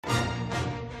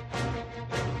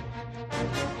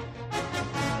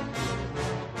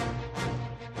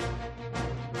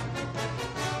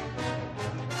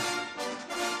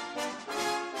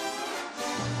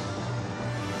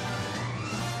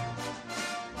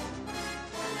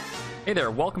Hey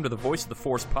there, welcome to the Voice of the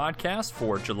Force podcast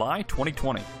for July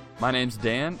 2020. My name's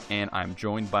Dan, and I'm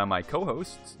joined by my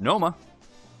co-hosts, Noma.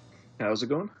 How's it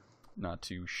going? Not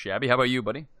too shabby. How about you,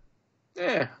 buddy?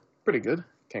 Yeah, pretty good.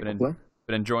 Can't complain.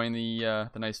 Been enjoying the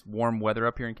nice warm weather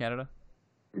up here in Canada?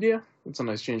 Yeah, it's a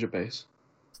nice change of pace.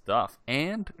 Stuff.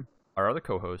 And our other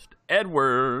co-host,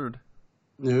 Edward.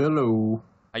 Hello.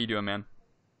 How you doing, man?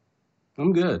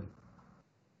 I'm good.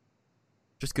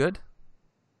 Just good?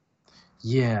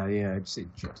 Yeah, I'd say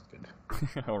just good.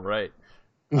 All right.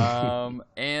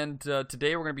 And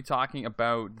today we're going to be talking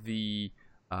about the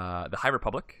High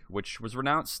Republic, which was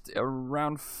announced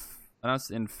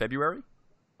in February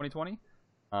 2020.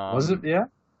 Was it? Yeah?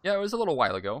 Yeah, it was a little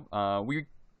while ago. We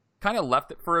kind of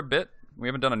left it for a bit. We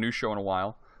haven't done a news show in a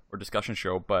while, or discussion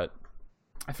show, but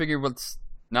I figured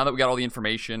now that we got all the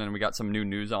information and we got some new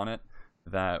news on it,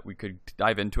 that we could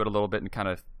dive into it a little bit and kind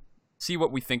of see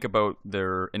what we think about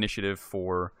their initiative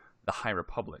for the High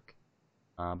Republic.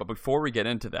 But before we get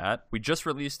into that, we just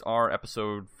released our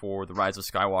episode for The Rise of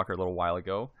Skywalker a little while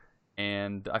ago,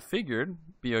 and I figured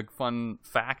it'd be a fun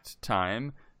fact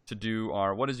time to do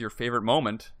our what is your favorite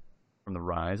moment from The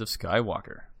Rise of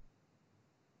Skywalker.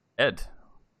 Ed,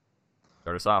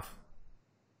 start us off.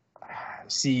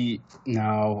 See,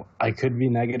 now, I could be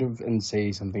negative and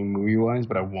say something movie-wise,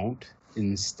 but I won't.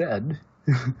 Instead,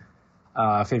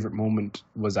 favorite moment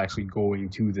was actually going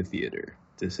to the theater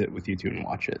to sit with you two and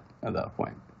watch it at that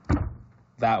point.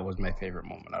 That was my favorite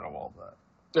moment out of all that.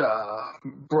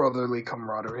 Brotherly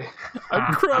camaraderie.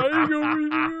 I'm crying over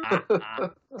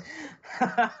here.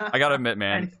 I gotta admit,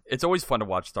 man, it's always fun to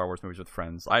watch Star Wars movies with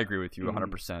friends. I agree with you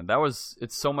 100%.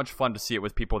 It's so much fun to see it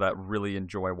with people that really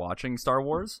enjoy watching Star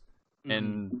Wars,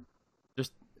 and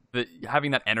just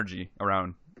having that energy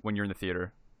around when you're in the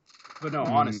theater. But no,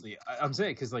 honestly, I'm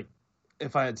saying, because, like,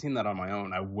 if I had seen that on my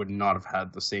own, I would not have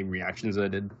had the same reactions I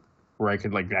did, where I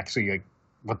could, like, actually, like,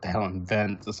 what the hell,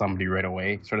 invent to somebody right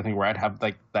away, sort of thing, where I'd have,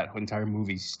 like, that entire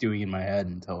movie stewing in my head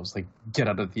until I was, like, get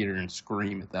out of the theater and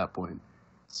scream at that point.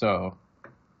 So,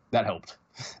 that helped.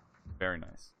 Very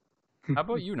nice. How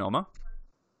about you, Noma?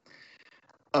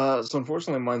 So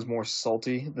unfortunately, mine's more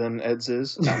salty than Ed's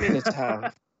is. I mean, it's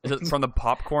half. Is it from the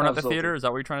popcorn at the theater? Is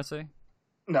that what you're trying to say?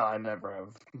 No, I never have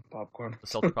popcorn. The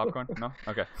salty popcorn? No?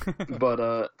 Okay.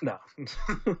 But, no.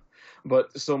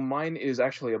 But, so mine is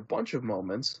actually a bunch of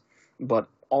moments, but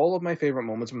all of my favorite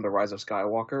moments from The Rise of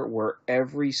Skywalker were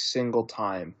every single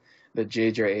time that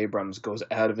J.J. Abrams goes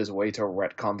out of his way to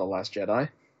retcon The Last Jedi.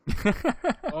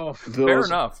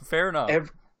 Fair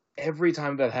enough. Every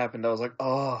time that happened, I was like,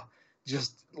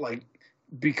 just, like,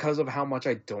 because of how much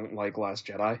I don't like Last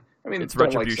Jedi. I mean, it's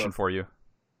retribution for you.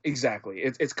 Exactly.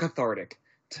 It's cathartic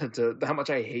to how much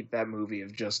I hate that movie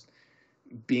of just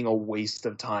being a waste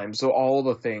of time. So all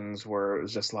the things where it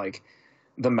was just like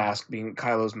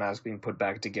Kylo's mask being put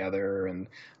back together, and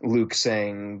Luke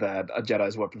saying that a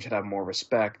Jedi's weapon should have more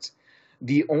respect.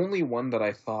 The only one that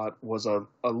I thought was a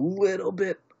little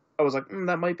bit, I was like,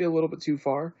 that might be a little bit too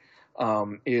far,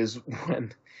 is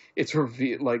when it's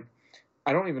revealed, like,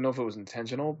 I don't even know if it was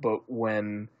intentional, but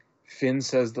when Finn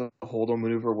says the Holdo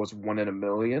maneuver was 1 in a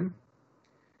million,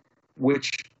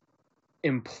 which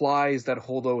implies that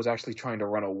Holdo was actually trying to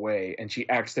run away, and she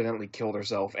accidentally killed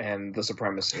herself and the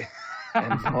Supremacy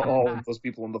and all of those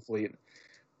people in the fleet.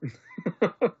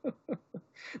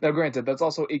 Now, granted, that's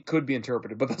also, it could be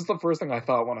interpreted, but that's the first thing I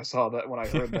thought when I saw that, when I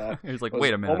heard that. It was like,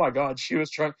 wait a minute. Oh my God, she was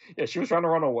trying to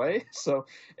run away. So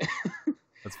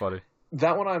that's funny.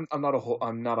 That one, I'm not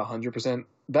 100%.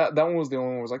 That one was the only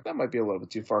one where I was like, that might be a little bit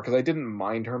too far, because I didn't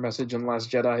mind her message in Last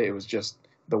Jedi. It was just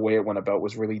the way it went about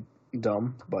was really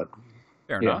dumb. But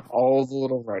fair enough. All the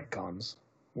little retcons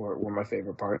were my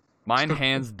favorite part. Mine,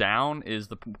 hands down, is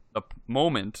the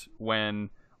moment when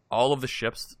all of the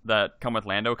ships that come with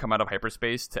Lando come out of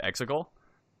hyperspace to Exegol,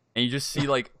 and you just see,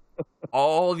 like,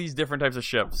 all these different types of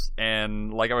ships.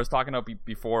 And like I was talking about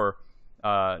before,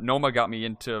 Noma got me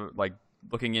into, like,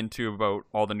 looking into about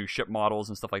all the new ship models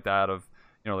and stuff like that, of,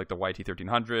 you know, like the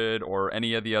YT-1300 or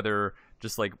any of the other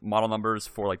just, like, model numbers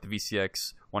for, like, the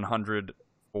VCX 100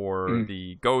 or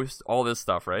the Ghost, all this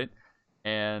stuff, right?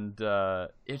 And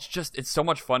it's so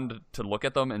much fun to look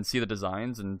at them and see the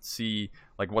designs and see,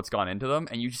 like, what's gone into them,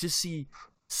 and you just see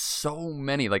so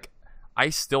many. Like,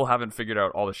 I still haven't figured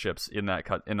out all the ships in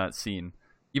that scene,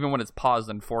 even when it's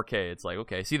paused in 4K. It's like,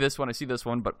 okay, I see this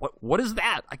one, but what is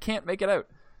that? I can't make it out.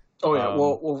 Oh yeah,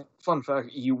 well, fun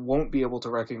fact, you won't be able to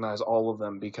recognize all of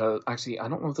them, because actually, I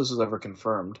don't know if this is ever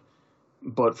confirmed,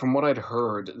 but from what I'd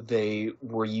heard, they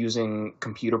were using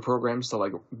computer programs to,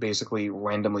 like, basically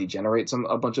randomly generate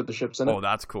a bunch of the ships in it. Oh,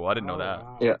 that's cool. I didn't know that.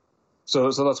 Wow. Yeah.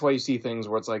 So that's why you see things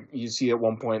where it's like you see at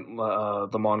one point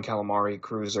the Mon Calamari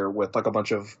cruiser with like a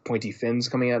bunch of pointy fins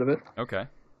coming out of it Okay.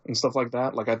 and stuff like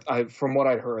that. Like I from what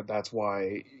I'd heard, that's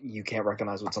why you can't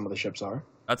recognize what some of the ships are.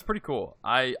 That's pretty cool.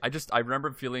 I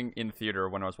remember feeling in theater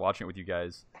when I was watching it with you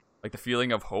guys, like the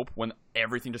feeling of hope when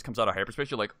everything just comes out of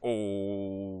hyperspace. You're like,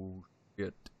 oh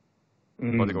shit,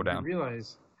 about to go I down.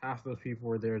 realize half those people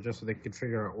were there just so they could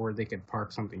figure out where they could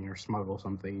park something or smuggle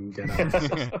something and get out.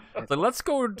 It's like, let's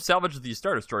go salvage these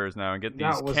Star Destroyers now and get these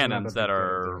That was not cannons a that big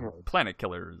are deal. planet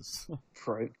killers.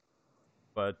 Right.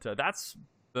 But that's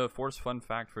the Force fun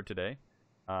fact for today.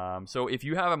 So if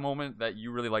you have a moment that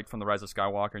you really liked from The Rise of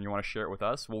Skywalker and you want to share it with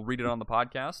us, we'll read it on the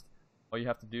podcast. All you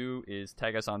have to do is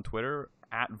tag us on Twitter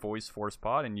at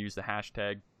VoiceForcePod and use the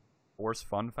hashtag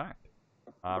ForceFunFact.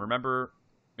 Remember,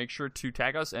 make sure to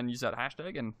tag us and use that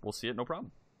hashtag, and we'll see it, no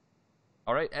problem.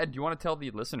 All right, Ed, do you want to tell the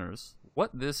listeners what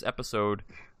this episode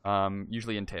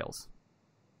usually entails?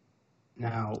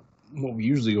 Now, what we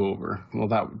usually go over, well,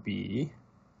 that would be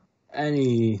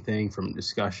anything from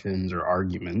discussions or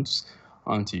arguments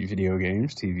onto video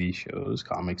games, TV shows,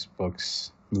 comics,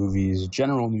 books, movies,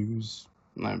 general news,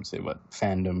 and I would say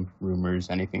fandom, rumors,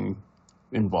 anything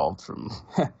involved from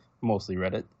mostly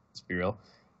Reddit, let's be real.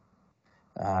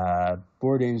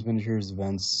 Board games, miniatures,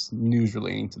 events, news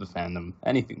relating to the fandom,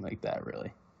 anything like that,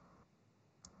 really.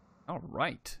 All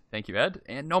right. Thank you, Ed.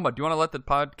 And Noma, do you want to let the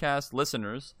podcast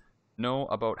listeners know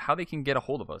about how they can get a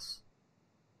hold of us?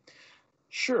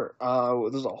 Sure.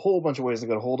 There's a whole bunch of ways to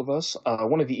get a hold of us.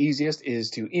 One of the easiest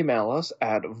is to email us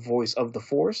at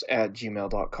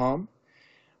voiceoftheforce@gmail.com.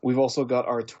 We've also got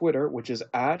our Twitter, which is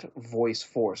at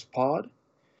VoiceForcePod.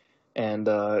 And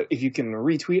if you can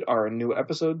retweet our new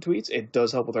episode tweets, it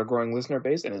does help with our growing listener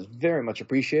base and is very much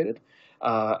appreciated.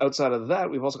 Outside of that,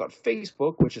 we've also got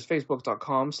Facebook, which is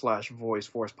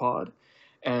facebook.com/VoiceForcePod.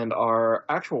 And our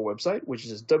actual website, which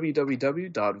is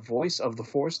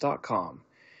www.voiceoftheforce.com.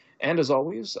 And as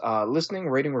always, listening,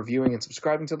 rating, reviewing, and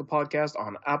subscribing to the podcast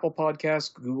on Apple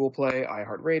Podcasts, Google Play,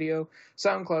 iHeartRadio,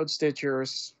 SoundCloud, Stitcher,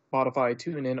 Spotify,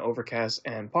 TuneIn, Overcast,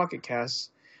 and Pocket Casts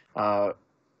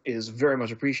is very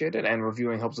much appreciated, and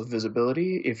reviewing helps with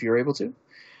visibility if you're able to.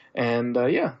 And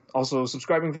also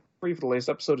subscribing for free for the latest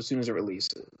episode as soon as it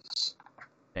releases.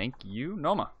 Thank you,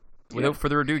 Noma. Without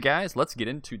further ado, guys, let's get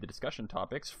into the discussion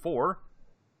topics for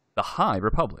the High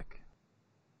Republic.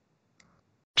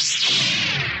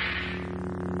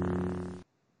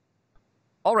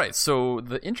 All right, so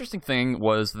the interesting thing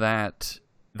was that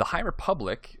the High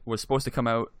Republic was supposed to come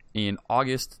out in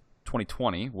August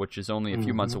 2020, which is only a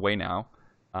few months away now.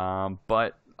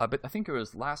 But I think it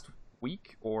was last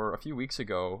week or a few weeks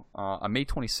ago, on May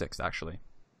 26th, actually.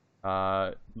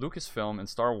 Lucasfilm and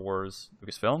Star Wars...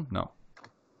 Lucasfilm? No.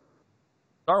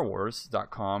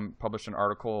 StarWars.com published an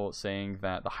article saying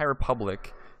that the High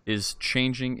Republic is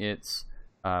changing its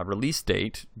release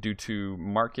date due to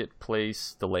general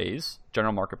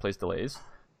marketplace delays.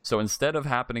 So instead of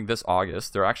happening this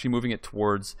August, they're actually moving it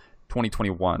towards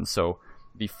 2021. So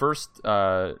the first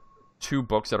two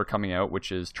books that are coming out,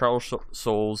 which is Charles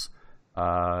Soule's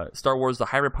Star Wars The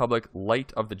High Republic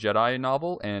Light of the Jedi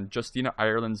novel and Justina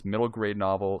Ireland's middle grade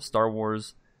novel Star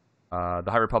Wars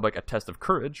The High Republic A Test of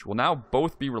Courage, will now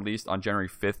both be released on January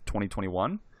 5th,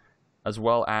 2021, as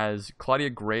well as Claudia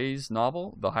Gray's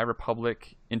novel The High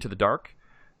Republic Into the Dark,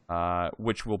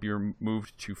 which will be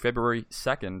moved to February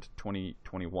 2nd,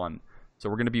 2021. So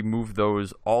we're going to be moved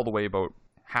those all the way about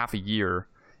half a year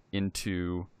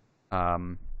into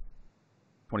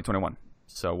 2021.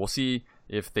 So we'll see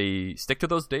if they stick to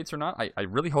those dates or not. I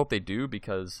really hope they do,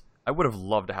 because I would have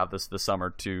loved to have this summer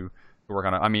to work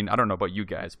on it. I mean, I don't know about you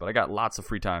guys, but I got lots of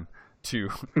free time to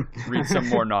read some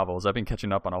more novels. I've been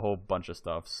catching up on a whole bunch of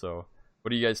stuff. So what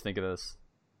do you guys think of this?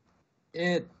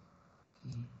 It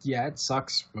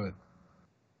sucks, but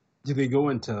do they go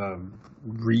into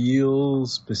real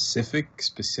specific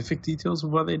details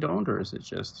of why they don't, or is it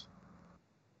just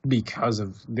because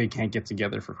of they can't get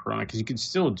together for Corona? Because you could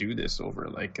still do this over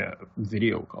like a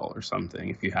video call or something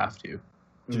if you have to.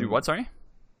 To do what? Sorry.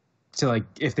 So like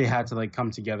if they had to like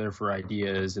come together for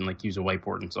ideas and like use a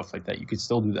whiteboard and stuff like that, you could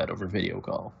still do that over video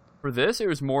call. For this, it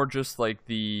was more just like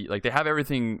they have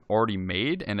everything already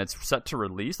made and it's set to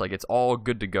release. Like it's all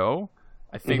good to go.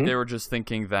 I think they were just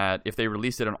thinking that if they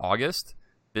released it in August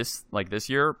this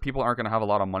year, people aren't going to have a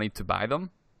lot of money to buy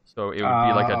them. So it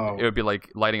would be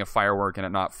like lighting a firework and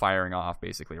it not firing off,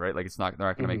 basically, right? Like they're not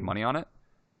going to make money on it.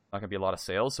 Not going to be a lot of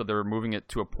sales. So they're moving it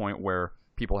to a point where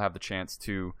people have the chance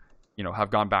to,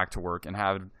 have gone back to work and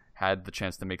have had the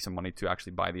chance to make some money to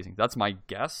actually buy these things. That's my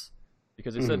guess,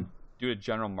 because it said due to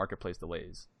general marketplace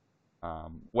delays,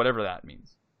 whatever that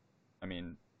means. I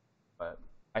mean, But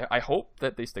I hope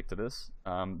that they stick to this.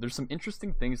 There's some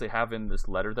interesting things they have in this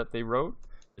letter that they wrote.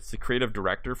 It's the creative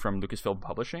director from Lucasfilm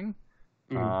Publishing.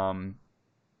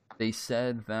 They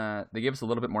said that they gave us a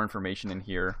little bit more information in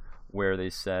here where they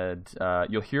said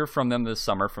you'll hear from them this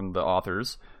summer from the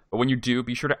authors, but when you do,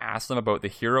 be sure to ask them about the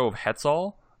Hero of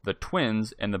Hetzal, the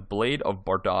Twins, and the Blade of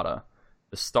Bardata,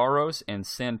 the Staros and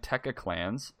Santeca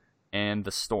clans, and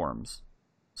the Storms.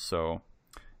 So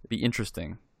it'd be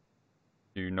interesting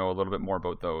to know a little bit more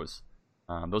about those.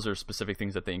 Those are specific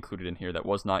things that they included in here that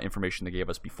was not information they gave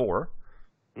us before.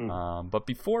 But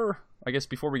before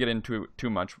we get into it too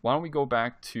much, why don't we go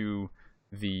back to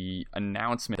the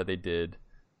announcement that they did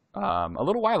a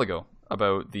little while ago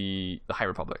about the High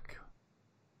Republic.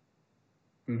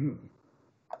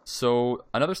 So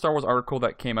another Star Wars article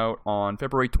that came out on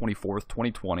February 24th,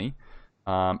 2020,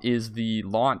 is the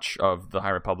launch of the High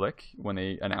Republic when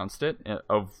they announced it.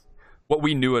 Of what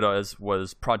we knew it as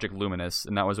was Project Luminous,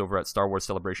 and that was over at Star Wars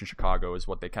Celebration Chicago, is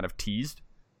what they kind of teased.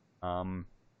 And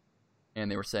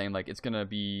they were saying like it's gonna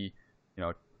be,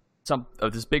 some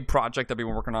of this big project that we've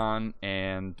been working on,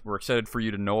 and we're excited for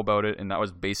you to know about it. And that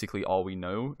was basically all we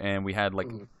knew. And we had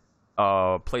like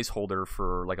a placeholder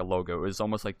for like a logo. It was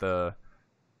almost like the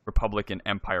Republic and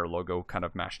Empire logo kind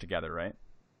of mashed together, right?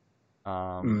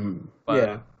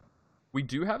 But we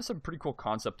do have some pretty cool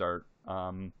concept art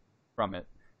from it.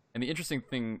 And the interesting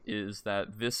thing is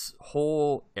that this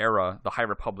whole era, the High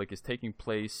Republic, is taking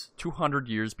place 200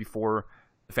 years before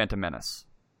the Phantom Menace.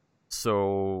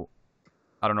 So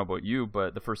I don't know about you,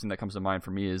 but the first thing that comes to mind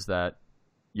for me is that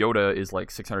Yoda is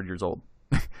like 600 years old.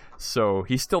 So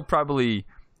he's still probably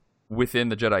within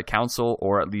the Jedi Council,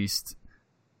 or at least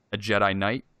a Jedi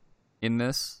Knight in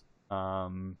this.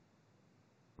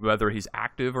 Whether he's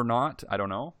active or not, I don't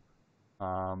know.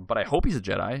 But I hope he's a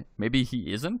Jedi. Maybe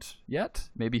he isn't yet.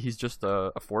 Maybe he's just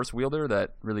a Force wielder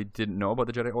that really didn't know about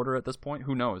the Jedi Order at this point.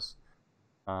 Who knows?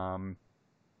 It'd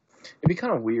be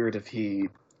kind of weird if he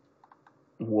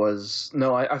was...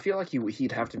 No, I feel like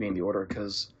he'd have to be in the Order,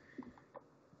 because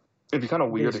it'd be kind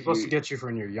of weird if supposed to get you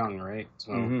when you're young, right?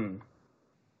 So...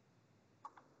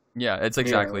 Yeah, it's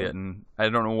exactly it. And I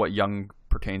don't know what young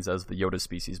pertains as the Yoda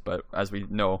species, but as we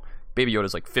know, Baby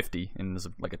Yoda's like 50 and is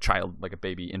like a child, like a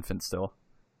baby infant still.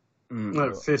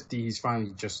 At 50, he's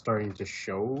finally just starting to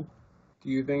show, do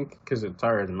you think? Because it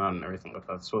tired him out and everything like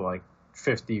that. So like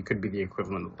 50 could be the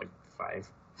equivalent of like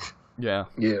 5. Yeah.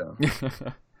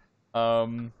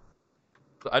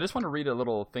 I just want to read a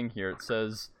little thing here. It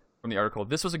says from the article,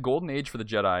 "This was a golden age for the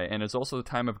Jedi, and is also the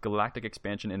time of galactic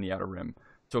expansion in the Outer Rim.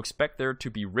 So expect there to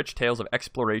be rich tales of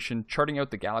exploration, charting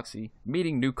out the galaxy,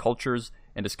 meeting new cultures,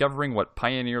 and discovering what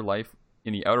pioneer life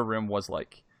in the Outer Rim was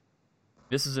like.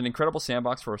 This is an incredible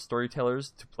sandbox for our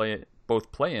storytellers to play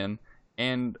in,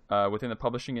 and within the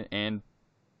publishing and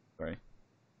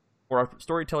for our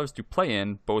storytellers to play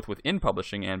in, both within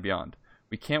publishing and beyond.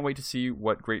 We can't wait to see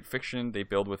what great fiction they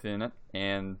build within it."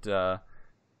 And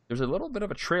there's a little bit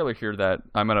of a trailer here that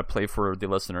I'm going to play for the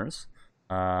listeners.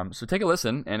 So take a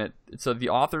listen, and it's the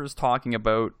authors talking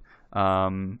about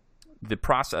the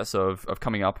process of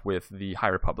coming up with the High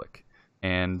Republic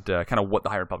and kind of what the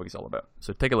High Republic is all about.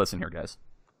 So take a listen here, guys.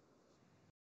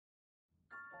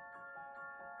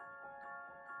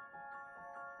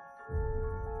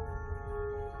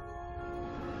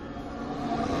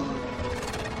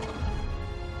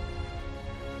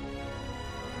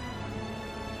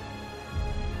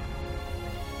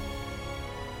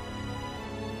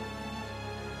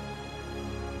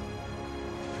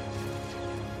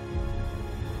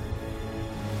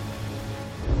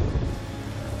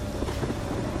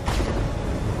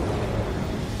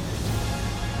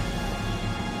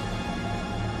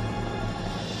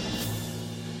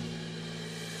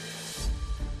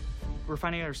 We're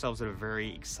finding ourselves at a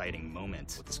very exciting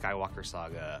moment with the Skywalker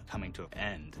saga coming to an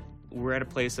end. We're at a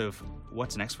place of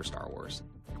what's next for Star Wars.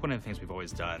 One of the things we've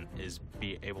always done is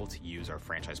be able to use our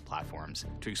franchise platforms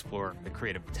to explore the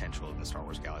creative potential in the Star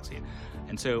Wars galaxy.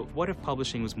 And so what if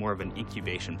publishing was more of an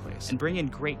incubation place and bring in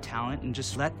great talent and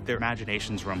just let their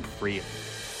imaginations roam free?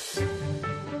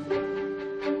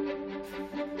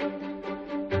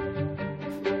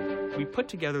 We put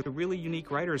together a really unique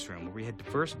writer's room where we had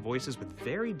diverse voices with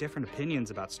very different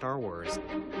opinions about Star Wars.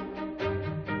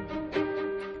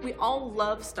 We all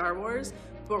love Star Wars,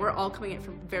 but we're all coming in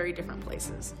from very different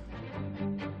places.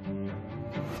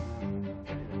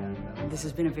 This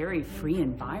has been a very free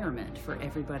environment for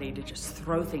everybody to just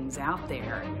throw things out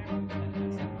there.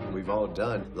 We we've all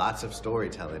done lots of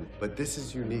storytelling, but this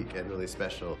is unique and really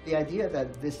special. The idea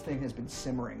that this thing has been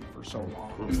simmering for so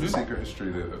long. It's the secret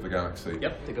history of the galaxy.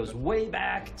 Yep, it goes way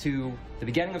back to the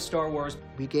beginning of Star Wars.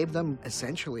 We gave them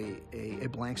essentially a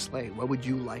blank slate. What would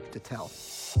you like to tell?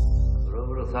 For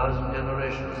over 1,000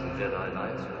 generations, the Jedi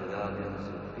Knights were the guardians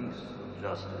of peace and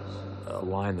justice. A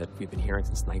line that we've been hearing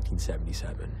since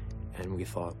 1977, and we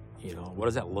thought, what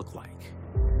does that look like?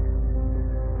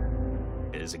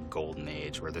 It is a golden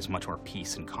age where there's much more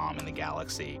peace and calm in the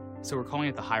galaxy. So we're calling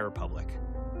it the High Republic.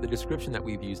 The description that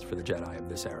we've used for the Jedi of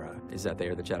this era is that they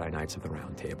are the Jedi Knights of the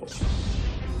Round Table.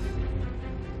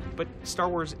 But Star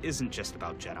Wars isn't just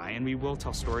about Jedi, and we will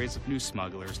tell stories of new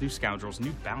smugglers, new scoundrels,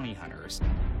 new bounty hunters.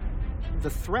 The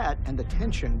threat and the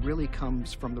tension really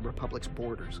comes from the Republic's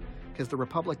borders, because the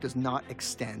Republic does not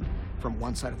extend from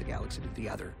one side of the galaxy to the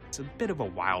other. It's a bit of a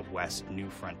Wild West new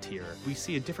frontier. We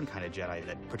see a different kind of Jedi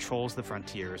that patrols the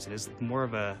frontiers and is more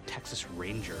of a Texas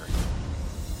Ranger.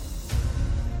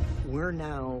 We're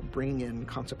now bringing in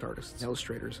concept artists,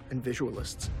 illustrators, and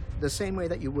visualists, the same way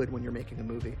that you would when you're making a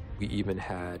movie. We even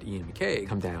had Ian McKay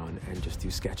come down and just do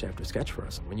sketch after sketch for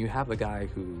us. When you have the guy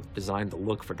who designed the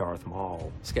look for Darth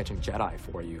Maul sketching Jedi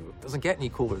for you, it doesn't get any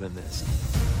cooler than this.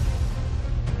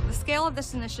 The scale of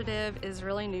this initiative is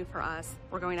really new for us.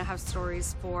 We're going to have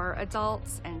stories for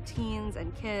adults and teens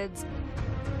and kids.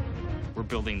 We're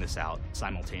building this out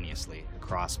simultaneously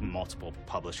across multiple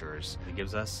publishers. It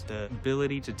gives us the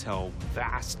ability to tell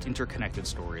vast interconnected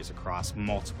stories across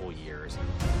multiple years.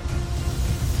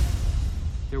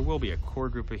 There will be a core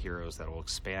group of heroes that will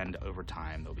expand over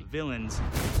time. There'll be villains.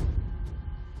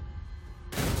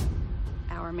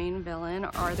 Our main villain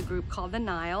are the group called the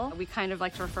Nile. We kind of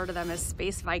like to refer to them as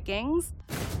Space Vikings.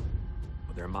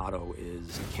 Their motto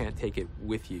is, you can't take it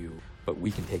with you, but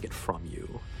we can take it from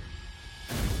you.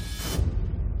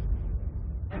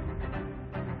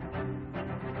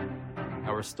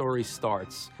 Our story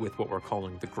starts with what we're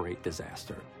calling the Great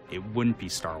Disaster. It wouldn't be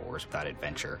Star Wars without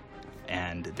adventure.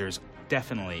 And there's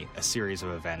definitely a series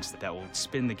of events that will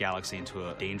spin the galaxy into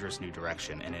a dangerous new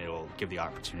direction, and it'll give the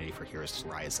opportunity for heroes to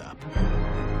rise up.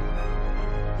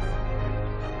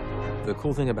 The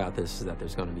cool thing about this is that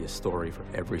there's going to be a story for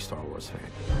every Star Wars fan.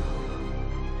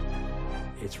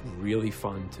 It's really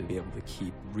fun to be able to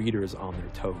keep readers on their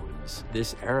toes.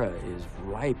 This era is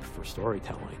ripe for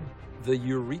storytelling. The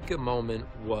eureka moment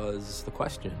was the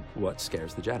question, what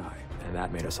scares the Jedi? And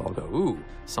that made us all go, ooh,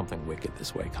 something wicked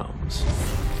this way comes.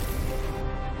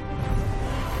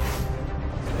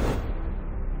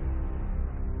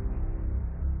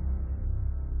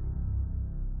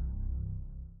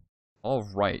 All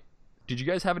right. Did you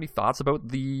guys have any thoughts about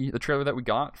the trailer that we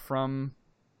got from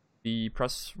the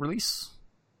press release?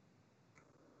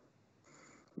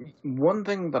 One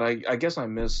thing that I guess I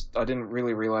missed, I didn't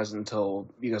really realize until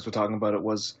you guys were talking about it,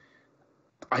 was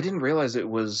I didn't realize it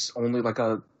was only like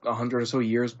 100 or so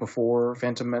years before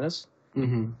Phantom Menace.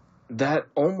 Mm-hmm. That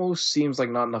almost seems like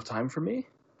not enough time for me.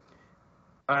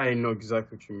 I know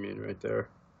exactly what you mean right there.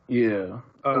 Yeah.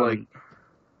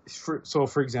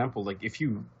 For example, like if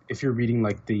you're reading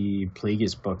like the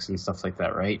Plagueis books and stuff like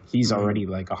that, right? He's already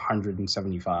like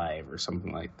 175 or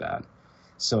something like that.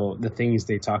 So the things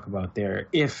they talk about there,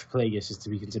 if Plagueis is to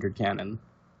be considered canon,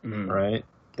 right,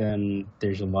 then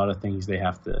there's a lot of things they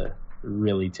have to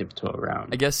really tiptoe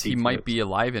around. I guess he might be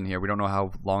alive in here. We don't know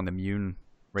how long the Mune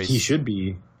race... He should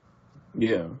be.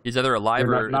 Yeah. He's either alive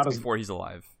or not it's before he's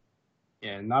alive.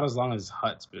 Yeah, not as long as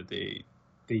Hutts, but they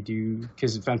do...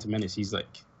 Because in Phantom Menace, he's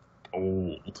like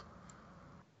old.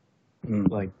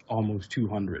 Like almost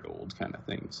 200 old kind of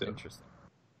thing. So interesting.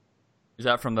 Is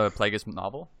that from the Plagueis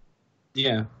novel?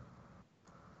 Yeah.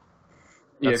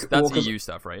 That's EU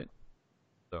stuff, right?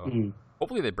 So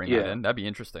hopefully they bring that in. That'd be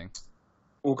interesting.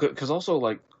 Well, because also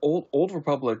like Old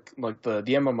Republic, like the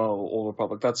MMO Old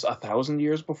Republic, that's 1,000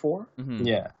 years before. Mm-hmm.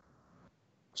 Yeah.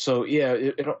 So yeah,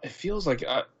 it feels like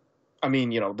I mean,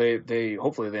 they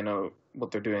hopefully they know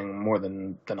what they're doing more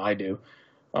than I do,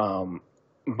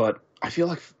 but I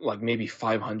feel like maybe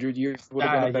 500 years would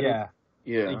have been a better.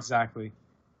 Yeah. Exactly.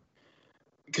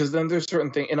 Because then there's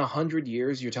certain things in 100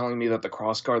 years. You're telling me that the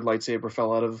crossguard lightsaber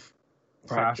fell out of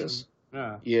practice.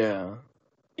 Yeah.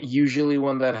 Usually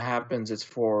when that happens, it's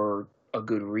for a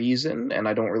good reason, and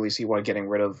I don't really see why getting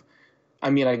rid of. I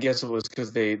mean, I guess it was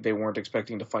because they weren't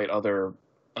expecting to fight other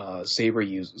saber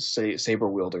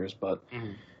wielders, but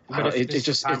it's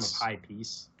just time of high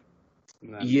peace.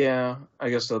 Yeah, I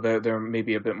guess so. They're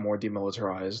maybe a bit more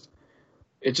demilitarized.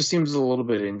 It just seems a little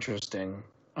bit interesting.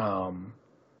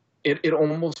 It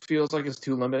almost feels like it's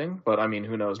too limiting, but I mean,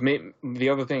 who knows? The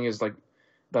other thing is like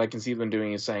that I can see them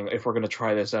doing is saying, if we're going to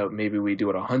try this out, maybe we do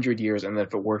it 100 years, and then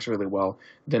if it works really well,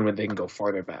 then they can go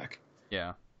farther back.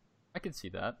 Yeah, I can see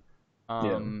that.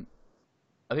 I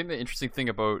think the interesting thing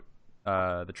about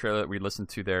the trailer that we listened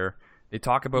to there, they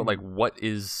talk about like what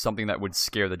is something that would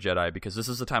scare the Jedi, because this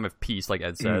is a time of peace, like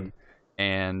Ed said,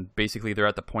 and basically they're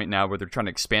at the point now where they're trying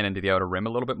to expand into the Outer Rim a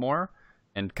little bit more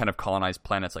and kind of colonize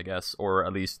planets, I guess, or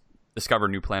at least discover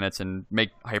new planets and make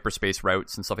hyperspace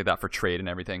routes and stuff like that for trade and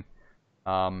everything.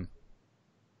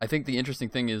 I think the interesting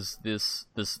thing is this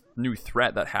new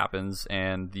threat that happens,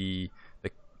 and the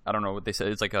I don't know what they said.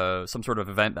 It's like some sort of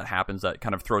event that happens that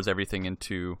kind of throws everything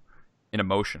into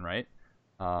motion, right?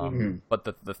 But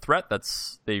the threat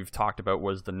they've talked about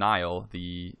was the Nile,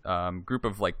 the group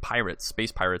of like pirates,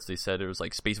 space pirates. They said it was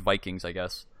like space Vikings, I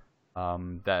guess,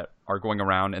 that are going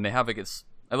around, and they have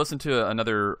I listened to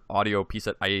another audio piece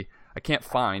that I can't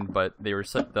find, but the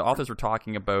authors were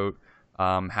talking about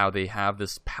how they have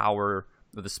this power,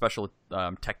 this special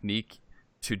technique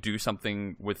to do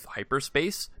something with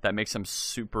hyperspace that makes them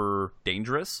super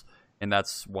dangerous, and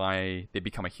that's why they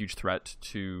become a huge threat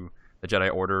to the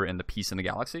Jedi Order and the peace in the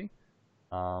galaxy.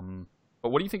 But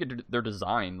what do you think of their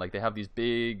design? Like, they have these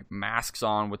big masks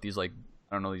on with these like,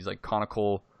 I don't know, these like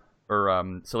conical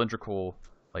or cylindrical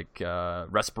like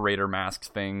respirator masks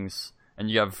things, and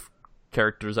you have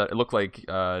characters that look like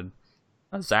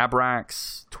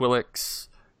Zabraks, Twi'leks,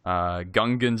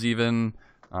 Gungans even,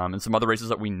 and some other races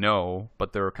that we know,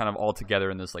 but they're kind of all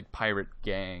together in this like pirate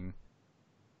gang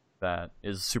that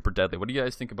is super deadly. What do you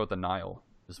guys think about the Nile?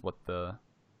 Is what the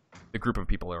group of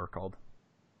people are called?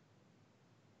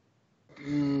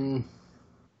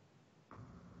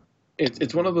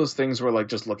 It's one of those things where, like,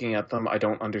 just looking at them, I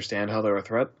don't understand how they're a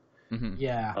threat.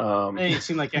 Yeah, they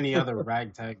seem like any other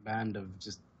ragtag band of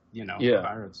just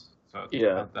pirates. So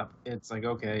it's like,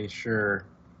 okay, sure,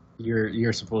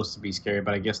 you're supposed to be scary,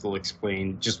 but I guess they'll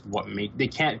explain just they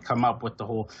can't come up with the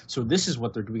whole. So this is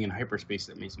what they're doing in hyperspace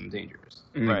that makes them dangerous.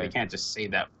 Right. They can't just say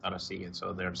that without us seeing it.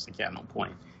 So they're just like, yeah, no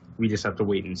point. We just have to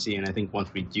wait and see. And I think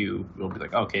once we do, we'll be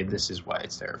like, okay, this is why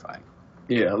it's terrifying.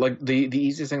 Yeah, like the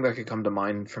easiest thing that could come to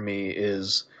mind for me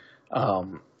is,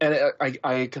 and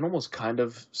I can almost kind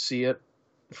of see it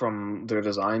from their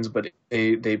designs, but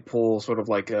they pull sort of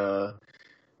like they're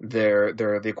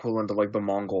the equivalent of like the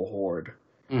Mongol horde,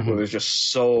 where there's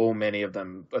just so many of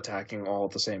them attacking all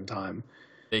at the same time.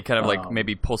 They kind of like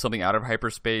maybe pull something out of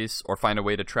hyperspace or find a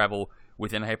way to travel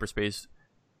within hyperspace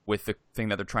with the thing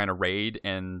that they're trying to raid,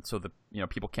 and so the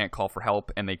people can't call for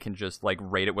help, and they can just like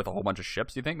raid it with a whole bunch of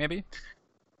ships. Do you think maybe?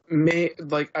 That's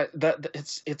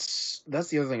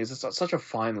the other thing, is it's such a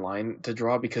fine line to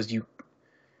draw, because you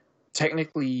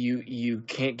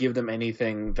can't give them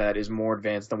anything that is more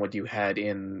advanced than what you had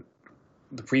in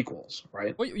the prequels,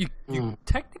 right? Well, you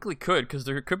technically could, because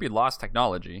there could be lost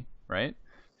technology, right?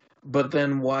 But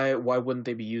then why wouldn't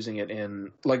they be using it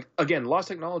in, like, again, lost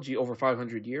technology over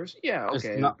 500 years? Yeah,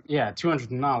 okay. 200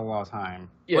 is not a lot of time.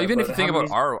 Yeah, well, even if you think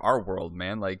about our world,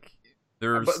 man, like,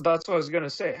 but that's what I was going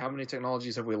to say. How many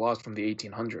technologies have we lost from the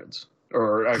 1800s?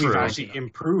 Or actually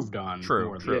improved on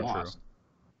more than lost.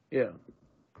 Yeah.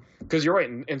 Because you're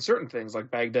right, in certain things, like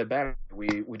Baghdad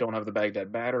battery, we don't have the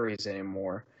Baghdad batteries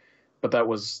anymore, but that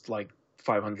was like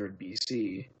 500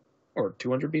 BC, or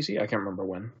 200 BC? I can't remember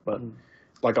when, but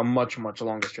like a much, much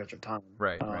longer stretch of time.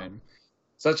 Right, right.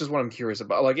 So that's just what I'm curious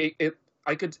about. Like,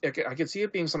 I could see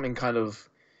it being something kind of,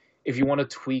 if you want to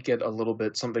tweak it a little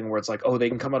bit, something where it's like, oh, they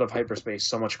can come out of hyperspace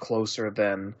so much closer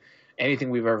than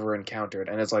anything we've ever encountered.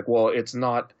 And it's like, well, it's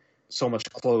not so much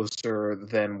closer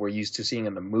than we're used to seeing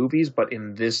in the movies, but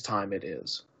in this time it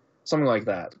is. Something like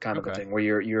that kind of a thing,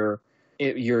 where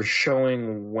you're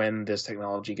showing when this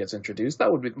technology gets introduced.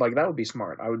 That would be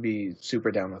smart. I would be super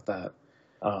down with that.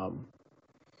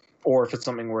 Or if it's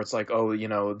something where it's like, oh,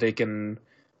 they can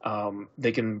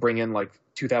bring in like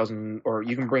 2,000, or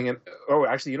you can bring in. Oh,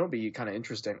 actually, it'd be kind of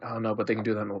interesting. Oh no, but they can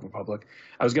do that in the Old Republic.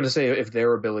 I was going to say, if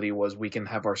their ability was, we can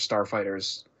have our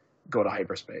starfighters go to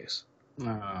hyperspace,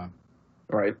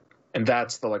 right? And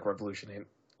that's the like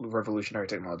revolutionary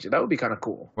technology. That would be kind of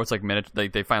cool. What's like they're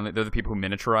the people who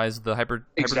miniaturize the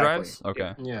hyperdrives.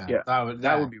 Okay, yeah.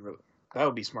 That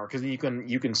would be smart, because you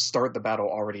can start the battle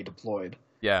already deployed.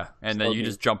 Yeah, and then you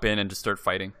just jump in and just start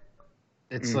fighting.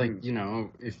 It's like,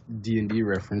 if D&D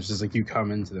reference is like you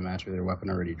come into the match with your weapon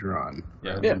already drawn,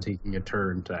 rather than taking a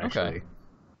turn to actually.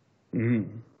 Okay.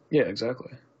 Yeah,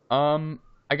 exactly.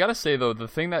 I gotta say though, the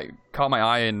thing that caught my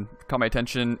eye and caught my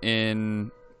attention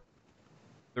in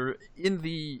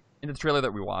the trailer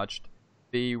that we watched,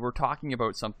 they were talking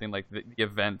about something like the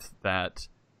event that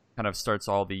kind of starts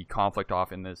all the conflict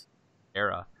off in this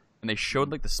era, and they showed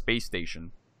like the space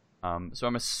station, So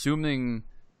I'm assuming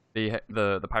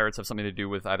the pirates have something to do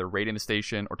with either raiding the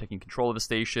station or taking control of the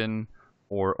station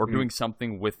or doing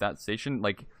something with that station.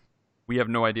 Like, we have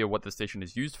no idea what the station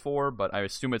is used for, but I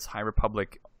assume it's High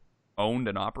Republic owned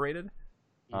and operated.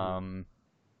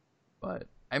 But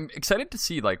I'm excited to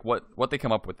see like what they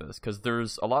come up with this, because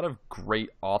there's a lot of great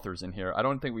authors in here. I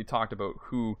don't think we talked about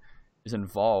who is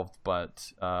involved,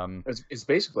 but it's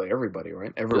basically everybody,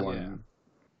 right? Everyone.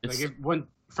 Like it went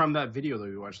from that video that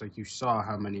we watched. Like you saw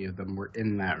how many of them were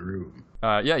in that room.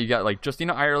 Yeah, you got like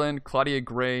Justina Ireland, Claudia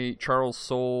Gray, Charles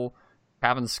Soule,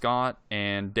 Cavan Scott,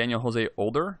 and Daniel Jose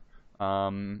Older,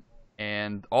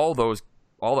 and all the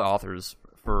authors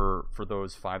for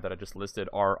those 5 that I just listed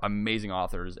are amazing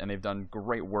authors, and they've done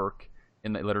great work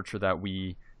in the literature that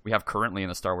we have currently in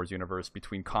the Star Wars universe,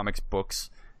 between comics, books,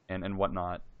 and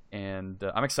whatnot. And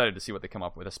I'm excited to see what they come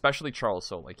up with, especially Charles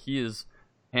Soule. Like, he is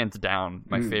hands down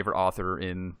my favorite author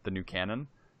in the new canon.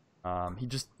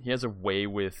 He has a way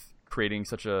with creating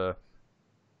such a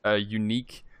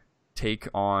unique take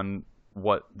on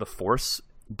what the Force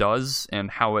does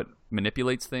and how it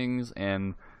manipulates things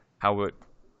and how it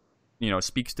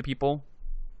speaks to people,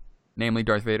 namely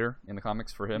Darth Vader in the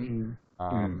comics for him.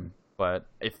 But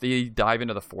if they dive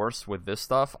into the Force with this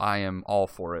stuff, I am all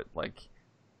for it. Like,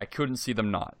 I couldn't see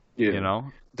them not. Yeah.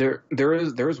 There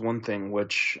is one thing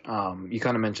which you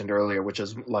kind of mentioned earlier, which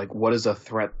is like, what is a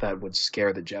threat that would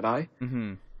scare the Jedi?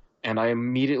 And I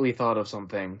immediately thought of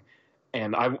something,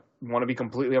 and I want to be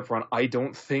completely upfront. I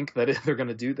don't think that they're going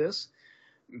to do this,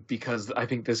 because I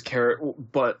think this character,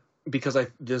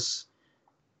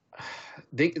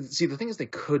 the thing is, they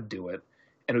could do it,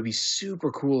 and it would be super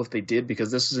cool if they did,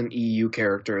 because this is an EU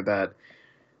character that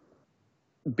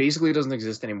basically doesn't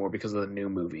exist anymore because of the new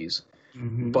movies.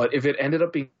 But if it ended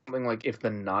up being something like, if the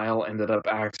Nile ended up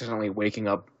accidentally waking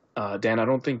up, Dan, I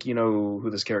don't think you know who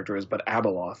this character is, but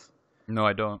Abeloth. No,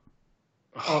 I don't.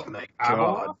 Oh my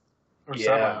Abeloth? god! Or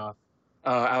Yeah,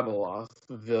 Abeloth,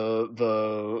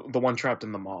 the one trapped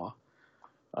in the maw.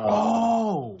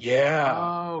 Yeah,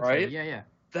 Oh, okay. right. Yeah.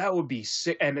 That would be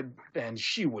sick, and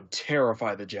she would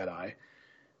terrify the Jedi,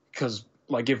 because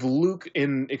like, if Luke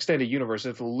in extended universe,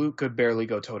 if Luke could barely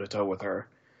go toe to toe with her,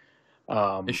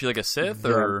 is she like a Sith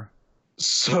or?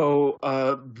 So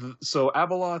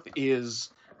Abeloth is,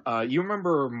 you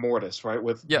remember Mortis, right?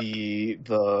 With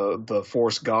the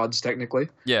Force gods, technically.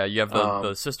 Yeah, you have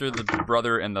the sister, the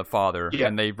brother, and the father,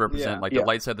 and they represent the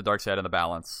light side, the dark side, and the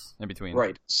balance in between.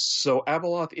 Right. So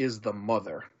Abeloth is the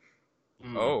mother.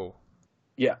 Oh.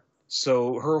 Yeah.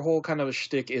 So her whole kind of a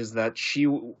shtick is that she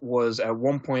was at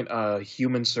one point a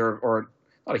human or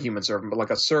not a human servant, but like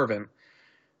a servant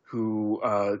who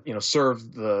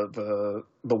served the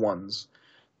ones,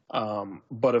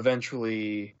 but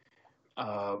eventually,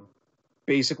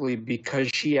 basically because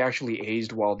she actually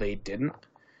aged while they didn't,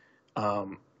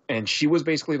 and she was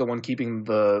basically the one keeping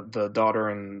the daughter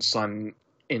and son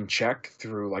in check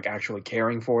through like actually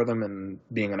caring for them and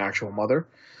being an actual mother.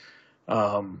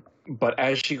 But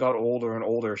as she got older and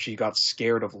older, she got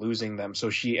scared of losing them. So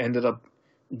she ended up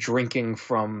drinking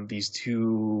from these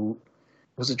two...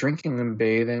 Was it drinking and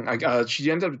bathing?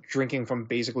 She ended up drinking from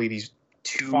basically these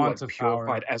two Fonts like, of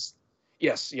purified... power.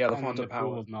 Yes, yeah, the And font the of power.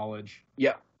 pool of knowledge.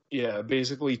 Yeah,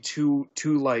 basically two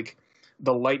like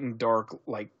the light and dark,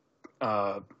 like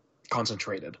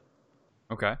concentrated.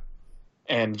 Okay.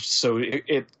 And so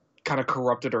it kind of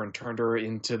corrupted her and turned her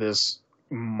into this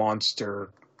monster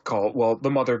called... Well,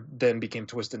 the mother then became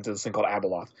twisted into this thing called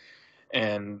Abeloth.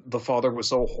 And the father was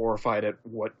so horrified at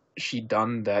what she'd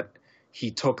done that he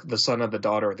took the son and the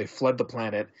daughter. They fled the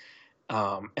planet.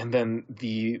 And then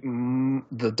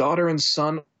the daughter and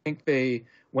son, I think they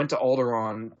went to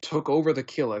Alderaan, took over the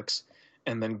Killiks,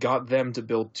 and then got them to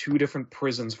build 2 different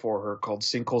prisons for her called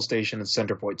Sinkhole Station and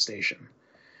Centerpoint Station,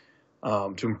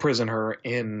 to imprison her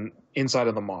inside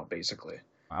of the Maw, basically.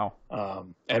 Wow.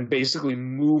 And basically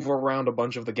move around a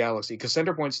bunch of the galaxy, because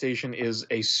Centerpoint Station is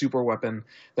a super weapon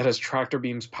that has tractor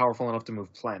beams powerful enough to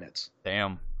move planets.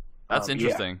 Damn. That's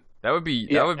interesting. Yeah. That would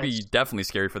be definitely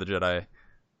scary for the Jedi.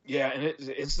 Yeah, and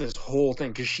it's this whole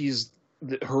thing, because she's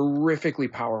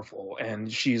horrifically powerful, and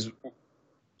she's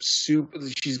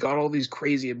got all these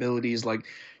crazy abilities. Like,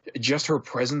 just her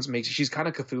presence she's kind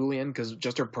of Cthulhian, because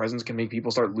just her presence can make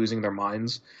people start losing their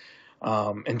minds.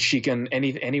 And she can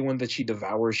anyone that she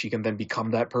devours, she can then become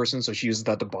that person. So she uses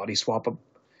that to body swap a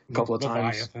couple of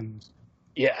times.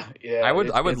 Yeah. I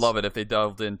would love it if they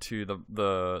delved into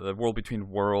the world between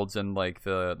worlds and like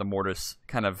the Mortis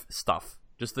kind of stuff,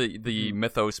 just the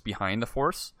mythos behind the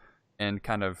Force, and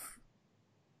kind of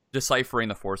deciphering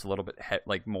the Force a little bit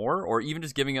like more, or even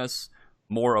just giving us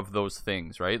more of those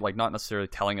things, right? Like, not necessarily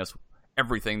telling us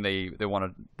everything they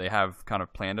have kind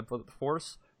of planned for the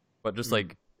Force, but just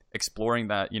like exploring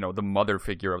that, the mother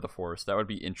figure of the Force. That would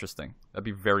be interesting. That'd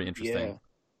be very interesting.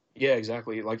 Yeah,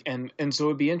 exactly. Like, and so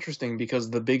it'd be interesting because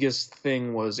the biggest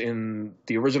thing was in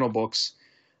the original books,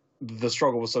 the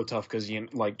struggle was so tough because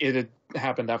it had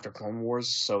happened after Clone Wars,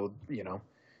 so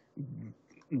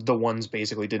the ones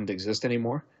basically didn't exist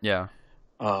anymore. Yeah.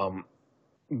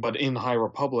 But in High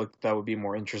Republic, that would be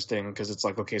more interesting because it's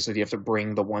like, okay, so do you have to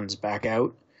bring the ones back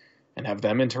out and have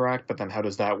them interact? But then how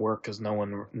does that work? Because no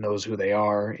one knows who they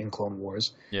are in Clone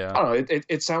Wars. Yeah. I don't know.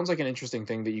 It sounds like an interesting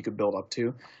thing that you could build up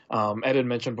to. Ed had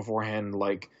mentioned beforehand,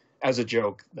 like, as a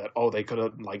joke, that, they could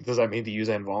have, like, does that mean the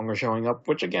Yuuzhan Vong are showing up?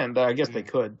 Which, again, I guess they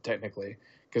could, technically,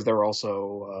 because they're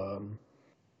also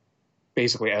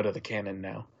basically out of the canon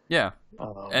now. Yeah.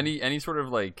 Any sort of,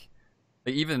 like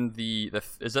even the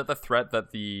is that the threat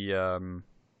that the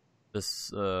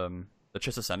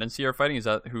Chiss Ascendancy are fighting? Is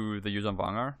that who the Yuuzhan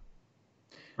Vong are?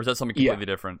 Or is that something completely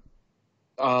different?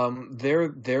 They're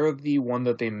the one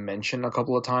that they mention a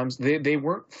couple of times. They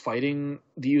weren't fighting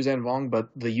the Yuuzhan Vong, but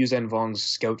the Yuuzhan Vong's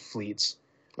scout fleets,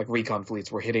 like recon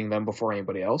fleets, were hitting them before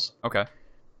anybody else. Okay.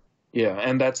 Yeah,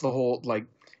 and that's the whole, like,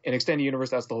 in Extended Universe,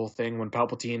 that's the whole thing. When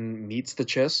Palpatine meets the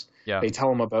Chiss, they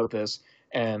tell him about this,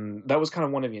 and that was kind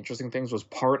of one of the interesting things. Was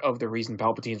part of the reason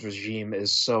Palpatine's regime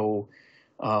is so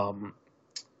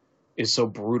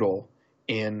brutal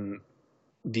in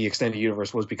the Extended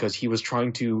Universe was because he was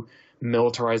trying to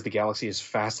militarize the galaxy as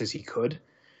fast as he could,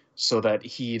 so that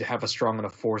he'd have a strong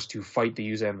enough force to fight the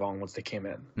Yuuzhan Vong once they came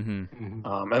in. Mm-hmm.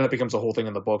 And that becomes a whole thing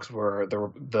in the books where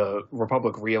the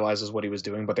Republic realizes what he was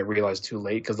doing, but they realize too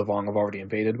late because the Vong have already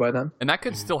invaded by then. And that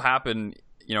could still happen,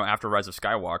 after Rise of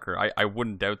Skywalker. I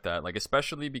wouldn't doubt that, like,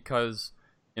 especially because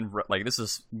this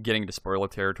is getting into spoiler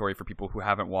territory for people who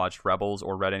haven't watched Rebels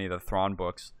or read any of the Thrawn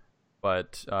books.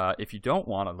 But if you don't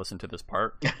want to listen to this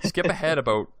part, skip ahead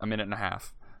about a minute and a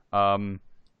half.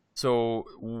 So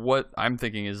what I'm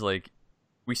thinking is, like,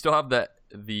 we still have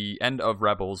the end of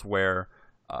Rebels where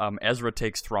Ezra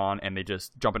takes Thrawn and they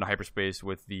just jump into hyperspace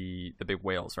with the big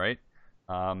whales, right?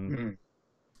 And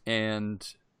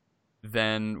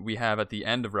then we have at the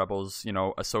end of Rebels,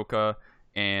 Ahsoka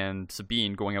and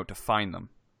Sabine going out to find them.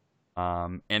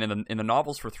 And in the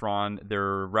novels for Thrawn,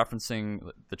 they're referencing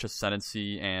the Chiss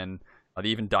Ascendancy, and they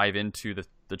even dive into the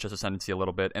Chiss Ascendancy a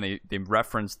little bit, and they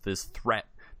reference this threat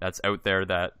that's out there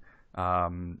that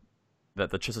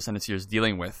the Chiss Ascendancy is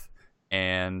dealing with,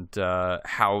 and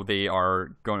how they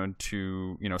are going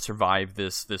to survive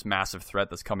this massive threat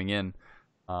that's coming in.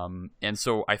 And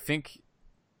so I think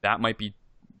that might be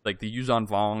like the Yuuzhan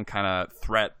Vong kind of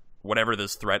threat, whatever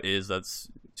this threat is that's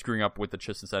screwing up with the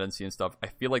Chiss Ascendancy and stuff. I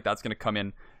feel like that's going to come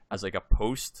in as like a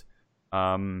post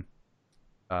Rise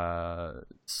of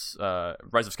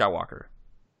Skywalker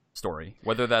story,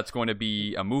 whether that's going to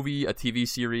be a movie, a TV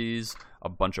series, a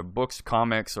bunch of books,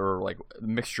 comics, or like a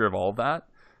mixture of all of that.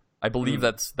 I believe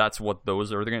that's what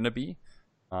those are going to be.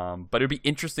 But it'd be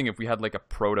interesting if we had like a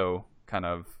proto kind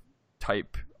of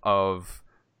type of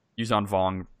Yuuzhan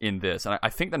Vong in this, and I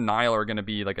think the Nihil are going to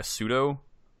be like a pseudo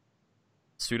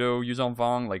Yuuzhan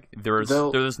Vong. Like there's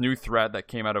this new threat that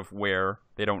came out of where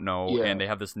they don't know, and they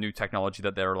have this new technology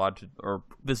that they're allowed to, or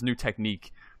this new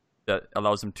technique that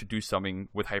allows them to do something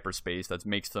with hyperspace that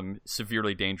makes them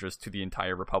severely dangerous to the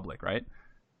entire Republic, right?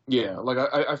 Yeah, like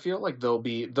I feel like they'll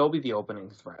be the opening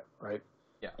threat, right?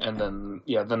 Yeah, and then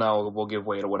the Nihil will give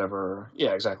way to whatever.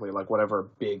 Yeah, exactly, like whatever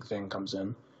big thing comes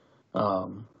in.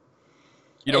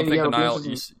 You don't think the Nihil?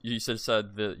 You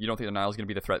said that you don't think the Nihil is going to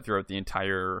be the threat throughout the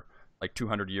entire like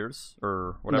 200 years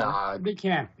or whatever? Nah, they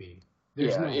can't be.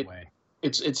 There's no way.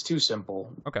 It's too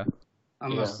simple. Okay.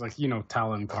 Unless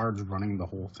Talon Guard's running the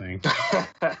whole thing.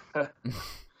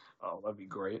 Oh, that'd be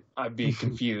great. I'd be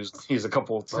confused. He's a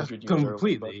couple hundred years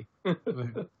completely.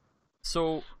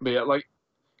 So, but yeah, like,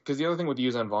 because the other thing with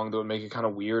Yuuzhan Vong that would make it kind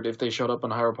of weird if they showed up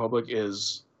in High Republic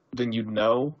is then you'd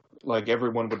know, like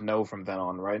everyone would know from then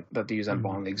on, right, that the Yuuzhan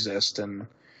Vong exist, and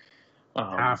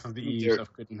half of the EU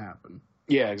stuff couldn't happen.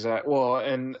 Yeah, exactly. Well,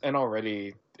 and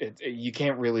already you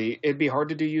can't really. It'd be hard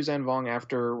to do Yuuzhan Vong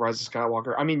after Rise of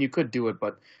Skywalker. I mean, you could do it,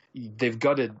 but they've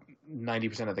gutted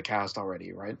 90% of the cast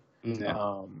already, right?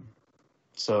 Yeah.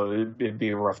 So it'd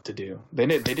be rough to do. They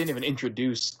didn't even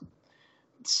introduce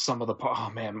some of the.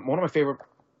 Oh man, one of my favorite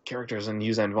characters in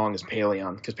Yuuzhan Vong is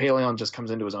Paleon, because Paleon just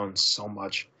comes into his own so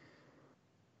much.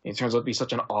 He turns out to be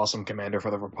such an awesome commander for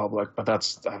the Republic, but I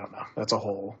don't know. That's a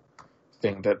whole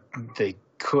thing that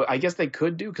I guess they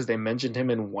could do because they mentioned him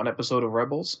in one episode of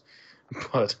Rebels,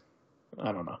 but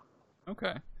I don't know.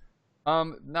 Okay.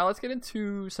 Now let's get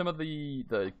into some of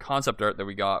the concept art that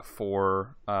we got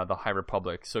for the High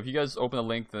Republic. So if you guys open the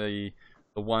link, the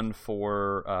one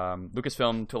for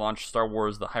Lucasfilm to launch Star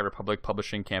Wars: The High Republic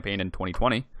publishing campaign in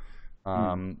 2020.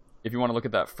 If you want to look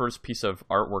at that first piece of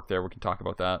artwork there, we can talk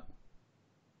about that.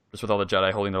 Just with all the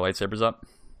Jedi holding their lightsabers up.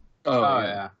 Oh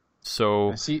yeah.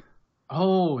 So I see.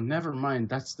 Oh, never mind.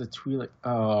 That's the Twi'lek.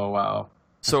 Oh wow.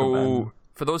 So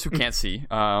for those who can't see,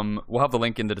 we'll have the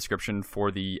link in the description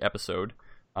for the episode.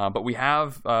 But we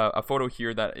have a photo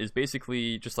here that is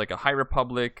basically just like a High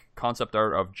Republic concept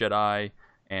art of Jedi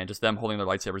and just them holding their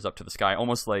lightsabers up to the sky,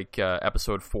 almost like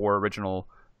Episode 4 original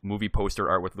movie poster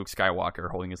art with Luke Skywalker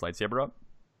holding his lightsaber up.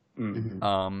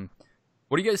 Mm-hmm.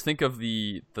 What do you guys think of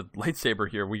the lightsaber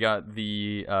here? We got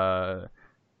the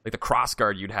like the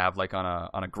crossguard you'd have like on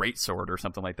a greatsword or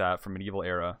something like that from medieval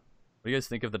era. What do you guys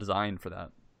think of the design for that?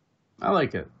 I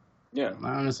like it. Yeah,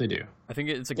 I honestly do. I think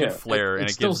it's a good flair, and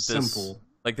it's it gives still this simple.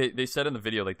 like they said in the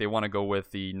video, like they want to go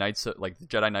with the knights, like the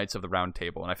Jedi Knights of the Round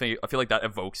Table, and I feel like that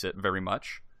evokes it very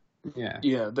much. Yeah.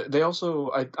 They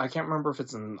also, I can't remember if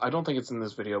it's in. I don't think it's in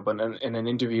this video, but in an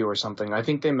interview or something, I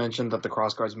think they mentioned that the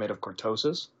crossguard's made of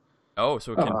cortosis. Oh,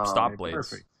 so it can stop blades.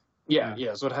 Perfect.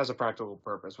 Yeah. So it has a practical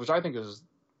purpose, which I think is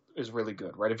really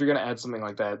good, right? If you're going to add something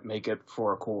like that, make it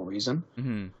for a cool reason.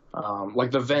 Mm-hmm.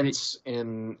 Like the vents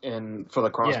in for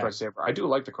the crossguard saber. I do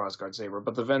like the crossguard saber,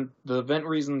 but the vent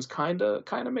reasons kind of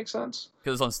make sense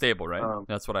Because it's unstable, right?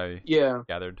 That's what I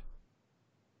gathered.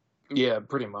 Yeah,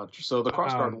 pretty much. So the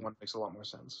crossguard one makes a lot more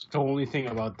sense. The only thing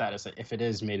about that is that if it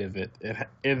is made of it,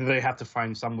 they have to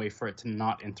find some way for it to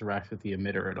not interact with the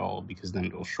emitter at all, because then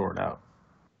it'll short out.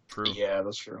 True. Yeah,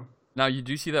 that's true. Now, you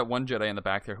do see that one Jedi in the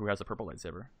back there who has a purple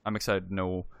lightsaber. I'm excited to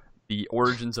know the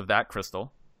origins of that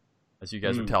crystal, as you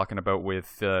guys were talking about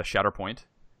with Shatterpoint.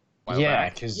 Yeah,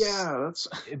 because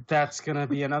that's going to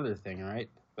be another thing, right?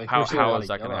 Like, how is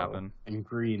that going to happen? And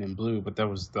green and blue, but that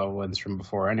was the ones from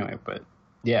before anyway. But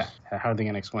yeah, how are they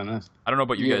going to explain this? I don't know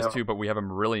about you guys too, but we have a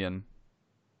Marillion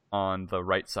on the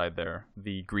right side there.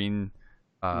 The green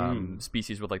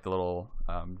species with like the little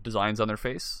designs on their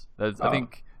face. I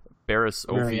think Barriss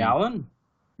Offee.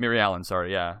 Mary Allen,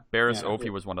 sorry, yeah. Barriss Offee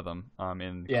was one of them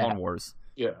in Clone Wars.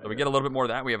 Yeah. So we get a little bit more of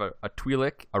that. We have a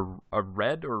Twi'lek, a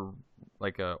red or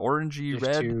like a orangey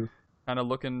red kind of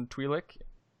looking Twi'lek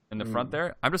in the front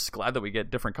there. I'm just glad that we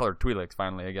get different colored Twi'leks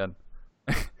finally again.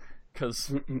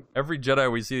 Because every Jedi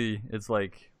we see, it's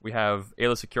like we have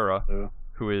Aayla Secura,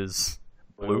 who is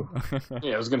blue.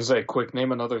 Yeah, I was gonna say, quick,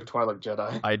 name another Twi'lek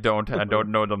Jedi. I don't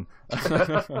know them.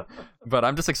 But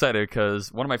I'm just excited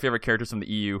because one of my favorite characters from the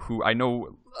EU, who I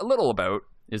know a little about,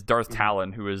 is Darth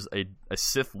Talon, who is a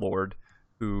Sith Lord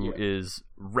who is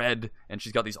red, and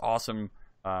she's got these awesome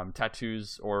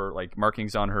tattoos or like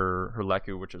markings on her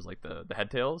Leku, which is like the head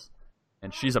tails,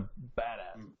 and she's a badass.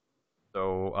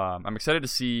 So I'm excited to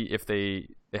see if they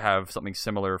have something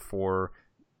similar for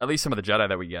at least some of the Jedi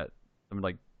that we get. Some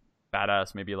like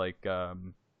badass, maybe like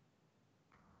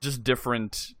just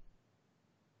different,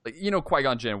 like, you know,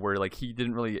 Qui-Gon Jinn, where like he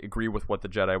didn't really agree with what the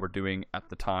Jedi were doing at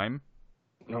the time.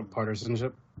 No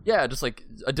partisanship. Yeah, just like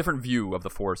a different view of the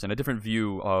Force and a different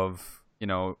view of, you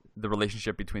know, the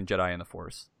relationship between Jedi and the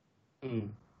Force. Is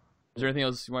there anything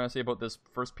else you want to say about this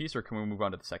first piece, or can we move on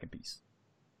to the second piece?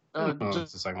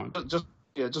 Just the second one. Just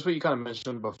what you kind of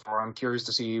mentioned before. I'm curious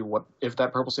to see if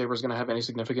that purple saber is going to have any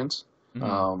significance.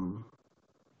 And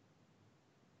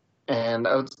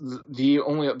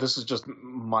this is just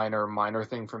minor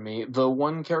thing for me. The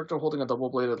one character holding a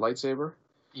double-bladed lightsaber.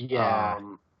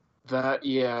 That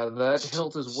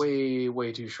hilt is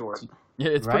way too short.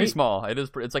 Yeah, it's pretty small. It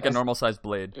is. It's like a normal sized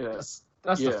blade. Yeah.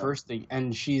 That's the first thing,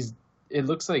 and it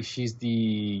looks like she's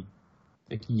the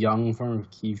young form of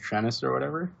Keeve Trennis or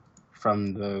whatever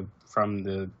from the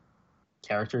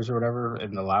characters or whatever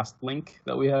in the last link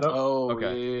that we had up. Oh,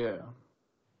 okay. Yeah.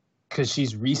 Because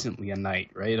she's recently a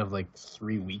knight, right? Of like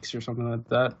 3 weeks or something like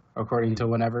that, according to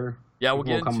whenever. Yeah, we'll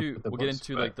get into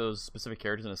like those specific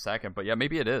characters in a second, but yeah,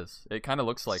 maybe it is. It kind of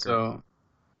looks like her. So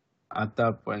at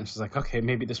that point, she's like, okay,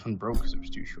 maybe this one broke because it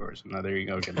was too short. So now there you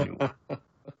go, get a new one.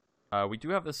 We do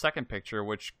have the second picture,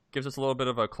 which gives us a little bit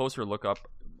of a closer look up,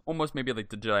 almost maybe like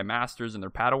the Jedi Masters and their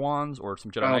Padawans, or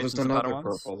some Jedi Knights and some Padawans.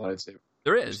 Purple lightsaber.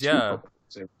 There is, yeah.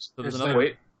 So there's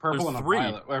another. Purple there's and three.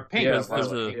 Violet, or pink.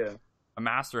 There's a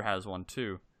Master has one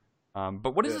too.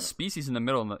 But what is the species in the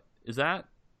middle? Is that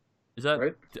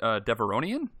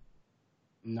Devaronian?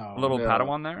 No. A little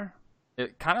Padawan there.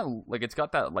 It kind of like it's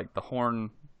got that like the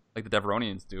horn, like the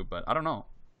Devaronians do, but I don't know.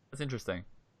 That's interesting.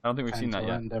 I don't think we've seen that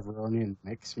yet. Devaronian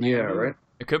mix. Maybe. Yeah, right.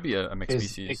 It could be a mixed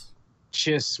species.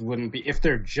 just wouldn't be if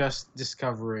they're just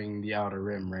discovering the Outer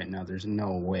Rim right now. There's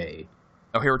no way.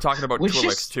 Oh, here we're talking about Which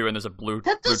Twi'leks is- too, and there's a blue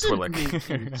That doesn't Twi'lek. make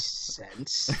any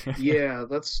sense. Yeah,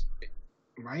 that's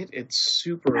right. It's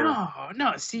super.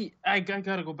 No. See, I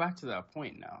gotta go back to that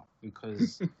point now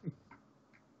because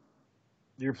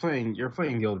you're playing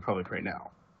the Old Republic right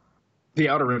now. The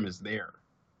Outer Rim is there.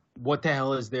 What the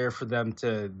hell is there for them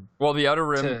to? Well, the Outer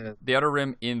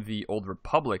Rim in the Old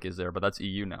Republic is there, but that's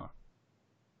EU now.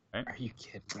 Right? Are you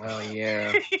kidding? Well,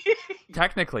 yeah.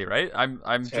 Technically, right?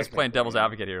 I'm just playing devil's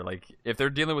advocate here. Like, if they're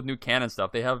dealing with new canon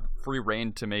stuff, they have free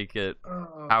reign to make it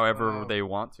however they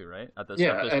want to, right? At this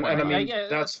And point. I mean Yeah,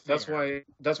 that's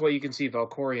why you can see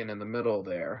Valkorion in the middle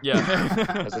there. Yeah,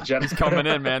 As a Jedi. he's coming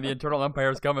in, man. The Internal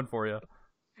Empire is coming for you.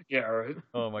 Yeah, right.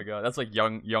 Oh my god, that's like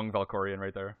young Valkorion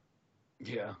right there.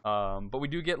 Yeah. But we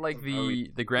do get like the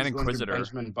Grand He's going through Inquisitor.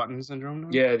 Benjamin Button syndrome. Now?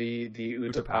 Yeah, the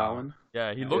Utapawan.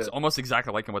 Yeah, he looks almost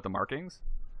exactly like him with the markings.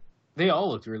 They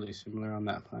all looked really similar on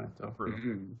that planet, though.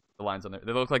 Mm-hmm. The lines on there,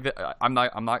 they look like I'm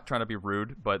not trying to be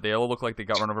rude, but they all look like they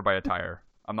got run over by a tire.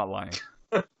 I'm not lying.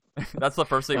 That's the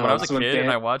first thing when I was a kid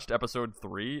and I watched episode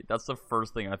 3. That's the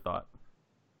first thing I thought.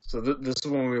 So this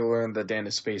is when we learned that Dan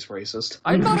is space racist.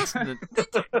 I thought,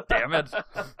 damn it,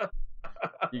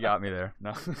 you got me there.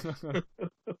 No.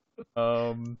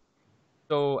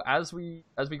 So as we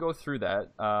go through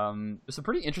that, there's some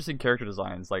pretty interesting character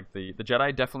designs. Like the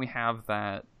Jedi definitely have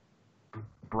that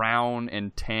brown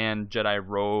and tan Jedi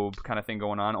robe kind of thing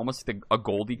going on, almost like a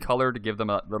goldy color to give them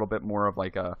a little bit more of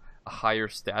like a higher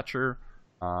stature,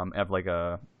 of like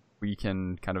we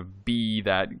can kind of be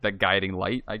that guiding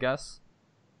light, I guess.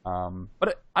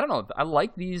 But I don't know. I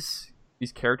like these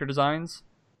character designs.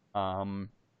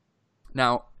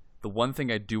 Now, the one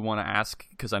thing I do want to ask,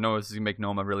 because I know this is gonna make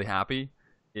Noma really happy,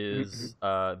 is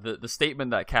the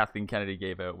statement that Kathleen Kennedy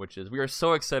gave out, which is, "We are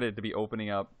so excited to be opening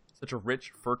up such a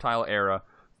rich, fertile era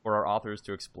for our authors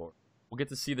to explore. We'll get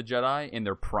to see the Jedi in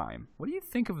their prime." What do you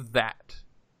think of that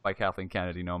by Kathleen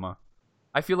Kennedy, Noma?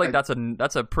 I feel like that's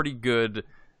a pretty good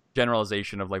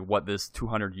generalization of like what this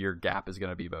 200-year gap is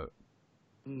going to be about.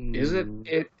 Is it?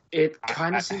 It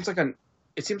kind of seems like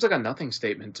a nothing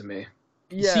statement to me.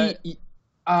 Yeah. See,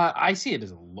 I see it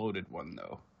as a loaded one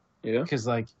though. Yeah. Because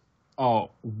like,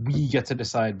 we get to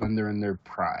decide when they're in their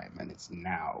prime, and it's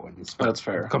now, and it's that's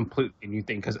fair. Completely new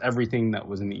thing, because everything that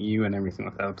was in the EU and everything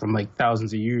like that from like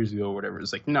thousands of years ago or whatever,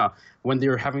 it's like, no, when they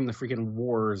were having the freaking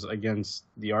wars against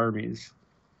the armies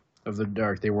of the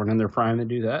dark, they weren't in their prime to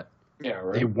do that. Yeah,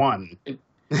 right. They won. It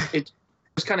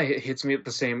just kind of hits me at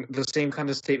the same kind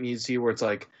of statement you'd see where it's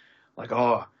like,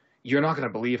 oh, you're not going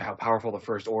to believe how powerful the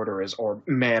First Order is, or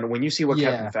man, when you see what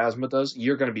Captain Phasma does,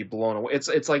 you're going to be blown away.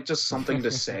 It's like just something to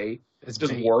say. It's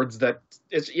just words that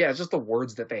it's just the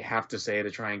words that they have to say to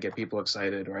try and get people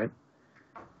excited, right?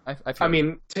 I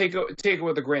mean, take it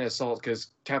with a grain of salt, because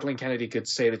Kathleen Kennedy could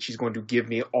say that she's going to give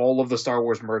me all of the Star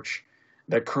Wars merch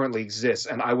that currently exists,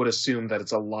 and I would assume that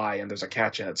it's a lie and there's a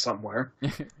catch in it somewhere.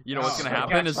 You know what's going to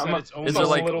happen is they're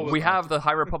like, we have the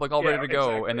High Republic all ready to go,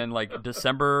 exactly. And then like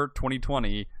December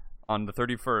 2020 on the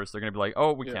 31st, they're going to be like,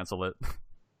 oh, we cancel it.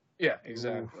 Yeah,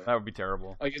 exactly. Ooh, that would be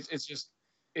terrible. Like it's just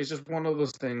one of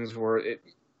those things where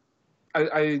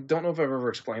I don't know if I've ever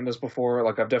explained this before.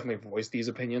 Like, I've definitely voiced these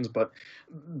opinions, but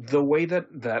the way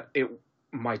that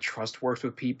my trust works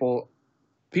with people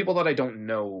that I don't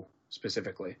know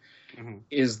specifically,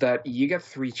 is that you get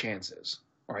 3 chances,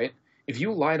 right? If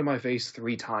you lie to my face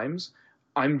 3 times,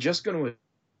 I'm just going to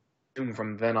assume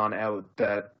from then on out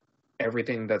that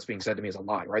everything that's being said to me is a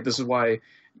lie, right? This is why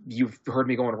you've heard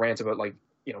me go on rants about, like,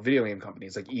 you know, video game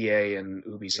companies like EA and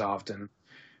Ubisoft, and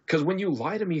because when you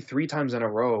lie to me 3 times in a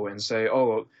row and say,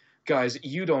 oh, guys,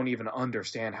 you don't even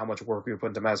understand how much work we put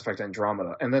into Mass Effect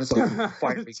Andromeda, and then it's like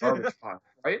fiery garbage pile,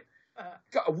 right?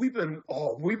 God, we've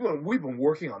been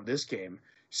working on this game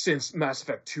since Mass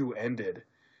Effect 2 ended,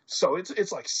 so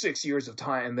it's like 6 years of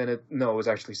time, and then it was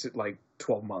actually like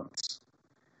 12 months.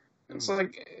 It's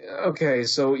like, okay,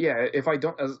 so yeah, if I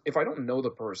don't know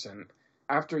the person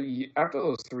after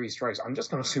those 3 strikes, I'm just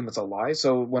gonna assume it's a lie.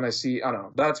 So when I see, I don't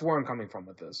know, that's where I'm coming from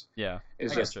with this. Yeah,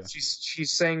 it's just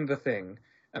she's saying the thing,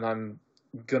 and I'm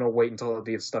gonna wait until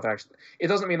the stuff actually. It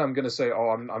doesn't mean I'm gonna say, oh,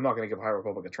 I'm not gonna give High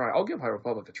Republic a try. I'll give High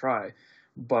Republic a try,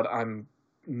 but I'm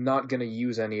not gonna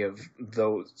use any of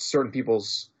those certain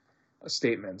people's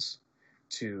statements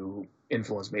to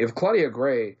influence me. If Claudia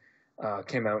Gray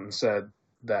came out and said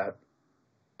that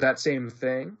same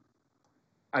thing,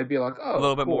 I'd be like, oh, a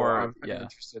little bit cool, more. I'm yeah,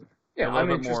 interested. Yeah,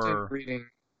 I'm interested in reading.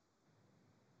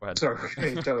 Go ahead.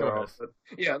 Sorry, but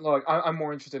yeah, look, I'm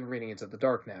more interested in reading Into the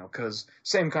Dark now, because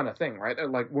same kind of thing, right?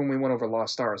 Like when we went over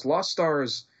Lost Stars. Lost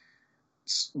Stars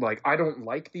like I don't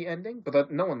like the ending, but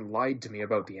that no one lied to me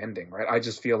about the ending, right? I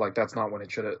just feel like that's not when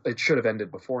it should have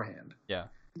ended beforehand. Yeah.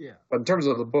 Yeah. But in terms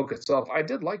of the book itself, I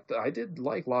did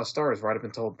like Lost Stars right up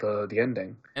until the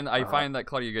ending. And I find that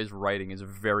Claudia Gray's writing is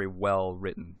very well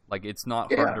written. Like, it's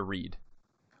not hard to read.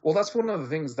 Well, that's one of the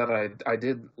things that I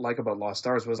did like about Lost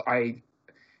Stars was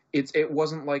it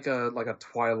wasn't like a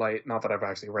Twilight. Not that I've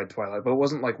actually read Twilight, but it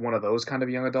wasn't like one of those kind of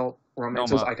young adult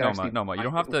romances. No, you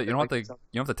don't have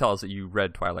to tell us that you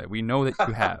read Twilight. We know that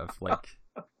you have. Like,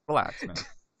 relax, man.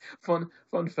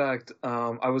 Fun fact.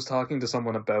 I was talking to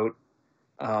someone about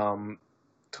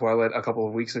Twilight a couple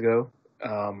of weeks ago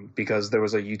because there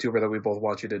was a YouTuber that we both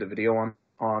watched who did a video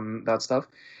on that stuff,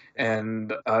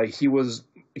 and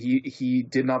he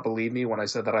did not believe me when I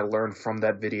said that I learned from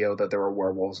that video that there were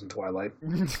werewolves in Twilight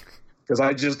because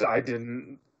I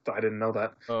didn't know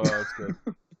that. Oh, that's good.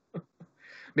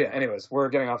 Yeah. Anyways, we're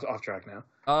getting off track now.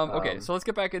 Okay, so let's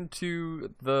get back into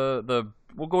the.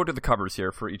 We'll go to the covers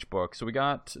here for each book. So we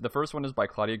got the first one is by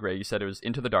Claudia Gray. You said it was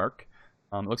Into the Dark.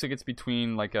 It looks like it's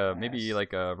between maybe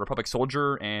like a Republic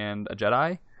soldier and a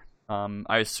Jedi.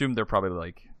 I assume they're probably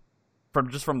like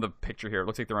from the picture here, it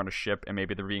looks like they're on a ship and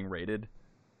maybe they're being raided.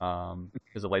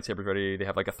 Because the lightsaber's ready, they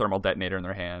have like a thermal detonator in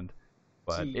their hand.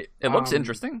 But it looks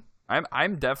interesting.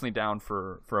 I'm definitely down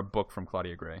for a book from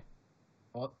Claudia Gray.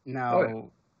 Well, now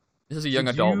this is a young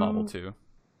adult novel too.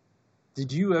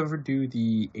 Did you ever do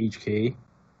the HK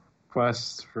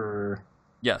quest for?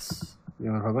 Yes.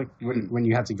 Republic when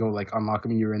you had to go like unlock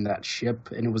them, you were in that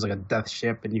ship and it was like a death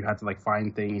ship and you had to like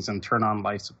find things and turn on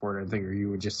life support and thing or you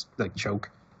would just like choke.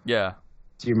 Yeah.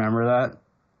 Do you remember that?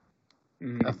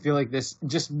 I feel like this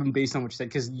just based on what you said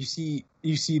because you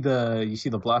see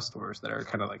the blast doors that are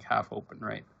kind of like half open,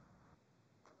 right?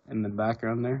 In the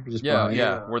background there, just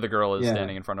where the girl is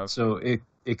standing in front of. So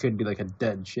it could be like a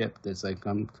dead ship that's like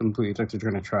completely like they're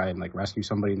trying to try and like rescue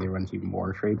somebody and they run into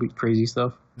more crazy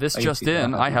stuff. This just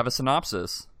in, I have a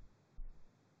synopsis.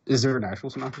 Is there an actual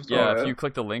synopsis? Yeah, if you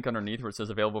click the link underneath where it says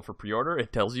available for pre-order,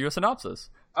 it tells you a synopsis.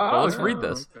 So let's read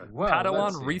this. Okay. Well,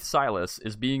 Padawan Reath Silas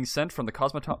is being sent from the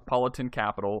cosmopolitan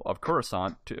capital of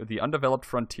Coruscant to the undeveloped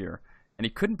frontier, and he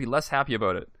couldn't be less happy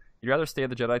about it. He'd rather stay at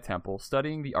the Jedi Temple,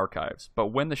 studying the archives. But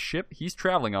when the ship he's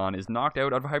traveling on is knocked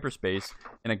out of hyperspace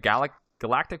in a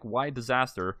galactic-wide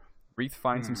disaster, Reath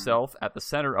finds himself at the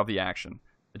center of the action.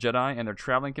 The Jedi and their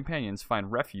traveling companions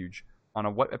find refuge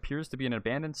on what appears to be an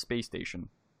abandoned space station.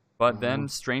 But then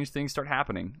strange things start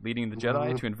happening, leading the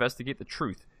Jedi to investigate the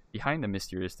truth behind the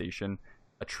mysterious station,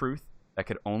 a truth that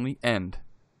could only end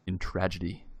in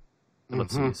tragedy.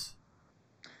 Let's see.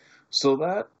 So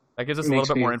that gives us a little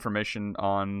bit more information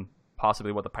on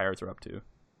possibly what the pirates are up to.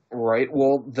 Right.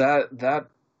 Well, that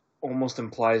almost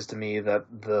implies to me that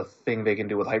the thing they can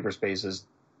do with hyperspace is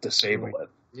disable it.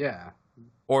 Yeah.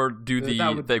 Or do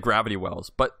the gravity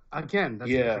wells. But again, that's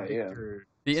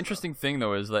the interesting thing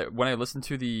though is that when I listened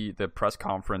to the press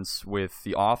conference with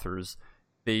the authors,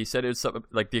 they said it's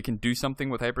like they can do something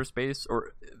with hyperspace,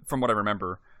 or from what I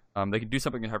remember, they can do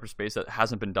something in hyperspace that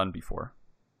hasn't been done before.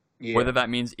 Yeah. Whether that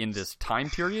means in this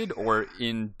time period or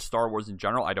in Star Wars in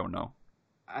general, I don't know.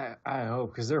 I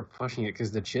hope, because they're pushing it,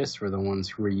 because the Chiss were the ones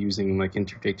who were using like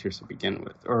interdictors to begin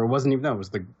with, or it wasn't even that. It was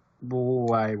the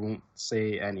I won't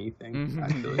say anything.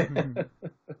 Actually.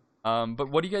 But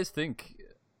what do you guys think?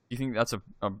 Do you think that's a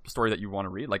story that you want to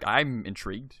read? Like, I'm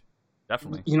intrigued.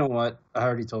 Definitely. You know what? I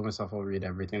already told myself I'll read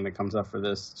everything that comes up for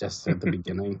this just at the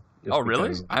beginning. Oh,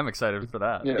 really? I'm excited for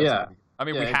that. Yeah. I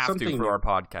mean, we have to for our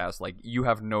podcast. Like, you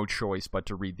have no choice but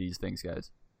to read these things, guys.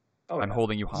 I'm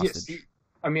holding you hostage. Yes.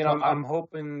 I mean, I'm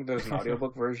hoping there's an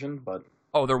audiobook version, but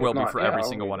there will be for every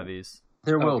single one of these.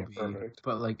 There will be,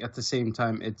 but like at the same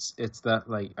time, it's that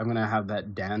like I'm gonna have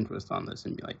that Dan twist on this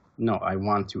and be like, no, I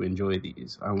want to enjoy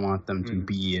these. I want them to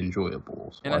be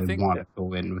enjoyable. So and I want to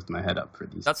go in with my head up for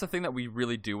these. That's the thing that we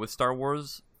really do with Star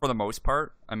Wars for the most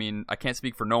part. I mean, I can't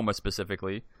speak for Noma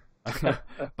specifically,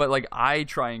 but like I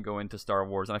try and go into Star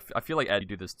Wars, and I feel like Ed, you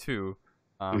do this too.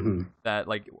 That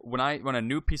like when a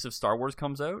new piece of Star Wars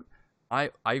comes out,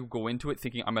 I go into it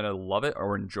thinking I'm gonna love it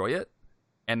or enjoy it.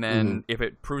 And then if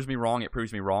it proves me wrong, it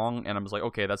proves me wrong. And I'm just like,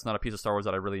 okay, that's not a piece of Star Wars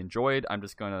that I really enjoyed. I'm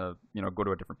just going to, go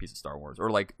to a different piece of Star Wars. Or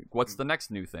like, what's the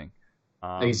next new thing?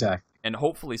 Exactly. And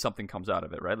hopefully something comes out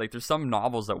of it, right? Like there's some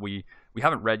novels that we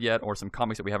haven't read yet, or some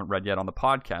comics that we haven't read yet on the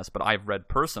podcast, but I've read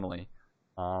personally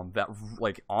that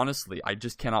like, honestly, I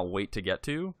just cannot wait to get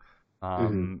to.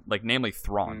 Like namely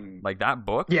Thrawn. Like that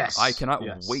book. Yes. I cannot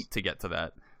wait to get to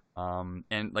that.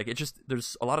 And like,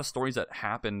 there's a lot of stories that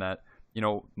happen that,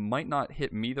 might not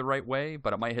hit me the right way,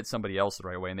 but it might hit somebody else the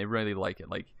right way, and they really like it.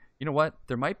 Like, you know what?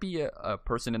 There might be a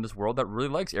person in this world that really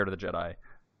likes Heir to the Jedi.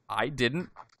 I didn't.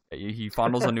 He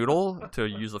fondles a noodle to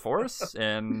use the Force,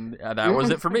 and that was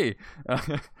it for me.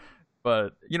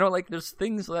 But like there's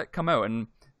things that come out, and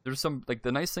there's some like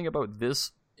the nice thing about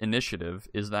this initiative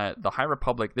is that the High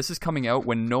Republic. This is coming out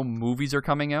when no movies are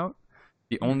coming out.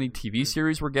 The only TV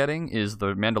series we're getting is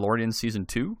the Mandalorian season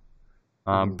 2,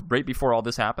 right before all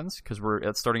this happens, because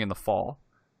it's starting in the fall.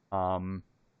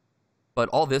 But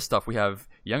all this stuff, we have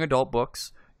young adult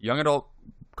books, young adult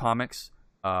comics,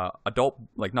 adult,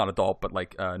 like not adult, but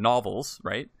like novels,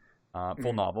 right?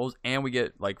 Full novels, and we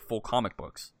get like full comic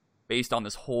books based on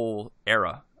this whole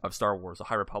era of Star Wars, the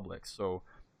High Republic. So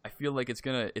I feel like it's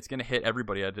gonna hit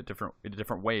everybody in a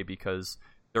different way, because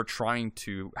they're trying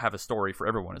to have a story for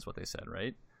everyone, is what they said,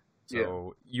 right?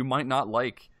 So you might not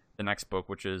like the next book,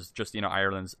 which is just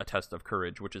Ireland's A Test of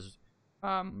Courage, which is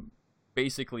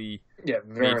basically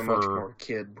very much more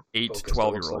kid 8 to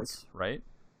 12-year-olds, right?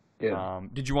 Yeah.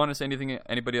 Did you want to say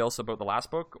anybody else about the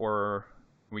last book, or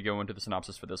can we go into the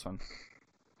synopsis for this one?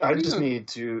 I just need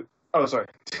to. Oh, sorry.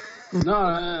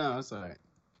 No, that's all right.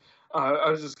 I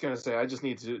was just gonna say I just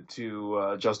need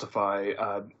to justify,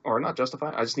 or not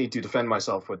justify. I just need to defend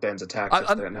myself with Ben's attack.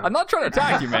 I'm not trying to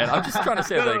attack you, man. I'm just trying to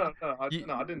say no, I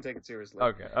didn't take it seriously.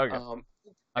 Okay.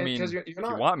 I mean, you're if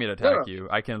not, you want me to attack you,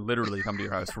 I can literally come to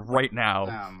your house right now.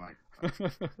 Oh my.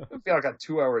 Yeah, like a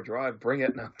 2-hour drive. Bring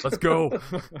it now. Let's go.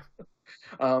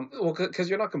 Well, because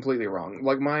you're not completely wrong.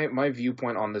 Like my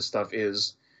viewpoint on this stuff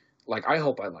is, like, I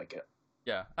hope I like it.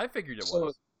 Yeah, I figured it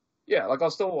was. Yeah, like I'll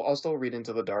still read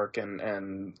Into the Dark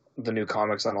and the new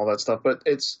comics and all that stuff, but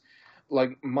it's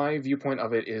like my viewpoint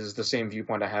of it is the same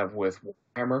viewpoint I have with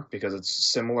Warhammer, because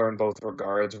it's similar in both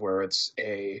regards, where it's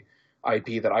a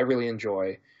IP that I really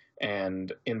enjoy,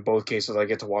 and in both cases I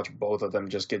get to watch both of them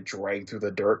just get dragged through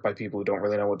the dirt by people who don't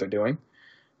really know what they're doing.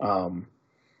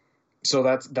 So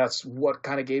that's what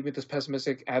kind of gave me this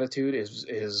pessimistic attitude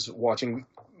is watching.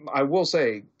 I will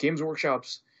say Games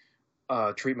Workshop's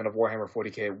treatment of Warhammer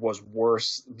 40K was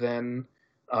worse than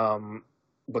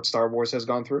what Star Wars has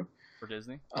gone through for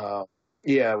Disney.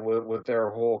 Yeah, with their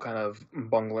whole kind of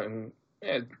bungling,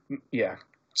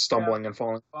 stumbling and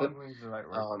falling. Bungling's the right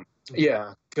word.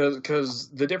 Yeah, because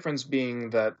the difference being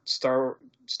that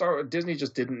Disney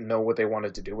just didn't know what they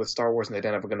wanted to do with Star Wars, and they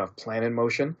didn't have a good enough plan in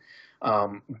motion.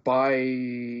 By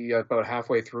about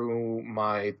halfway through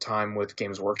my time with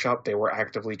Games Workshop, they were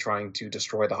actively trying to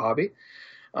destroy the hobby.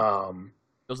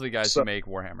 Those are the guys who make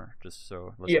Warhammer, just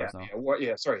so listeners know.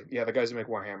 The guys who make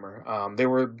Warhammer. They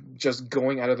were just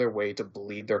going out of their way to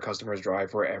bleed their customers dry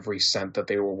for every cent that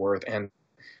they were worth, and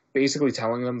basically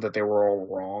telling them that they were all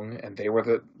wrong, and they were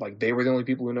the only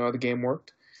people who know how the game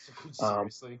worked.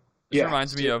 Seriously. This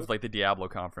reminds me of like the Diablo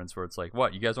conference, where it's like,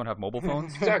 what, you guys don't have mobile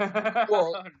phones? Exactly.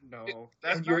 Well, no,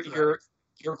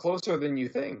 you're closer than you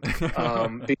think,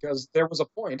 because there was a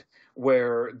point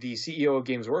where the CEO of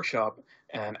Games Workshop,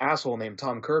 an asshole named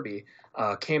Tom Kirby,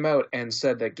 came out and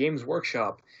said that Games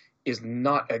Workshop is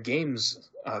not a games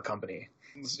company.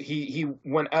 He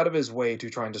went out of his way to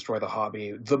try and destroy the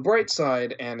hobby. The bright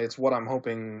side, and it's what I'm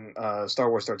hoping Star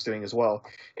Wars starts doing as well,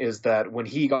 is that when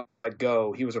he got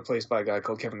go, he was replaced by a guy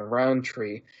called Kevin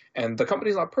Roundtree, and the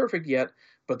company's not perfect yet,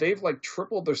 but they've like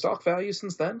tripled their stock value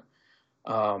since then.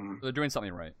 They're doing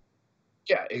something right.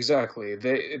 Yeah, exactly.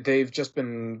 They've just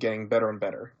been getting better and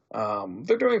better.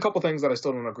 They're doing a couple things that I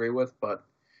still don't agree with, but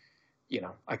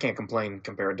I can't complain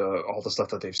compared to all the stuff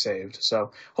that they've saved.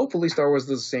 So hopefully Star Wars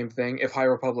does the same thing. If High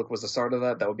Republic was the start of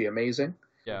that would be amazing.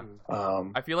 Yeah.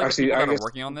 I feel like the people that are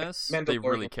working on this, they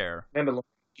really care. Mandalorian,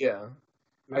 yeah.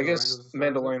 I guess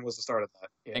Mandalorian was the start of that.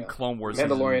 Yeah. And Clone Wars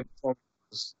Mandalorian.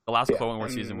 Season, the last Clone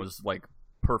Wars season was like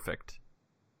perfect.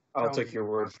 I'll take your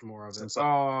word for more of it.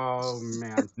 Oh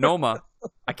man, Noma,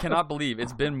 I cannot believe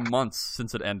it's been months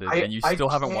since it ended, and you still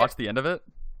haven't watched the end of it.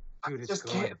 Dude, I just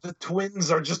can't. The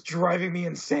twins are just driving me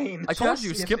insane. I told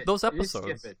you, skip those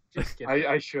episodes. Just skip it.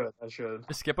 I should.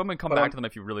 Just skip them and come back to them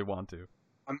if you really want to.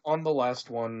 I'm on the last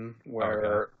one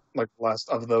where, like, the last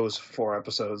of those 4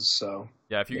 episodes. So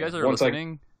yeah, if you guys are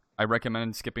listening, I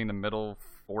recommend skipping the middle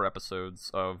 4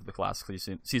 episodes of the classic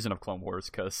season of Clone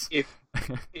Wars, because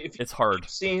it's hard.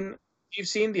 You've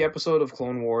seen the episode of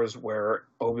Clone Wars where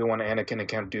Obi-Wan, Anakin, and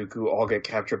Count Dooku all get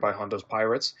captured by Hondo's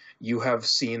pirates. You have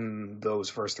seen those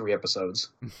first 3 episodes.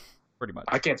 Pretty much.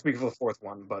 I can't speak for the 4th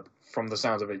one, but from the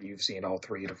sounds of it, you've seen all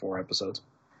 3 to 4 episodes.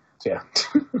 So yeah.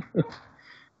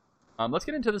 Let's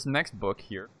get into this next book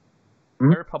here.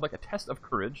 High Republic: A Test of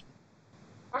Courage.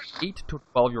 8 to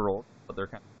 12-year-olds, but they're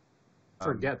kind of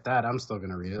forget that. I'm still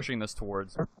gonna read it. Pushing this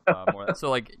towards more. So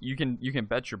like you can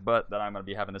bet your butt that I'm gonna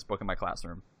be having this book in my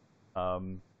classroom.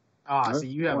 So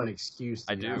you have an excuse.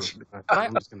 I do. But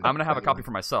I'm gonna have a copy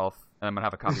for myself, and I'm gonna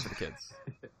have a copy for the kids.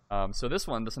 So this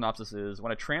one, the synopsis is: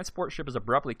 when a transport ship is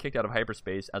abruptly kicked out of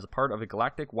hyperspace as a part of a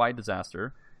galactic-wide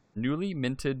disaster, newly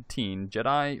minted teen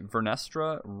Jedi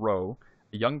Vernestra Rowe,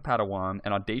 a young Padawan,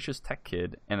 an audacious tech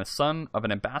kid, and a son of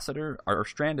an ambassador are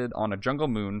stranded on a jungle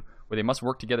moon where they must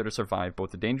work together to survive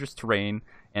both the dangerous terrain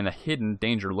and a hidden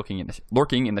danger lurking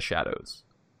in the shadows.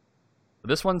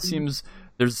 This one seems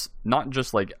there's not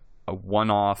just like a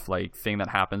one-off like thing that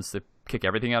happens to kick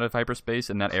everything out of hyperspace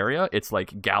in that area. It's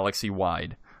like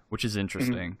galaxy-wide, which is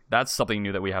interesting. That's something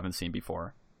new that we haven't seen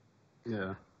before.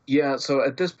 Yeah. Yeah. So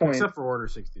at this point, except for Order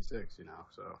 66,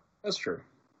 so that's true.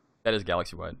 That is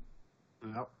galaxy-wide.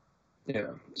 Yep. Yeah.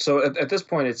 So at this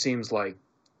point, it seems like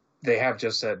they have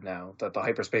just said now that the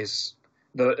hyperspace,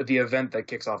 the event that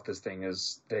kicks off this thing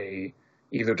is they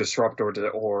either disrupt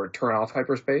or turn off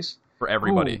hyperspace for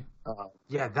everybody.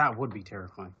 Yeah, that would be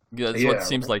terrifying. Yeah, that's what it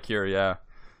seems like here. Yeah.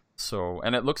 So,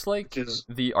 and it looks like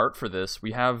the art for this,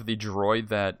 we have the droid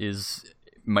that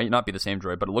might not be the same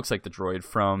droid, but it looks like the droid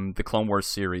from the Clone Wars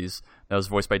series that was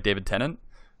voiced by David Tennant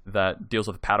that deals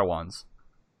with Padawans.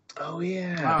 Oh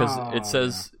yeah, because it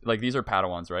says like these are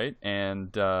Padawans, right?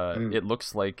 And it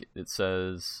looks like it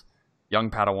says young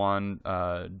Padawan.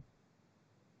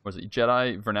 Was it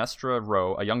Jedi Vernestra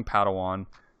Rowe, a young Padawan,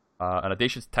 an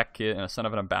audacious tech kid, and a son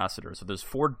of an ambassador? So there's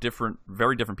 4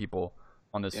 very different people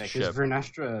on this ship. Because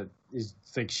Vernestra is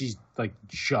like she's like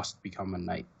just become a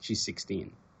knight. She's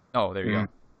 16. Oh, there you go.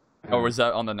 Oh, was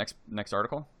that on the next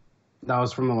article? That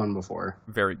was from the one before.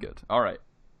 Very good. All right.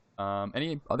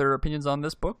 Any other opinions on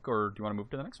this book, or do you want to move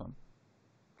to the next one?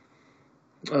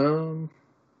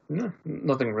 No,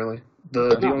 nothing really.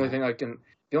 The only thing I can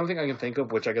think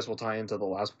of, which I guess will tie into the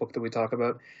last book that we talk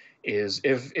about, is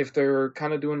if they're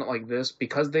kind of doing it like this,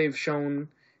 because they've shown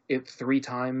it 3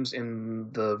 times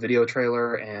in the video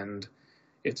trailer and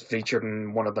it's featured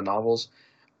in one of the novels.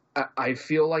 I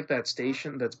feel like that space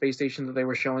station that they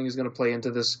were showing is going to play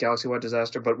into this galaxy-wide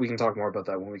disaster, but we can talk more about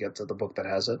that when we get to the book that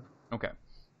has it. Okay.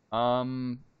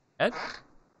 Ed?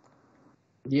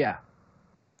 Yeah.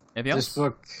 Anything else? This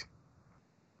book,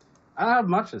 I don't have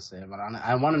much to say about it.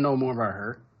 I want to know more about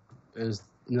her. Is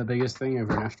the biggest thing of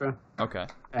Vernestra. Okay.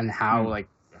 And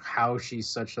how she's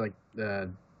such like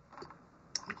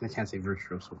I can't say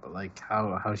virtuoso, but like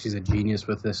how she's a genius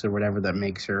with this or whatever that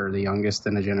makes her the youngest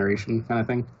in a generation kind of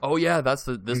thing. Oh yeah, that's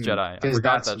this Jedi. I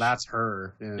forgot that's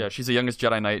her. Yeah, she's the youngest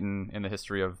Jedi Knight in the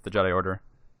history of the Jedi Order.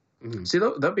 Mm-hmm. See,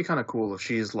 that'd be kind of cool if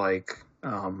she's like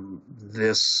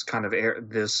this kind of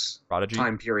this Prodigy?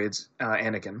 time period's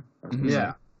Anakin.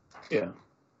 Yeah. Yeah.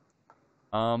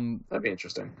 That'd be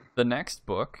interesting. The next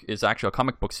book is actually a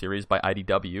comic book series by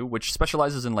IDW, which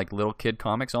specializes in like little kid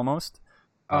comics almost.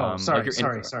 Sorry.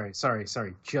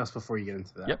 Just before you get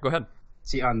into that. Yep, go ahead.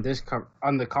 See, on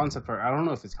the concept art, I don't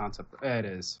know if it's concept. It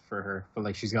is for her, but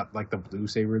like she's got like the blue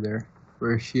saber there,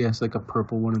 where she has like a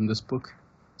purple one in this book.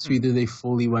 So either they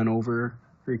fully went over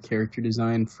her character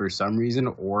design for some reason,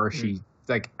 or she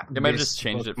like they might have just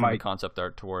changed it from the concept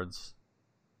art towards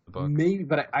the book. Maybe,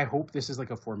 but I hope this is like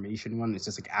a formation one. It's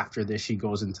just like after this, she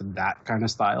goes into that kind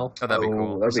of style. Oh, that'd be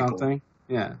cool. Or something.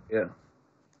 Cool. Yeah. Yeah.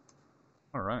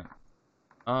 All right.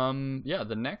 Yeah.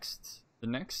 The next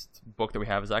book that we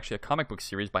have is actually a comic book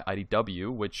series by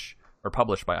IDW,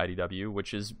 published by IDW,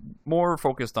 which is more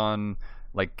focused on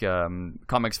like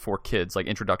comics for kids, like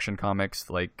introduction comics,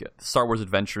 like Star Wars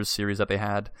Adventures series that they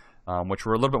had, which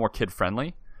were a little bit more kid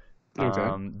friendly.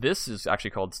 Okay. This is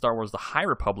actually called Star Wars: The High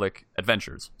Republic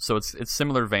Adventures. So it's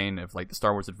similar vein of like the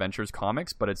Star Wars Adventures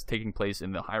comics, but it's taking place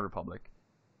in the High Republic.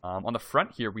 On the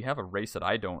front here, we have a race that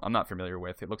I'm not familiar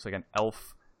with. It looks like an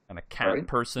elf and a cat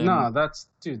person. No, that's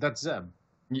Zeb. That's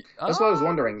what I was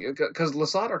wondering, because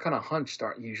Lasat are kind of hunched,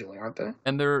 aren't they?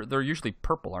 And they're usually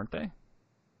purple, aren't they?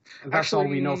 That's all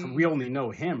we know. We only know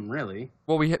him, really.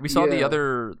 Well, we saw the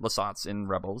other Lasats in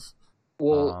Rebels.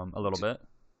 Well, a little bit.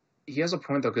 He has a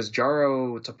point though, because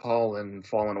Jaro Tapal in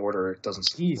Fallen Order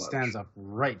doesn't. He stands up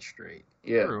right straight.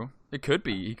 Yeah, true. It could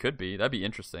be. He could be. That'd be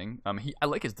interesting. I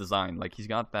like his design. Like he's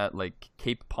got that like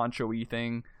cape poncho-y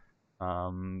thing,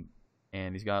 and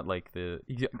he's got like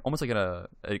he's almost like an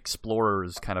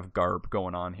explorer's kind of garb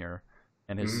going on here,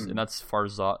 and and that's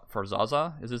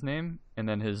Farzaza is his name, and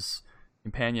then his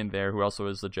companion there, who also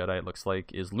is the Jedi, it looks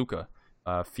like, is Luca.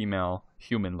 Female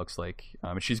human looks like,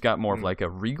 and she's got more of like a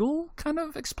regal kind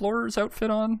of explorer's outfit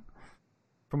on,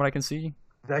 from what I can see.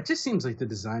 That just seems like the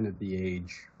design of the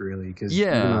age, really, because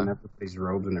even on everybody's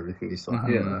robes and everything, they still have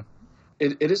that.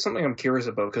 it is something I'm curious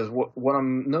about, because what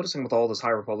I'm noticing with all this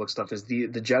High Republic stuff is the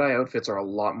Jedi outfits are a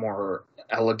lot more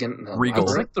elegant and regal.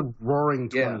 It's like the Roaring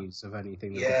Twenties of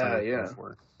anything.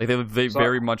 For. Like they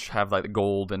very much have like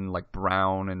gold and like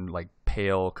brown and like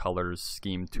pale colors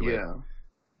scheme to it. Yeah.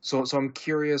 So I'm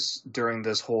curious during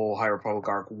this whole High Republic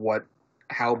arc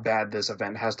how bad this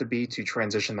event has to be to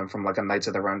transition them from like a Knights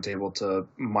of the Round Table to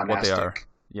monastic. What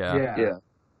they are. Yeah.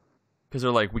 Because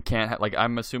they're like, we can't like,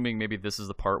 I'm assuming maybe this is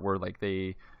the part where like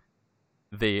they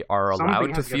are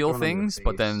allowed to feel things,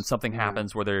 but then something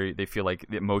happens where they feel like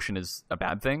the emotion is a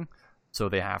bad thing, so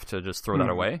they have to just throw that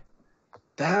away.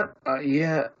 That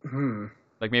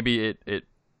like maybe it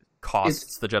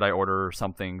costs the Jedi Order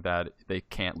something that they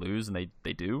can't lose, and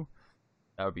they do.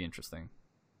 That would be interesting.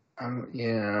 I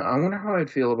wonder how I'd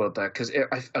feel about that, because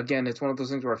again, it's one of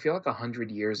those things where I feel like 100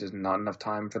 years is not enough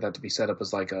time for that to be set up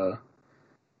as like a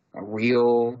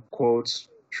real quotes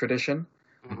tradition.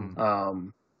 Mm-hmm.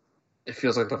 It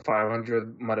feels like the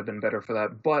 500 might have been better for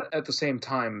that, but at the same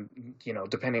time,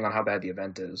 depending on how bad the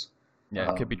event is,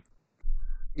 it could be.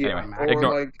 Yeah, anyway, or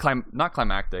ignore not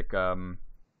climactic,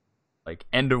 like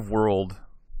end of world.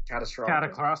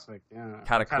 Cataclysmic.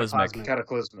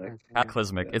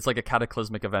 Cataclysmic. It's like a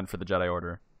cataclysmic event for the Jedi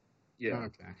Order. Yeah.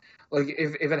 Okay. Like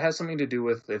if it has something to do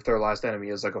with if their last enemy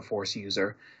is like a Force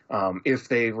user, if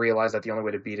they realize that the only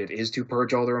way to beat it is to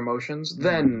purge all their emotions,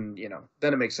 then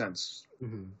then it makes sense.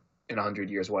 Mm-hmm. In 100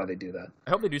 years, why they do that?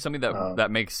 I hope they do something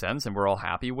that makes sense and we're all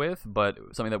happy with, but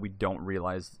something that we don't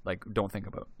realize, like don't think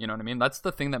about. You know what I mean? That's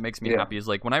the thing that makes me happy. Is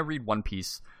like when I read One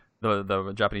Piece,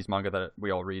 the Japanese manga that we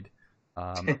all read.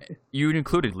 You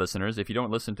included, listeners. If you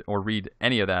don't listen to or read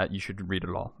any of that, you should read it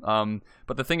all.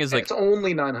 But the thing is, like, it's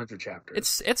only 900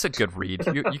 chapters. It's a good read.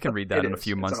 You can read that in a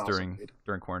few months during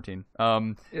quarantine.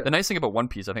 The nice thing about One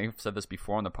Piece, I think I've said this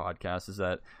before on the podcast, is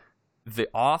that the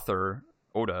author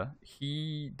Oda,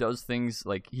 he does things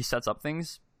like he sets up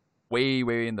things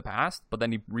way in the past, but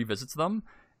then he revisits them,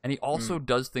 and he also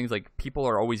does things like people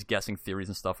are always guessing theories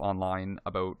and stuff online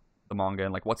about the manga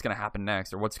and like what's going to happen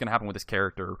next, or what's going to happen with this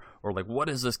character, or like what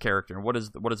is this character and what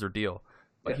is their deal.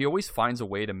 But he always finds a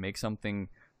way to make something,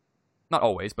 not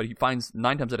always, but he finds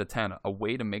 9 times out of 10 a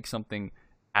way to make something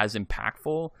as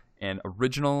impactful and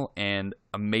original and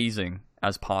amazing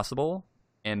as possible,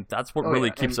 and that's what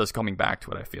really keeps us coming back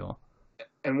to it, I feel.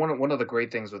 And one of the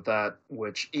great things with that,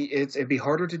 which it'd be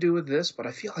harder to do with this, but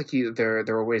I feel like there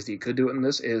are ways that you could do it in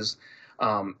this, is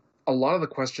a lot of the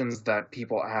questions that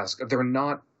people ask, they're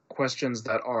not questions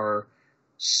that are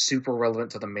super relevant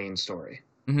to the main story.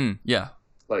 Mm-hmm. Yeah.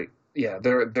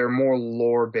 They're more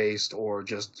lore based or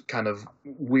just kind of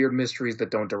weird mysteries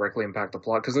that don't directly impact the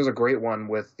plot. Because there's a great one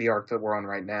with the arc that we're on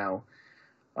right now,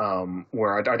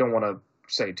 where I don't want to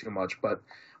say too much, but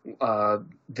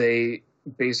they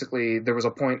basically, there was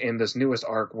a point in this newest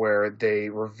arc where they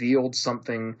revealed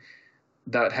something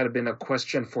that had been a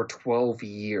question for 12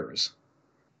 years.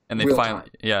 And they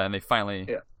finally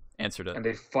answered it. And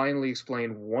they finally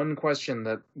explained one question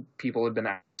that people had been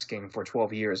asking for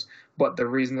 12 years. But the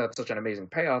reason that's such an amazing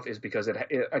payoff is because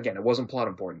it wasn't plot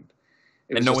important.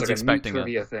 It was no one's expecting a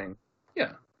trivia thing.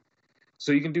 Yeah.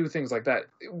 So you can do things like that.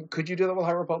 Could you do that with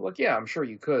High Republic? Yeah, I'm sure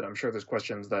you could. I'm sure there's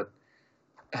questions that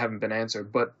haven't been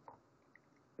answered. But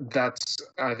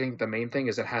I think the main thing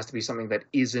is it has to be something that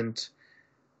isn't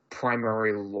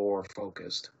primary lore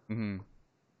focused. Mm-hmm.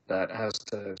 That has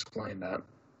to explain that.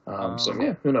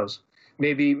 Who knows?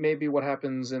 Maybe what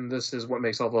happens in this is what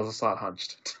makes all of us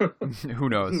hunched. Who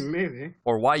knows? Maybe.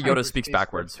 Or why Yoda speaks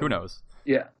backwards. Who knows?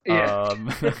 Yeah.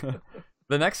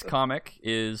 The next comic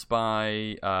is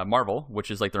by Marvel,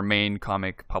 which is like their main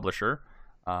comic publisher.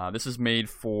 This is made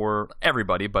for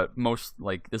everybody, but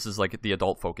this is like the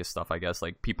adult focused stuff, I guess.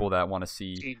 Like people that want to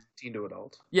see teen to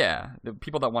adult. Yeah, the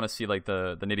people that want to see like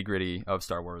the nitty gritty of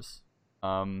Star Wars.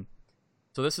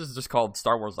 So this is just called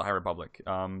Star Wars: The High Republic.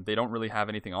 They don't really have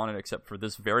anything on it except for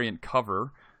this variant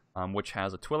cover, which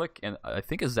has a Twi'lek and I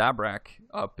think a Zabrak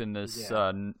up in this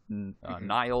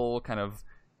Nile kind of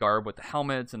garb with the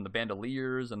helmets and the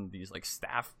bandoliers and these like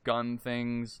staff gun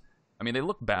things. I mean, they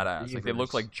look badass. Like they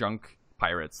look like junk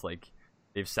pirates. Like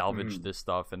they've salvaged this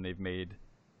stuff and they've made.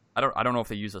 I don't know if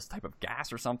they use this type of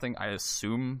gas or something. I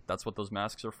assume that's what those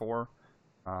masks are for.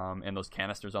 And those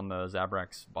canisters on the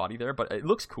Zabrak's body there, but it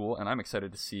looks cool, and I'm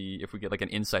excited to see if we get like an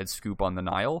inside scoop on the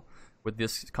Nile with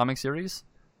this comic series.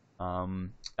 That'd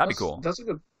be cool. That's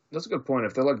a good point.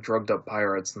 If they're like drugged up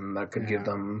pirates, then that could give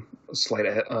them a slight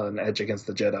an edge against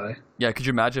the Jedi. Yeah, could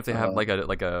you imagine if they have like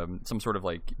a some sort of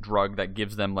like drug that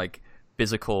gives them like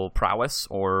physical prowess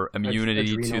or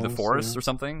immunity to the Force or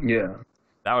something? Yeah.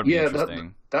 That would be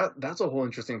interesting. That's a whole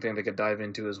interesting thing they could dive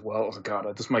into as well. Oh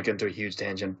God, this might get into a huge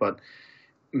tangent, but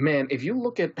man, if you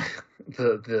look at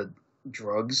the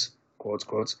drugs,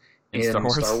 quotes, in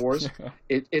Star Wars,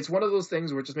 it's one of those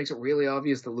things where it just makes it really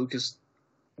obvious that Lucas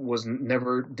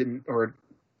didn't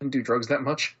do drugs that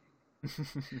much.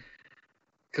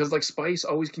 Because like spice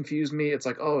always confused me. It's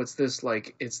like, oh, it's this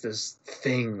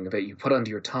thing that you put under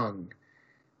your tongue,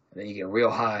 and then you get real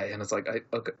high, and it's like,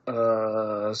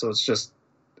 so it's just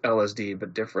LSD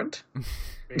but different.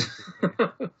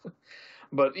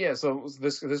 But yeah, so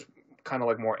this kind of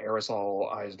like more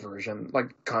aerosolized version,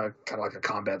 like kind of like a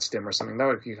combat stim or something. That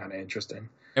would be kind of interesting.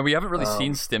 And we haven't really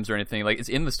seen stims or anything. Like, it's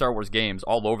in the Star Wars games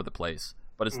all over the place,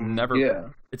 but it's never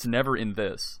in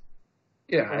this.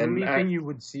 Yeah, the only thing you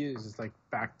would see is just like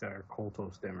back to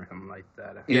Kolto stim or something like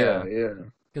that. Yeah.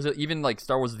 Because even like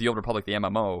Star Wars: The Old Republic, the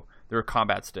MMO, there are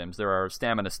combat stims, there are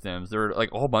stamina stims, there are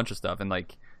like a whole bunch of stuff, and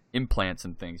like implants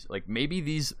and things. Like maybe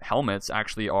these helmets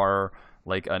actually are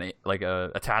like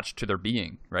attached to their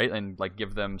being, right, and like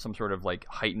give them some sort of like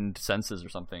heightened senses or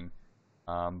something.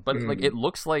 But like it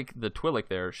looks like the Twi'lek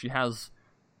there, she has,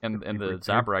 and the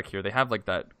Zabrak here, they have like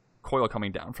that coil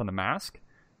coming down from the mask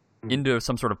into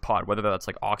some sort of pod, whether that's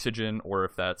like oxygen or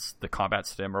if that's the combat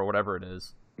stim or whatever it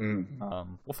is.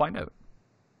 We'll find out.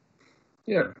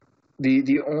 Yeah.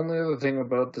 The only other thing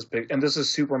about this big, and this is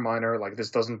super minor, like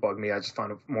this doesn't bug me, I just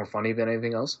find it more funny than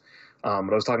anything else. But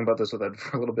I was talking about this with Ed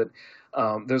for a little bit.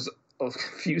 There's a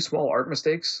few small art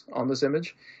mistakes on this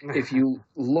image. If you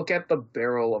look at the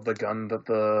barrel of the gun that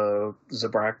the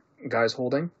Zabrak guy's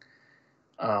holding,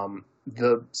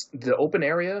 the open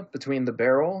area between the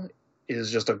barrel is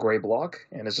just a gray block,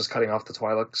 and it's just cutting off the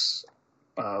Twi'lek's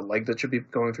leg that should be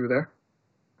going through there.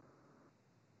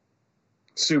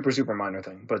 Super minor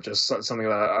thing, but just something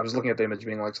that I was looking at the image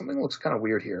being like, something looks kind of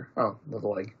weird here. Oh, the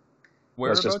leg.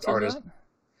 Whereabouts is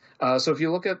that? So if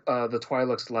you look at the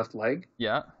Twi'lek's left leg,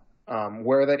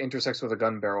 where that intersects with a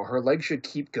gun barrel, her leg should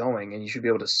keep going, and you should be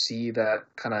able to see that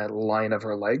kind of line of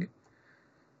her leg.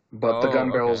 But the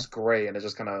gun barrel's gray, and it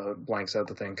just kind of blanks out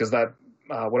the thing, because that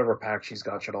whatever pack she's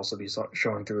got should also be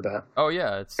showing through that. Oh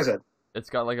yeah, it's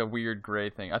got like a weird gray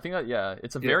thing. I think that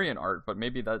it's a variant art, but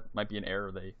maybe that might be an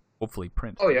error they hopefully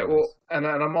print. Oh yeah, well, and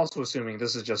I'm also assuming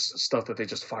this is just stuff that they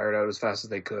just fired out as fast as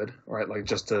they could, right? Like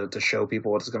just to show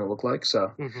people what it's going to look like.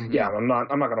 So yeah, I'm not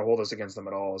going to hold this against them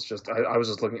at all. It's just I was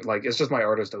just looking, like, it's just my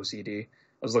artist OCD. I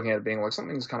was looking at it being like,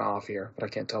 something's kind of off here, but I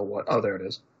can't tell what. Oh, there it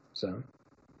is. So.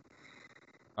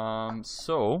 I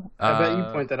bet you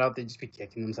point that out, they'd just be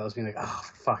kicking themselves, being like, "Oh,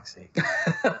 for fuck's sake!"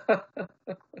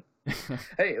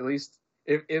 Hey, at least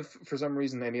if for some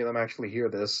reason any of them actually hear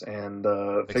this and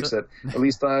fix it, at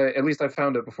least I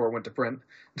found it before it went to print.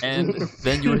 And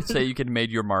then you would say you could made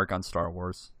your mark on Star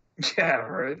Wars. Yeah,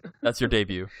 right. That's your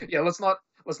debut. Yeah, let's not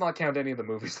count any of the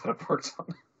movies that I've worked on.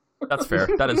 That's fair.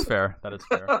 That is fair.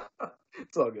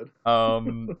 It's all good.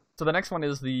 So the next one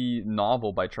is the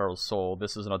novel by Charles Soule.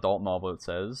 This is an adult novel, it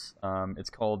says. It's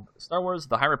called Star Wars: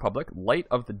 The High Republic, Light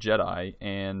of the Jedi,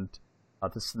 and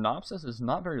the synopsis is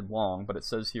not very long, but it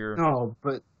says here... Oh,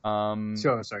 but...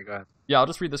 sorry, go ahead. Yeah, I'll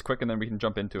just read this quick and then we can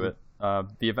jump into it.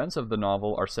 The events of the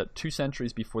novel are set 2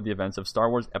 centuries before the events of Star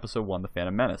Wars Episode 1, The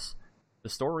Phantom Menace. The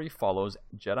story follows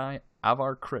Jedi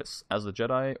Avar Kriss as the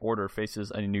Jedi Order faces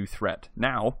a new threat.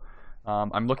 Now...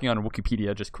 I'm looking on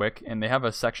Wikipedia just quick, and they have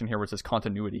a section here where it says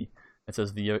continuity. It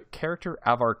says the character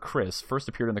Avar Kriss first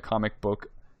appeared in the comic book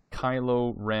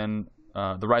Kylo Ren,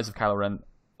 The Rise of Kylo Ren,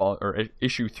 or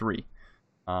issue 3.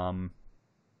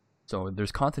 So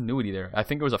there's continuity there. I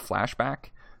think it was a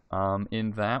flashback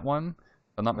in that one,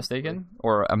 if I'm not mistaken,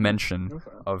 or a mention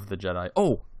of the Jedi.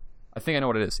 Oh, I think I know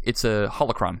what it is. It's a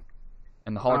holocron,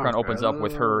 and the holocron opens up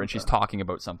with her, and she's talking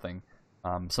about something.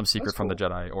 Some secret from the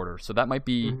Jedi Order. So that might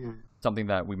be something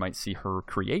that we might see her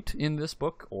create in this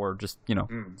book, or just,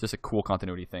 just a cool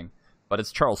continuity thing. But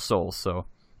it's Charles Soule, so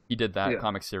he did that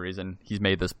comic series, and he's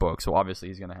made this book, so obviously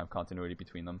he's going to have continuity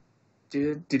between them.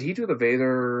 Did he do the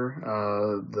Vader,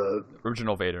 the...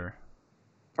 Original Vader.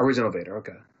 Original Vader,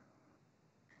 okay.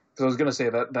 So I was going to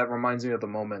say, that reminds me of the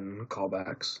Momin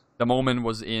callbacks. The Momin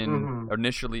was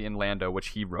initially in Lando, which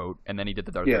he wrote, and then he did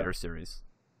the Darth Vader series.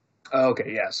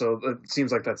 Okay, yeah. So it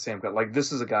seems like that same guy. Like,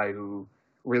 this is a guy who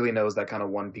really knows that kind of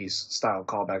One Piece style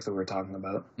callbacks that we were talking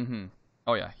about. Mm-hmm.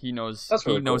 Oh yeah, he knows.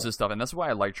 He knows his stuff, and that's why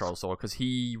I like Charles Soule, because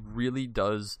he really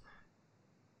does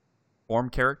form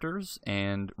characters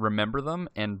and remember them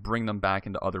and bring them back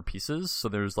into other pieces. So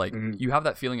there's like you have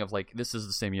that feeling of like this is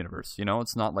the same universe.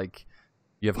 It's not like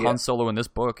you have Han Solo in this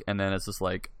book, and then it's just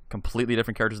like completely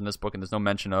different characters in this book, and there's no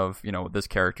mention of this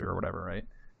character or whatever, right?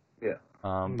 Yeah.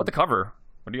 But the cover.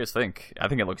 What do you guys think? I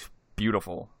think it looks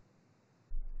beautiful.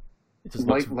 It just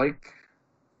like looks... like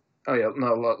oh yeah,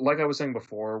 no, like I was saying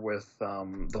before with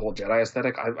the whole Jedi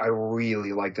aesthetic, I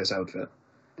really like this outfit.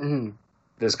 Mm-hmm.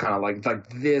 This kind of like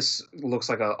this looks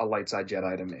like a light side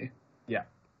Jedi to me. Yeah,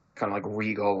 kind of like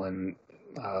regal and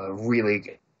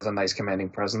really has a nice commanding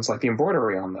presence. Like the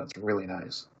embroidery on that's really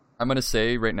nice. I'm gonna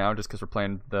say right now, just because we're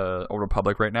playing the Old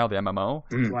Republic right now, the MMO,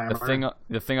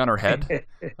 the thing on her head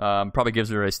probably gives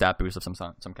her a stat boost of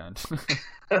some kind.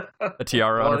 A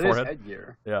tiara on her forehead.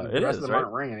 Headgear. Yeah, the it rest is. of them Right?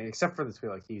 aren't wearing any, except for this. Feel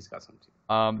like he's got some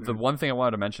too. The one thing I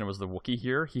wanted to mention was the Wookiee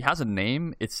here. He has a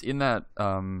name. It's in that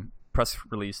press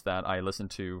release that I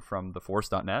listened to from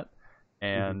theforce.net,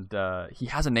 and he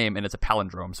has a name, and it's a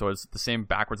palindrome, so it's the same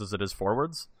backwards as it is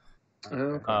forwards.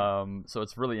 Okay. So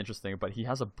it's really interesting, but he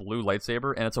has a blue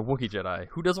lightsaber, and it's a Wookiee Jedi.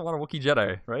 Who doesn't want a Wookiee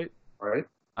Jedi, right? Right.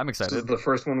 I'm excited. This is the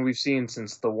first one we've seen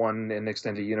since the one in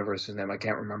Extended Universe's name I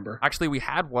can't remember. Actually, we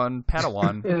had one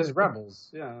Padawan. It was Rebels,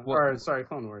 yeah. Well, or sorry,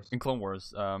 Clone Wars. In Clone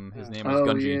Wars, his name was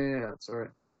Gunji. Yeah, that's right.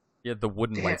 He had the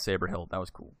wooden lightsaber hilt. That was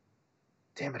cool.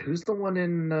 Damn it! Who's the one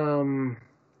in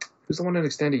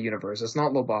Extended Universe? It's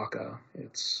not Lobaka.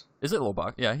 It's... Is it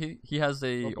Lobaka? Yeah, he has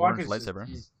a orange lightsaber.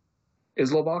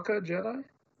 Is Lobaka Jedi?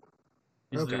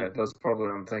 He's okay, that's probably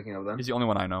what I'm thinking of then. He's the only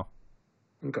one I know.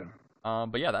 Okay.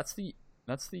 But yeah, that's the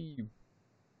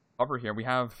cover here. We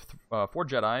have 4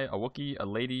 Jedi, a Wookiee, a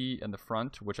lady in the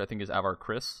front, which I think is Avar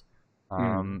Kriss.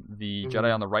 The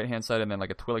Jedi on the right hand side, and then like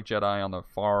a Twi'lek Jedi on the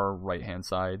far right hand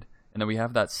side, and then we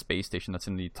have that space station that's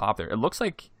in the top there. It looks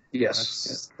like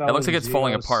yes, it looks like it's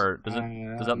falling apart. Does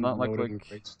it? Does that not look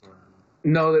like?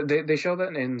 No, they show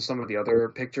that in some of the other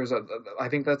pictures. I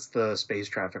think that's the space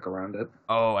traffic around it.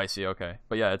 Oh, I see. Okay,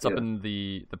 but yeah, it's up in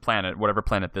the planet, whatever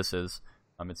planet this is.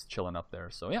 It's chilling up there.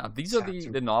 So yeah, these are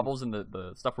the novels and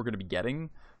the stuff we're going to be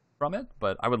getting from it.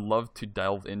 But I would love to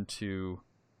delve into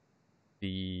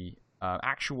the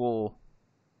actual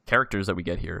characters that we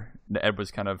get here. Ed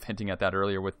was kind of hinting at that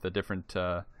earlier with the different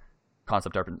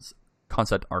concept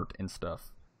art and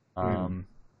stuff.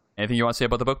 Anything you want to say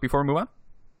about the book before we move on?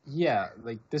 Yeah,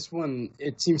 like this one,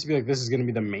 it seems to be like this is going to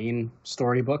be the main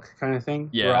storybook kind of thing.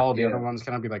 Yeah. Where all the other ones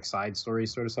kind of be like side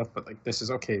stories sort of stuff. But like this is,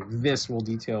 okay, this will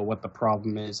detail what the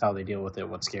problem is, how they deal with it,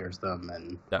 what scares them,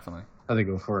 and definitely how they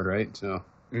go forward, right? So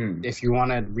if you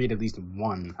want to read at least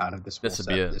one out of this whole set,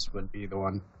 this would be the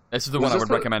one. This is the one I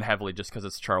would recommend heavily just because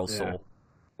it's Charles Soule.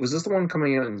 Was this the one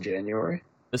coming out in January?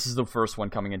 This is the first one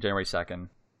coming in January 2nd.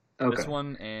 Okay. This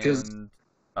one and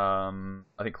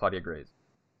I think Claudia Gray's.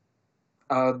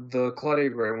 The Claudia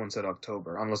Gray one said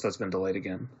October, unless that's been delayed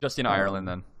again. Just in Ireland,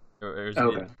 then.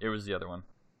 It was the other one.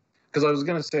 Because I was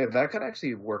going to say, that could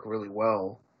actually work really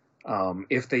well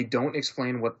if they don't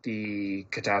explain what the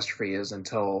catastrophe is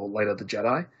until Light of the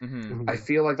Jedi. I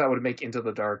feel like that would make Into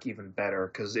the Dark even better,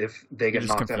 because if they get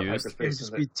knocked out of hyperspace... It would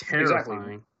just be terrifying.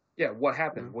 Exactly. Yeah, what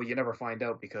happened? Well, you never find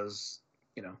out because,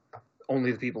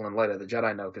 only the people in Light of the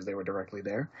Jedi know because they were directly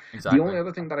there. Exactly. The only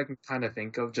other thing that I can kind of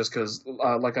think of, just because,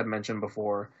 like I'd mentioned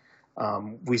before,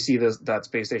 we see that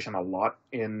space station a lot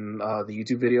in the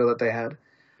YouTube video that they had.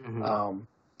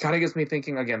 Kind of gets me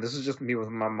thinking, again, this is just me with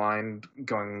my mind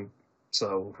going,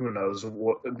 so who knows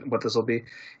what this will be.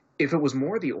 If it was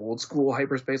more the old school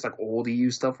hyperspace, like old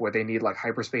EU stuff, where they need like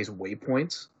hyperspace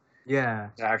waypoints. Yeah,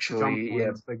 actually,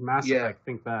 like Mass Effect,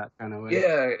 think that kind of way.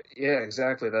 Yeah,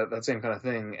 exactly, that same kind of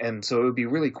thing. And so it would be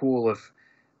really cool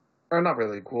or not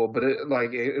really cool, but it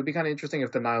would be kind of interesting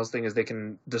if the Niles thing is they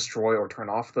can destroy or turn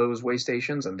off those way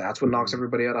stations, and that's what knocks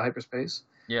everybody out of hyperspace.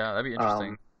 Yeah, that'd be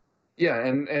interesting. Yeah,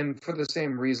 and for the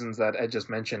same reasons that Ed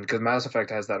just mentioned, because Mass Effect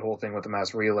has that whole thing with the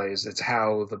mass relays. It's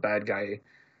how the bad guy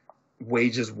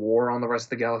wages war on the rest of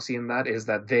the galaxy, and that is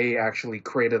that they actually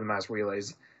created the mass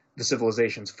relays. The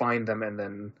civilizations find them and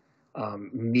then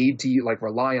need to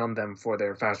rely on them for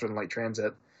their faster than light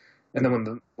transit. And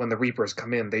then when the Reapers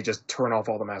come in, they just turn off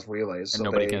all the mass relays. And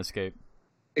nobody can escape.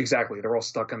 Exactly. They're all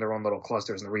stuck in their own little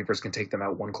clusters, and the Reapers can take them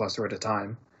out one cluster at a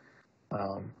time.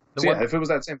 If it was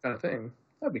that same kind of thing,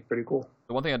 that'd be pretty cool.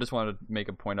 The one thing I just wanted to make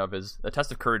a point of is a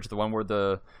Test of Courage, the one where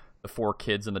the 4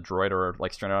 kids and the droid are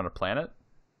stranded on a planet.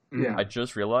 Yeah. I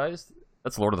just realized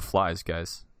that's Lord of the Flies,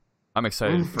 guys. I'm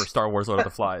excited for Star Wars Lord of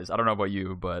the Flies. I don't know about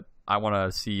you, but I want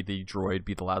to see the droid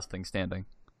be the last thing standing.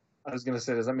 I was going to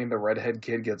say, does that mean the redhead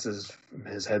kid gets his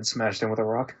head smashed in with a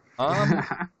rock?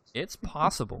 It's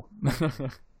possible.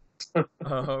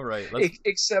 All right.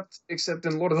 Except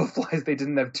in Lord of the Flies, they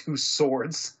didn't have 2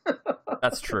 swords.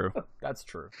 That's true.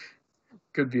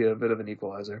 Could be a bit of an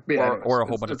equalizer. But or a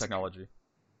whole bunch of technology.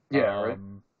 Yeah, right.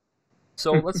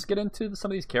 So let's get into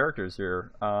some of these characters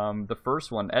here. The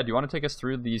first one, Ed, do you want to take us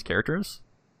through these characters?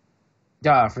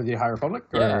 Yeah, for the High Republic?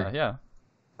 Yeah.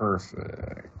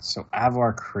 Perfect. So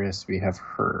Avar Kriss, we have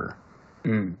her.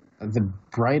 Mm. The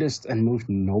brightest and most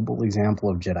noble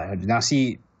example of Jedi. Now,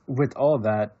 see, with all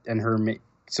that and her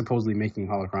supposedly making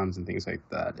holocrons and things like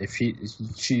that, if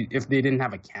they didn't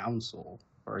have a council,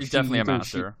 or she's definitely a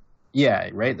master. Yeah,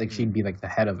 right. Like she'd be like the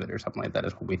head of it or something like that.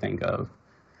 Is what we think of.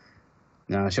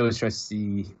 Now she always tries to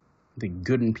see the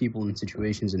good in people and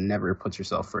situations and never puts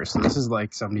herself first. And this is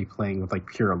like somebody playing with like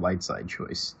pure light side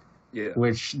choice. Yeah.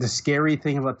 Which the scary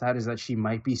thing about that is that she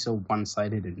might be so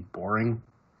one-sided and boring.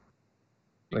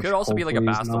 It could also be like a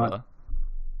Bastila.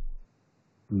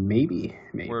 Maybe.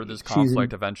 Where there's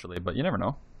conflict eventually, but you never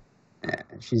know.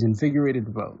 She's invigorated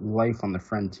about life on the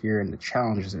frontier and the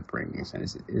challenges it brings, and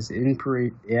is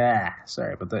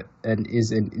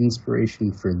an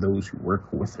inspiration for those who work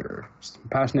with her. She's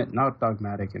compassionate, not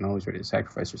dogmatic, and always ready to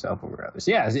sacrifice herself over others.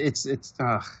 Yeah,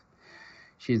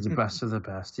 she's the best of the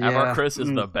best. Yeah. Avar Kriss is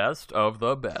the best of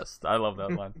the best. I love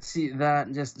that line. See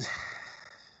that just.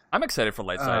 I'm excited for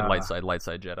light side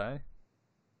Jedi.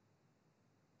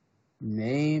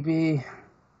 Maybe.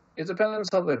 It depends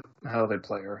how they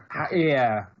play her.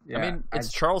 Yeah. I mean,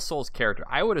 it's Charles Soule's character.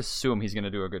 I would assume he's going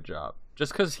to do a good job,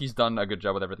 just because he's done a good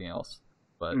job with everything else.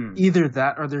 But either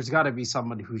that, or there's got to be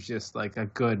somebody who's just like a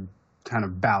good kind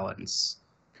of balance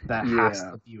that has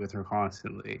to be with her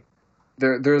constantly.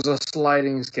 There's a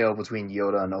sliding scale between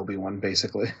Yoda and Obi-Wan,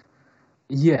 basically.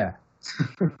 Yeah.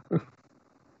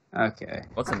 Okay.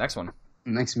 What's the next one?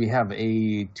 Next, we have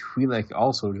a Twi'lek,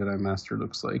 also Jedi Master,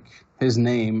 looks like. His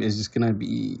name is just going to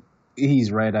be...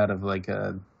 He's right out of, like,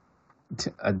 a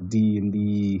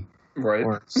D&D... Right.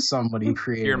 Or somebody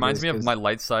created... He reminds me of my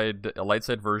light side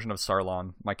version of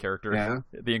Sarlon, my character.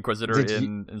 The Inquisitor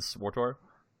in SWTOR.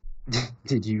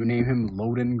 Did you name him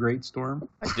Loden Greatstorm?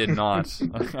 I did not.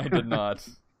 I did not.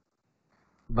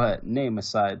 But name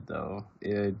aside, though,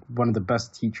 one of the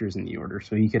best teachers in the Order,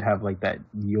 so he could have, like, that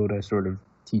Yoda sort of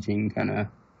teaching kind of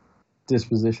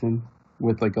disposition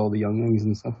with like all the younglings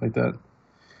and stuff like that.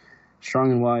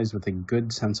 Strong and wise with a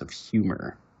good sense of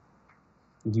humor.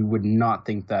 You would not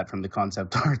think that from the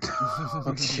concept art.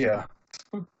 Yeah.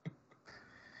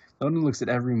 Loden looks at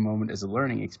every moment as a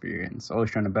learning experience, always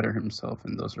trying to better himself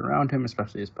and those around him,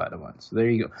 especially his Padawans. So there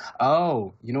you go.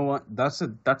 Oh, you know what? That's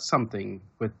something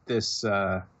with this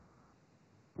era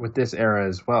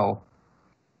as well,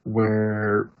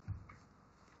 where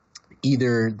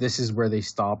either this is where they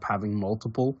stop having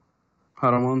multiple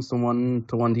Padawans to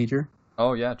one teacher.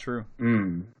 Oh yeah, true.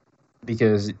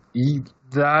 Because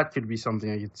that could be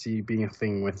something I could see being a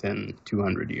thing within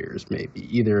 200 years, maybe,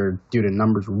 either due to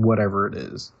numbers, whatever it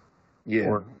is.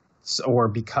 Yeah. Or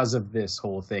because of this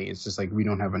whole thing, it's just like we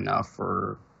don't have enough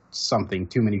or something.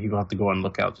 Too many people have to go and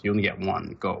look out. So you only get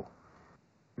one. Go.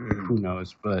 Who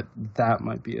knows? But that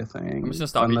might be a thing. I'm just gonna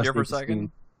stop you here for a second.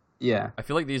 Yeah. I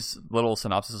feel like these little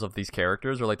synopses of these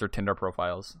characters are like their Tinder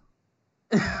profiles.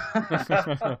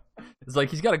 It's like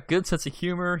he's got a good sense of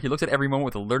humor. He looks at every moment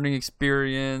with a learning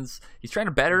experience. He's trying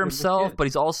to better himself, but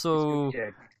he's also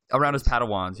around his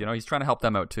Padawans. You know, he's trying to help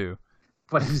them out too.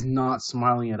 But he's not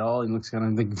smiling at all. He looks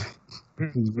kind of like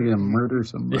he's gonna murder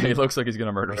somebody. Yeah, he looks like he's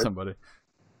gonna murder somebody.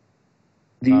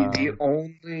 The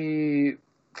only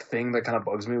thing that kind of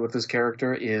bugs me with this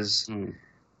character is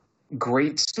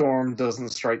Greatstorm doesn't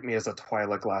strike me as a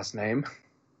Twi'lek last name.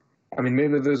 I mean,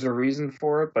 maybe there's a reason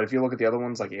for it, but if you look at the other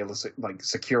ones, like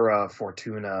Sakura,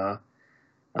 Fortuna,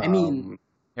 I mean,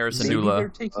 Harrison maybe Nula, they're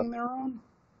taking their own.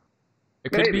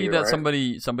 It could Maybe, be that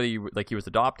right? somebody like he was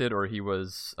adopted, or he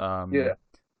was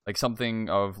like something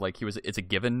of like it's a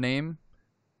given name.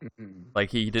 Like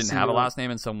he didn't have a last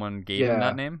name and someone gave him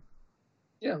that name.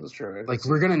 Yeah, that's true. Like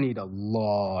we're gonna need a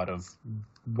lot of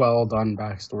well done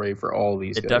backstory for all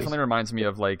these. It guys. definitely reminds me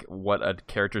of like what a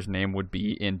character's name would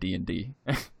be in D&D.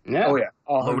 Yeah. Oh yeah.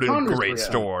 Loden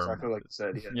Greatstorm. Exactly like you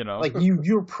said. Yeah. You know, Like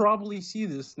you'll probably see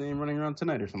this name running around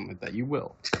tonight or something like that. You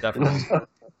will. Definitely.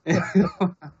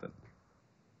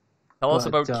 Tell us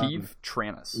about But, Keeve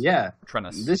Trennis. Yeah,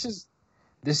 Trennis.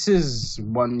 This is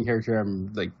one character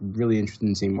I'm like really interested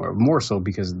in seeing more so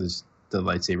because of the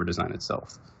lightsaber design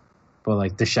itself. But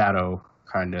like the shadow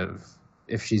kind of,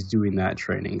 if she's doing that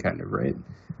training kind of, right?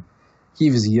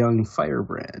 Keeve is a young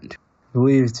firebrand,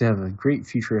 believed to have a great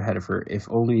future ahead of her if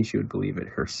only she would believe it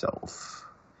herself.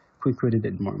 Quick-witted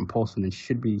and more impulsive than she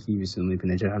should be, Keeve has only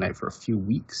been a Jedi Knight for a few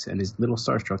weeks and is little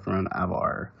starstruck around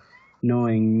Avar.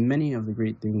 Knowing many of the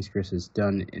great things Chris has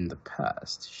done in the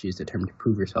past, she is determined to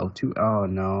prove herself to... Oh,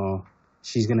 no.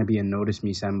 She's going to be a Notice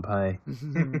Me Senpai.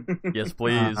 Yes,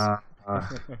 please.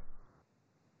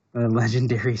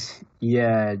 Legendaries.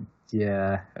 Yeah,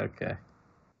 okay.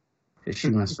 She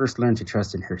must first learn to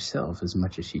trust in herself as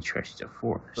much as she trusts the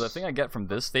Force. So the thing I get from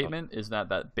this statement is that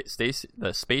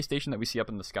the space station that we see up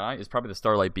in the sky is probably the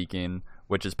Starlight Beacon,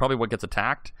 which is probably what gets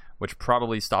attacked, which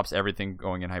probably stops everything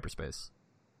going in hyperspace.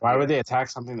 Why would they attack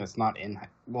something that's not in?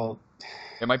 Well,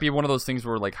 it might be one of those things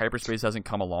where like hyperspace hasn't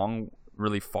come along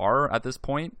really far at this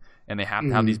point, and they have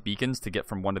to have these beacons to get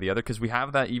from one to the other, because we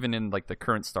have that even in like the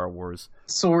current Star Wars.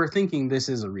 So we're thinking this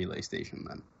is a relay station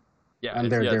then. Yeah,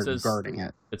 and they're guarding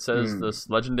it. It says this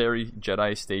legendary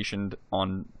Jedi stationed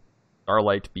on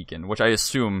Starlight Beacon, which I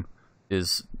assume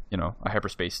is, you know, a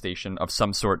hyperspace station of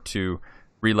some sort to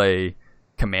relay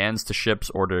commands to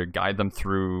ships or to guide them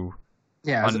through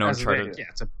unknown charted. Yeah,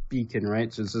 it's a beacon,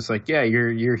 right? So it's just like, yeah,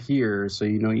 you're here, so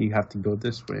you know you have to go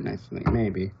this way. And I think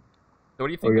maybe. So what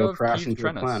do you think or you'll of crash Keith into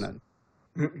Trennis? a planet.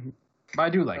 But I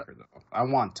do like her though. I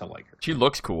want to like her. She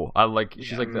looks cool. I like.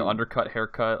 She's like the undercut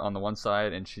haircut on the one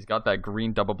side, and she's got that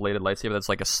green double-bladed lightsaber that's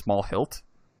like a small hilt.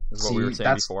 Is what we were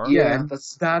saying before. Yeah,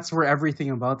 that's where everything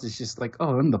about this is just like,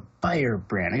 oh, I'm the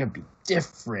firebrand. I gotta be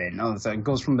different. Oh, it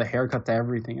goes from the haircut to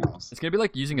everything else. It's gonna be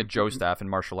like using a Joe staff in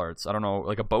martial arts. I don't know,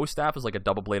 like a bow staff is like a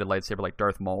double-bladed lightsaber, like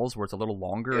Darth Maul's, where it's a little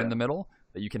longer in the middle.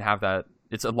 That you can have that.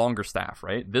 It's a longer staff,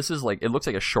 right? This is like, it looks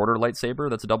like a shorter lightsaber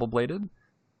that's double-bladed.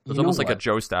 It's almost like a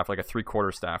Joe staff, like a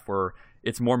 3/4 staff, where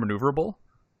it's more maneuverable.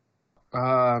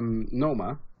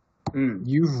 Noma,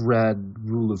 you've read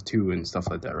Rule of Two and stuff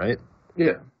like that, right?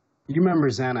 Yeah. You remember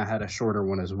Xana had a shorter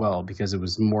one as well, because it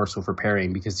was more so for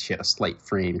parrying, because she had a slight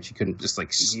frame. She couldn't just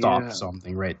like stop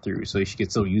something right through, so she could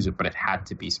still use it, but it had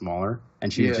to be smaller,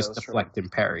 and she would just deflect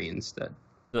and parry instead.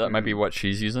 So that might be what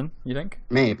she's using, you think?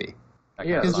 Maybe.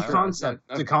 Yeah, because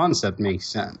the concept makes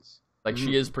sense. Like,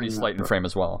 she is pretty slight in frame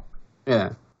as well.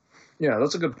 Yeah. Yeah,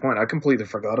 that's a good point. I completely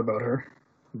forgot about her,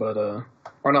 but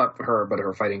or not her, but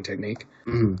her fighting technique.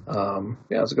 Yeah,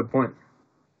 that's a good point.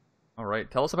 All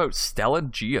right, tell us about Stella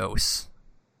Geos.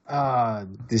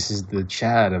 This is the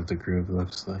Chad of the group,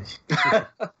 looks like.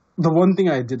 The one thing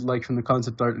I did like from the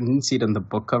concept art, I didn't see it on the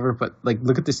book cover, but like,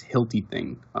 look at this hilty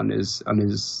thing on his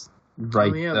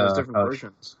right. Oh yeah, there's different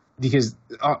versions. Because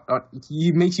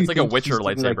it makes you it's think like a Witcher he's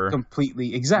lightsaber. Like,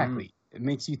 completely, exactly. It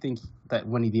makes you think that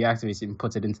when he deactivates it and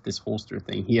puts it into this holster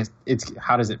thing,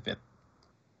 how does it fit?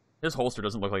 His holster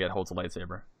doesn't look like it holds a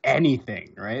lightsaber.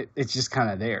 Anything, right? It's just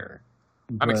kind of there.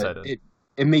 I'm excited.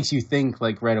 It makes you think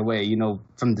like right away, you know,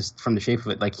 from the shape of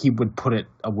it, like he would put it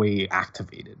away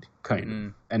activated, kind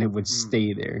of, and it would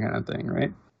stay there, kind of thing,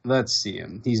 right? Let's see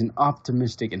him. He's an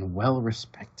optimistic and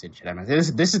well-respected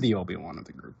Jedi. This is the Obi-Wan of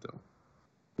the group, though.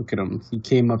 Look at him. He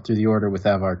came up through the Order with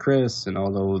Avar Kriss, and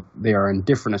although they are in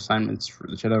different assignments for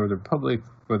the Jedi or the Republic,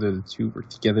 whether the two work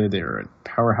together, they are a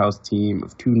powerhouse team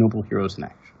of two noble heroes in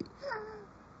action.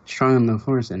 Strong on the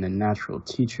Force and a natural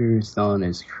teacher, Stellan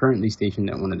is currently stationed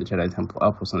at one of the Jedi Temple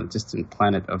outposts on the distant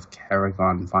planet of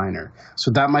Karagon Viner.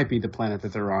 So that might be the planet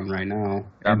that they're on right now.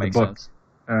 That makes sense.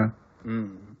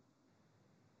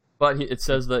 But it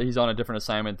says that he's on a different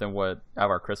assignment than what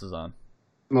Avar Kriss is on.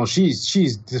 Well,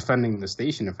 she's defending the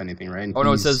station, if anything, right? And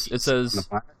it says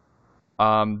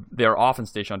they are often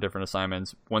stationed on different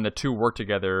assignments. When the two work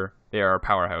together, they are a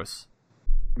powerhouse.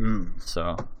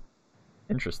 So,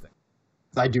 interesting.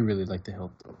 I do really like the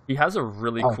hilt, though. He has a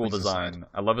really cool design.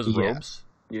 I love his robes.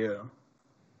 Yeah.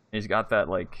 He's got that,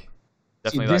 like,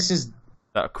 definitely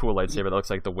that cool lightsaber that looks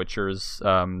like the Witcher's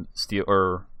steel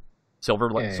or silver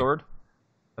sword,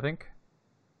 I think.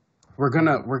 We're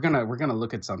gonna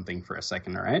look at something for a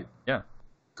second, all right? Yeah.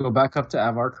 Go back up to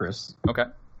Avar Kriss. Okay.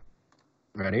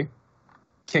 Ready?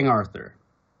 King Arthur.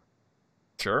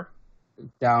 Sure.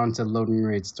 Down to Loading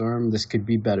Raid Storm. This could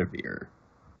be Bedivere.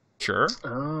 Sure.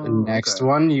 The next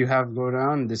one you have go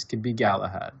down. This could be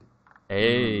Galahad.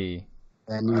 Hey.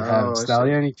 Then you have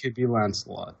Stallion. It could be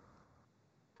Lancelot.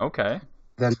 Okay.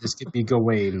 Then this could be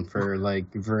Gawain for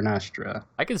like Vernastra.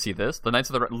 I can see this. The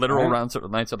Knights of the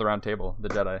Knights of the Round Table, the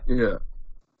Jedi. Yeah.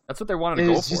 That's what they wanted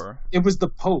to go for. It was the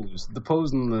pose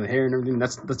and the hair and everything.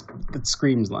 That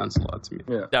screams Lancelot to me.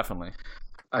 Yeah, definitely.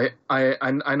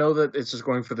 I know that it's just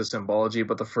going for the symbology,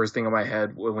 but the first thing in my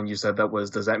head when you said that was,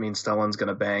 does that mean Stellan's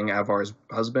gonna bang Avar's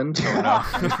husband? Oh, no.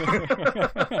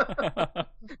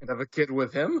 And have a kid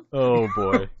with him? Oh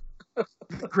boy.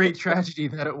 Great tragedy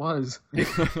that it was.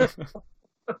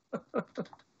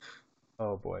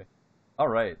 Oh boy. All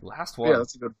right, last one. Yeah,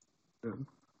 that's a good.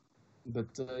 But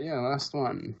last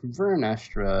one.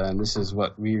 Vernastra, and this is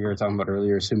what we were talking about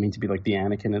earlier, assuming to be like the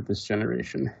Anakin of this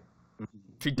generation.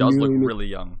 She does look really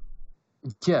young.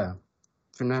 Yeah.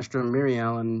 Vernastra Mary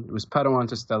Allen was Padawan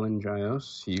to Stellan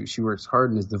Gios. She works hard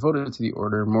and is devoted to the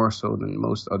Order more so than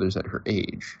most others at her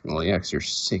age. Well, yeah, 'cause you're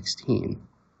 16.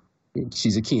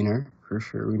 She's a keener, for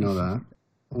sure. We know that.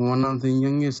 One of the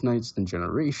youngest knights in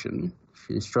generation.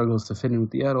 She struggles to fit in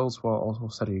with the adults while also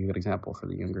setting a good example for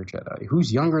the younger Jedi.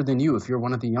 Who's younger than you if you're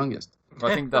one of the youngest?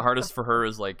 I think the hardest for her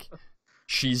is like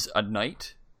she's a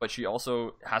knight, but she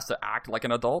also has to act like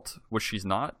an adult, which she's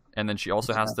not, and then she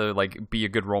also has to like be a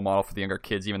good role model for the younger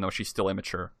kids, even though she's still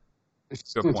immature.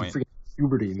 Good point.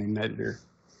 Puberty and they knighted her.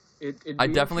 I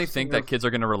definitely think that kids are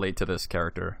going to relate to this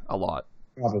character a lot.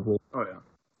 Probably. Oh yeah.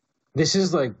 This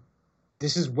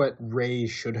is what Rey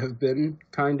should have been,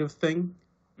 kind of thing.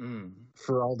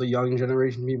 For all the young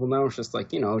generation people now, it's just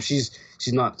like, you know, she's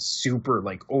not super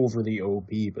like over the OP,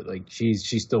 but like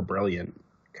she's still brilliant,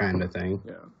 kind of thing.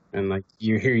 Yeah. And like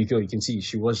you can see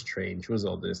she was trained, she was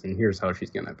all this, and here's how she's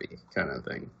gonna be, kind of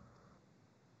thing.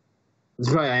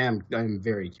 That's why I'm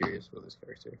very curious about this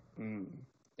character.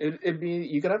 It'd be,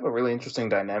 you could have a really interesting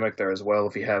dynamic there as well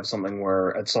if you have something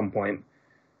where at some point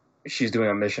she's doing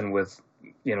a mission with,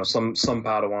 you know, some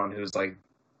Padawan who's like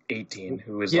 18,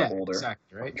 who is like older,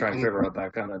 exactly, right? Trying to figure out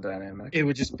that kind of dynamic. It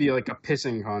would just be like a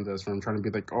pissing contest where I'm trying to be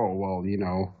like, oh well, you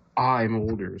know, I'm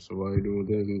older, so I do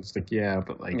this. And it's like, yeah,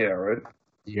 but like, yeah, right.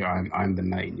 Yeah, I'm the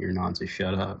knight, and you're not, so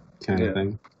shut up, kind of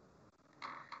thing.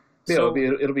 Yeah, So,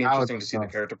 it'll be interesting to see the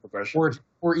character progression.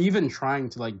 or even trying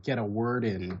to like get a word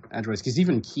in edgewise, because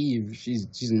even Keeve,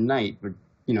 she's a knight, but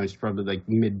you know, she's probably like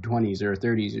mid-20s or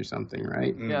 30s or something,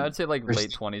 right? Yeah, I'd say like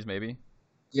late 20s maybe.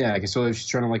 Yeah, so if she's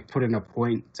trying to like put in a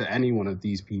point to any one of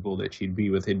these people that she'd be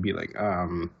with, it'd be like,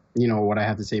 you know, what I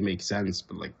have to say makes sense,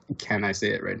 but like, can I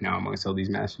say it right now amongst all these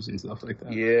masters and stuff like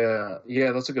that?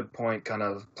 Yeah, that's a good point. Kind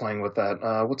of playing with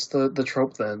that. What's the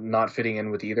trope? The not fitting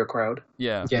in with either crowd.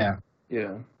 Yeah.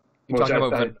 You talking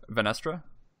about Vernestra?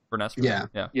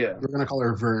 Yeah. Yeah. We're gonna call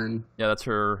her Vern. Yeah, that's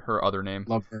her other name.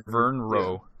 Love her. Vern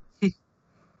Rowe.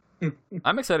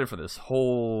 I'm excited for this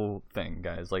whole thing,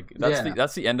 guys. Like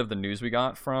that's the end of the news we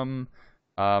got from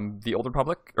the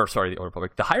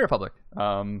High Republic.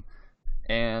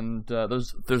 And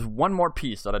there's one more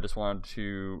piece that I just wanted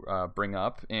to bring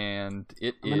up, and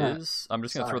I'm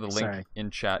just gonna throw the link in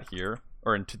chat here,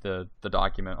 or into the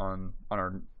document on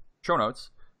our show notes.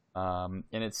 And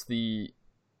it's the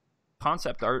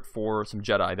concept art for some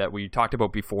Jedi that we talked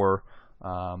about before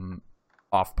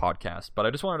off podcast, but I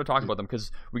just wanted to talk about them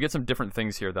because we get some different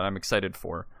things here that I'm excited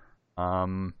for.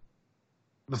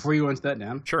 Before you go into that,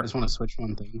 Dan, sure. I just want to switch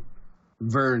one thing.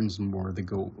 Vern's more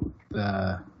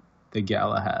the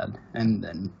Galahad, and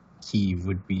then Keeve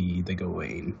would be the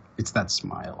Gawain. It's that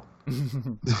smile.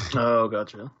 Oh,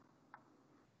 gotcha.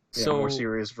 Yeah, So more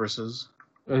serious versus.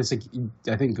 It's like,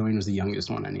 I think Gawain was the youngest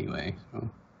one anyway. So.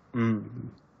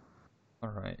 All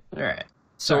right.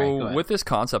 Sorry, go So ahead. with this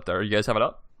concept art, you guys have it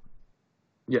up?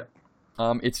 Yeah.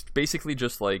 It's basically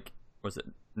just like, was it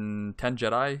 10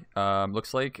 Jedi?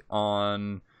 Looks like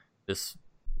on this.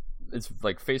 It's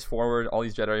like face forward. All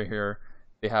these Jedi are here.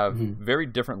 They have very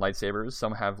different lightsabers.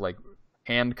 Some have like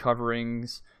hand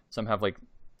coverings. Some have like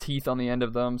teeth on the end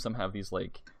of them. Some have these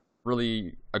like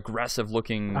really aggressive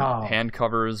looking hand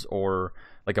covers, or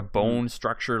like a bone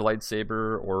structure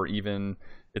lightsaber, or even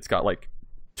it's got like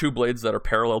two blades that are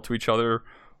parallel to each other,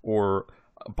 or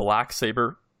a black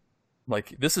saber.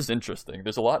 Like, this is interesting.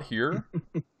 There's a lot here.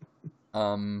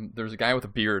 There's a guy with a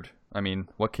beard. I mean,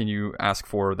 what can you ask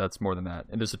for that's more than that?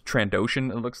 And there's a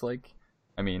Trandoshan, it looks like.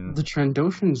 I mean, the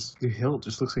Trandoshan's hilt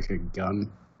just looks like a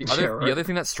gun. The other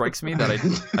thing that strikes me that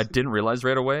I didn't realize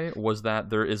right away was that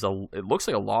there is it looks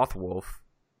like a Lothwolf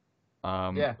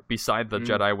beside the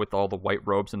Jedi with all the white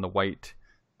robes and the white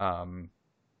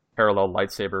parallel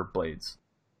lightsaber blades.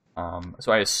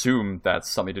 So I assume that's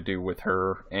something to do with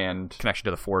her and connection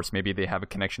to the Force. Maybe they have a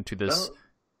connection to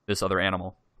this other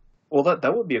animal. Well,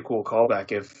 that would be a cool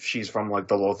callback if she's from like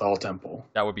the Lothal Temple.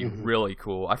 That would be really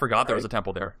cool. I forgot there was a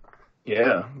temple there.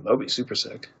 Yeah, that would be super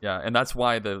sick. Yeah, and that's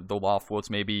why the Lothwolves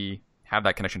maybe have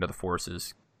that connection to the Force,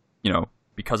 is, you know,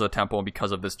 because of the temple and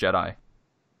because of this Jedi.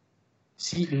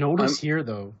 See, notice here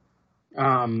though,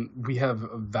 we have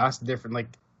a vast different, like,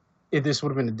 if this would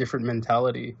have been a different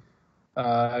mentality,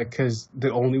 because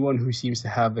the only one who seems to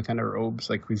have the kind of robes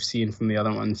like we've seen from the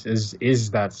other ones is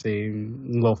that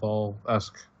same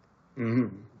Lothal-esque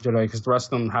Jedi, because the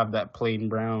rest of them have that plain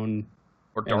brown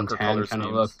or darker color kind schemes.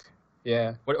 of look.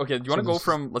 Yeah. Okay, do you want to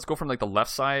let's go from like the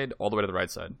left side all the way to the right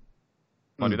side.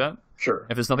 Want to do that? Sure.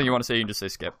 If there's nothing you want to say, you can just say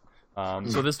skip.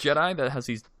 So this Jedi that has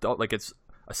these, like, it's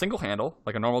a single handle,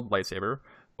 like a normal lightsaber,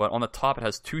 but on the top it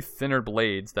has two thinner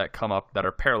blades that come up that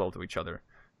are parallel to each other.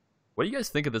 What do you guys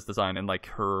think of this design and like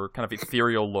her kind of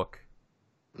ethereal look?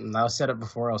 I'll said it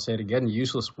before, I'll say it again.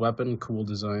 Useless weapon, cool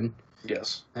design.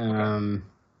 Yes.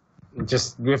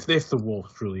 Just if the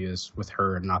wolf truly is with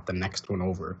her and not the next one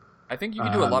over. I think you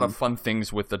can do a lot of fun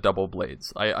things with the double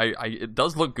blades. It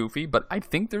does look goofy, but I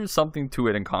think there's something to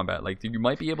it in combat. Like, you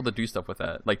might be able to do stuff with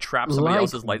that. Like, trap somebody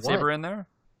else's lightsaber in there.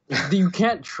 You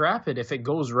can't trap it if it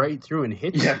goes right through and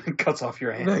hits you. Yeah, it cuts off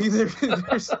your hand.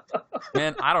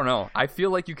 Man, I don't know. I feel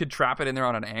like you could trap it in there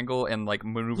on an angle and, like,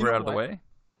 maneuver out of the way.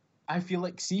 I feel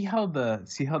like see how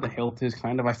the hilt is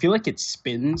kind of. I feel like it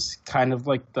spins kind of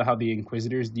like how the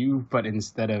Inquisitors do, but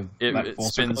instead of it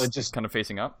spins circle, it just kind of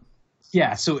facing up.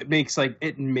 Yeah, so it makes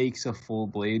a full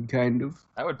blade kind of.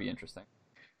 That would be interesting.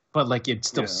 But like it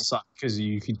still sucks because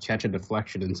you could catch a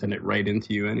deflection and send it right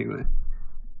into you anyway.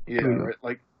 Yeah, right.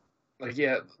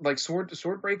 Like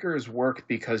sword breakers work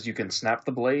because you can snap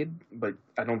the blade, but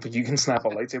I don't think you can snap a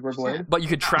lightsaber blade. But you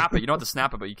could trap it. You don't have to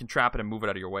snap it, but you can trap it and move it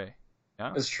out of your way.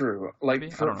 Yeah, it's true. Like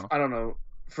I don't know.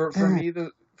 For me,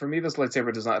 this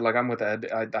lightsaber design, like I'm with Ed.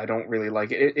 I don't really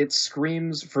like it. It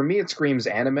screams for me. It screams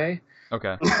anime.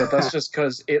 Okay, but that's just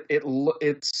because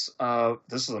it's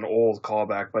this is an old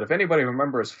callback. But if anybody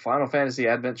remembers Final Fantasy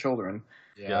Advent Children,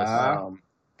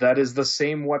 that is the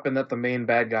same weapon that the main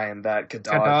bad guy in that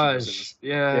Kadaj uses.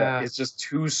 Yeah, it's just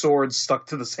two swords stuck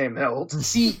to the same hilt.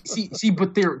 See,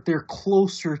 but they're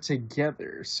closer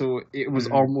together, so it was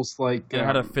almost like it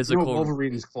had a physical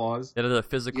Wolverine's claws. It had a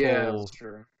physical. Yeah, that's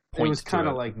true. It was kind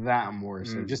of like that more,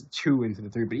 so just 2 into the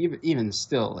 3. But even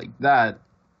still, like that,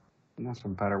 that's a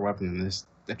better weapon than this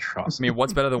atrocity. I mean,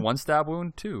 what's better than one stab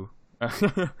wound? 2. Let's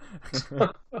go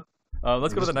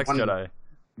to the next Jedi.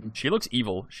 She looks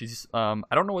evil. She's I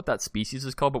don't know what that species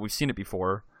is called, but we've seen it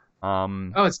before.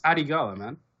 It's Adi Gala,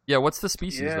 man. Yeah, what's the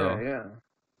species though? Yeah.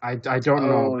 I don't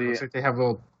know. Looks like they have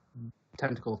little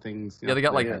tentacle things. Yeah, they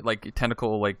got like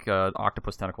tentacle, like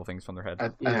octopus tentacle things from their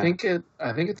head. I think it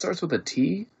starts with a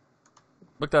T.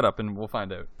 Look that up and we'll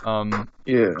find out.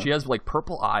 Yeah. She has like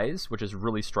purple eyes, which is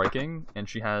really striking, and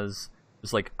she has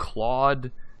this like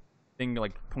clawed thing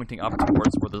like pointing up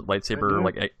towards where the lightsaber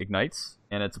like ignites,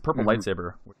 and it's a purple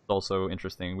lightsaber, which is also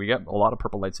interesting. We get a lot of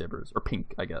purple lightsabers, or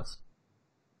pink, I guess.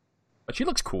 But she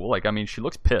looks cool. Like, I mean, she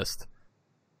looks pissed.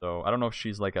 So I don't know if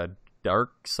she's like a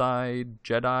dark side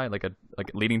Jedi, like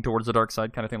leaning towards the dark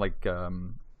side kind of thing, like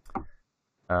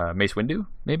Mace Windu,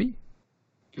 maybe.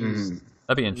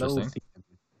 That'd be interesting.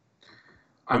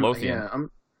 I'm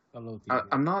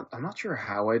not sure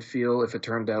how I'd feel if it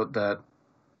turned out that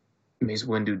Mace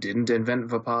Windu didn't invent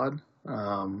Vapod.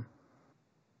 Well,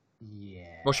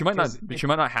 she might not. She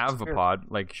might not have Vapod.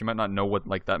 Like, she might not know what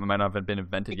like that might not have been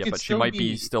invented yet. But she might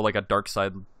be still like a dark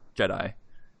side Jedi.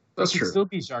 That's true. It could still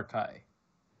be Jarkai.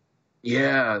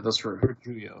 Yeah, that's true. Or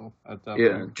Juyo.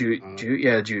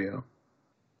 Juyo.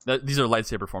 These are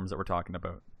lightsaber forms that we're talking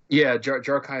about. Yeah,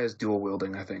 Jarkai is dual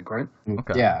wielding, I think, right?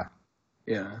 Okay.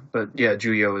 Yeah, but yeah,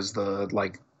 Juyo is the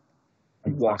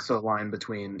walks the line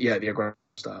between the aggressive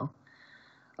style.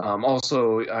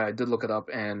 Also, I did look it up,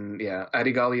 and yeah,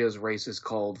 Adigalia's race is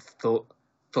called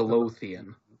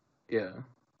Thalothian. Yeah.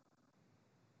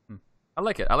 I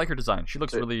like it. I like her design. She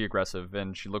looks really aggressive,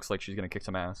 and she looks like she's gonna kick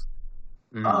some ass.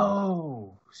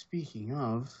 Oh, speaking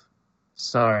of,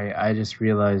 sorry, I just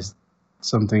realized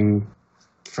something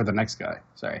for the next guy.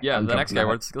 Sorry. Yeah, the next guy.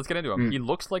 Let's get into him. He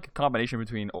looks like a combination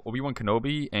between Obi-Wan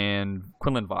Kenobi and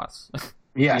Quinlan Vos.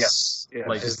 Yes. Yeah.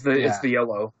 Like it's the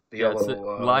yellow. The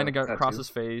yellow line across his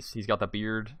face. He's got the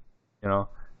beard. You know,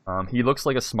 he looks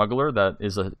like a smuggler that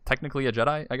is technically a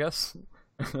Jedi, I guess.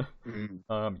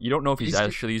 You don't know if he's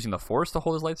actually using the Force to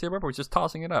hold his lightsaber up, or he's just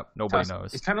tossing it up. Nobody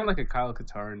knows. It's kind of like a Kyle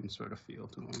Katarn sort of feel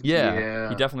to him. Yeah,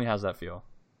 he definitely has that feel.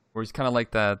 Where he's kind of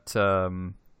like that,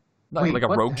 like a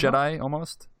rogue Jedi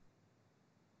almost.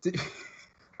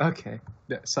 Okay,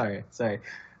 sorry.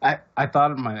 I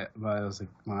thought I was like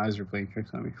my eyes were playing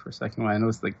tricks on me for a second when I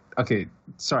noticed like okay,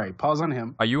 sorry, pause on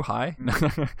him. Are you high?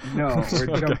 No,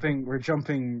 we're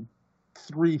jumping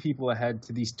 3 people ahead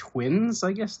to these twins,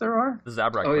 I guess there are. The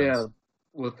Zabrak twins. Yeah,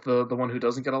 with the one who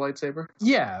doesn't get a lightsaber.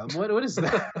 Yeah, what is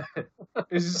that?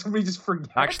 Is somebody just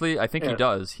forget? Actually, I think he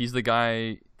does. He's the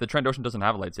guy. The Trandoshan doesn't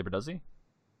have a lightsaber, does he?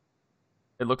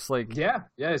 It looks like yeah,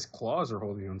 his claws are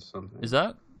holding on to something. Is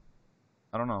that?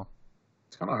 I don't know.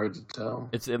 It's kind of hard to tell.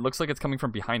 It looks like it's coming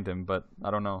from behind him, but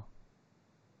I don't know.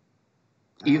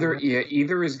 Either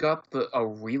he's got a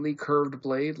really curved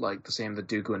blade, like the same that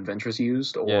Dooku and Ventress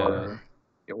used, or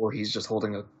he's just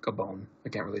holding a bone. I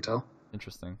can't really tell.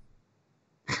 Interesting.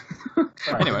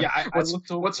 Anyway, I looked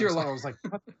over. What's your? I was like,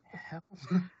 what the hell?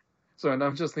 So, and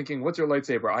I'm just thinking, what's your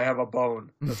lightsaber? I have a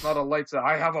bone. That's not a lightsaber.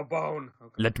 I have a bone.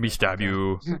 Okay. Let me stab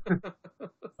you.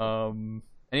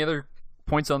 Any other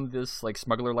points on this like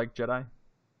smuggler-like Jedi?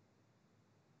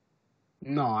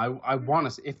 No, I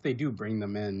want to. If they do bring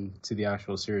them in to the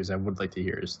actual series, I would like to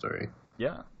hear his story.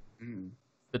 Yeah.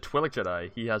 the Twi'lek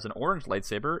Jedi, he has an orange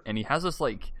lightsaber, and he has this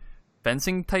like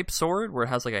fencing type sword where it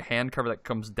has like a hand cover that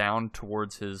comes down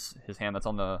towards his hand that's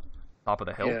on the top of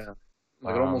the hilt. Yeah,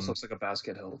 like it almost looks like a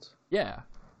basket hilt. Yeah,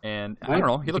 and I don't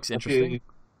know, he looks interesting.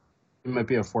 He might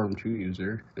be a Form 2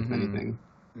 user, if anything.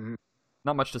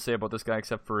 Not much to say about this guy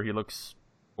except for he looks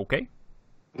okay.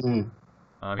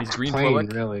 He's green Plain,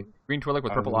 Twi'lek, really. Green Twi'lek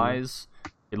with purple eyes.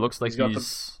 It looks like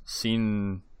he's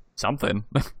seen something.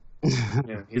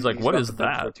 Yeah, he's like, what is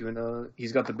that? Fortuna.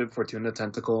 He's got the Bib Fortuna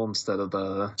tentacle instead of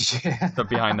the the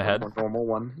behind the head, normal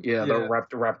one. Yeah, the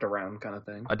wrapped around kind of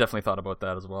thing. I definitely thought about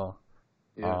that as well.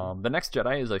 Yeah. The next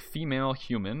Jedi is a female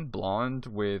human, blonde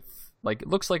with like it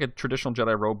looks like a traditional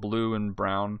Jedi robe, blue and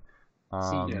brown.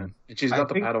 And she's got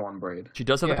the Padawan braid. She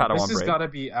does have the Padawan braid. This has got to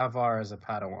be Avar as a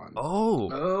Padawan.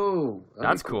 Oh,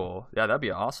 that's cool. Yeah, that'd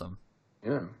be awesome.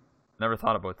 Yeah, never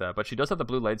thought about that, but she does have the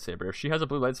blue lightsaber. If she has a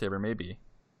blue lightsaber, maybe.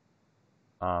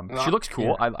 She looks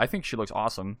cool. Yeah. I think she looks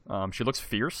awesome. She looks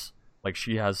fierce, like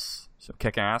she has some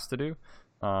kicking ass to do.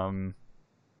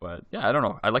 But yeah, I don't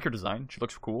know. I like her design. She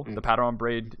looks cool. The Padawan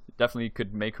braid definitely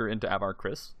could make her into Avar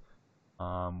Kriss,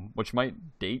 which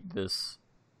might date these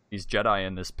Jedi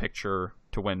in this picture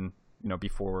to when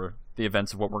before the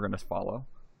events of what we're going to follow.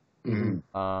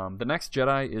 The next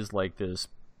Jedi is like this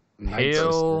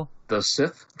pale. The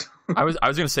Sith. I was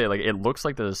going to say like it looks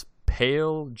like this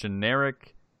pale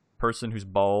generic person who's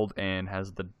bald and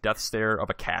has the death stare of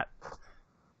a cat.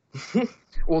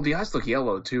 Well, the eyes look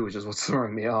yellow too, which is what's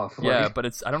throwing me off. Yeah, but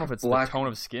I don't know if it's black. The tone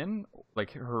of skin,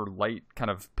 like her light kind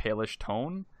of palish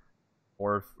tone,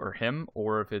 or him,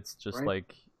 or if it's just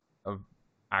like of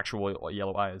actual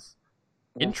yellow eyes.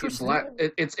 Well, Interesting.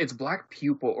 It's black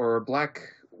pupil or black.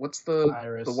 What's the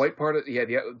Iris. The white part of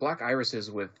the black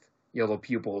irises with yellow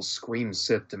pupils scream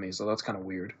Sith to me, so that's kind of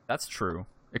weird. That's true.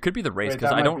 It could be the race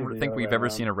because I don't think we've ever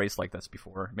seen a race like this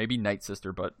before. Maybe Night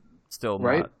Sister, but still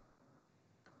not.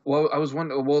 Well, I was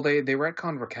wondering. Well, they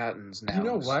retcon Rakatans now. You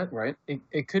know what? Right?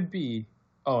 It could be.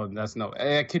 Oh, that's no.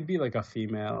 It could be like a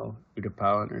female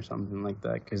Utapauan or something like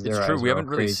that. Because it's true. We haven't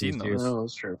really seen those. No,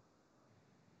 that's true.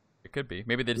 It could be.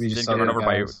 Maybe they just didn't get run over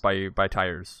by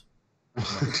tires.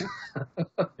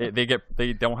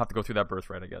 they don't have to go through that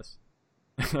birthright, I guess.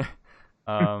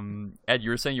 Ed,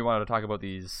 you were saying you wanted to talk about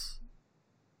these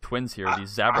twins here,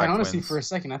 these Zabrak twins. I honestly, for a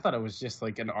second, I thought it was just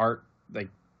like an art, like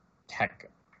tech.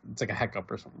 It's like a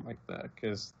heccup or something like that.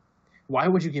 Because why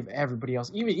would you give everybody else,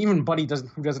 even Buddy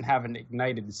who doesn't have an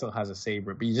ignited and still has a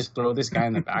saber, but you just throw this guy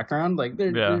in the background? Like,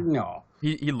 no.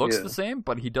 He looks the same,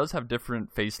 but he does have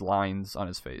different face lines on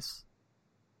his face,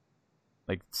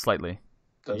 like slightly.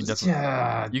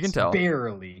 You can tell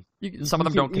barely. Some of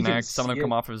them don't connect. Some of them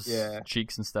come off his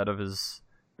cheeks instead of his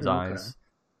eyes.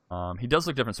 He does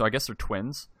look different, so I guess they're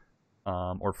twins,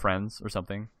 or friends or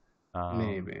something.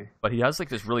 Maybe. But he has like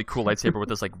this really cool lightsaber with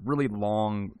this like really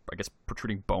long, I guess,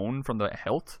 protruding bone from the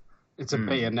hilt. It's a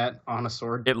bayonet on a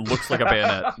sword. It looks like a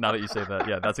bayonet. Now that you say that,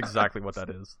 yeah, that's exactly what that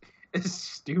is. It's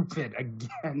stupid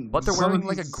again. But they're wearing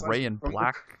like a gray and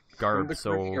black garb,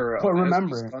 so. But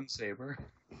remember, saber.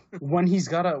 when he's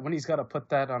gotta put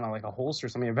that on a holster or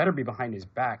something, it better be behind his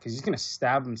back because he's gonna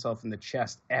stab himself in the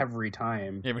chest every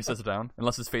time. Yeah, when he sets it down,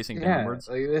 unless it's facing downwards.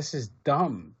 Like, this is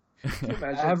dumb.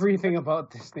 Everything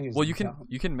about this thing is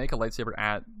you can make a lightsaber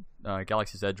at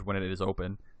Galaxy's Edge when it is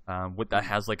open, that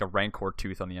has like a Rancor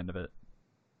tooth on the end of it.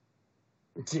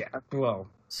 Yeah, well,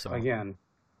 so again,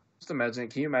 just imagine.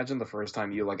 Can you imagine the first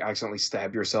time you like accidentally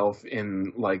stab yourself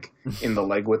in the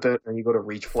leg with it, and you go to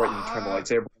reach for it and you turn the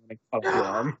lightsaber and cut off your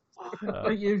arm?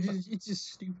 It's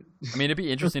just stupid. I mean, it'd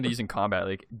be interesting to use in combat,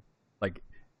 like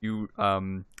you you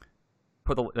turn off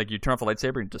the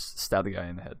lightsaber and just stab the guy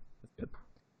in the head. That's good.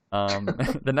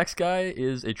 The next guy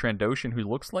is a Trandoshan who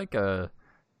looks like a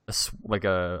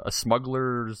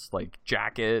smuggler's like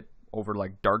jacket over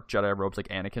like dark Jedi robes, like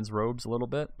Anakin's robes a little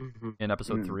bit in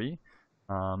Episode 3.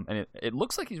 And it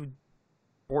looks like he's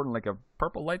sporting like a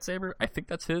purple lightsaber. I think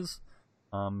that's his.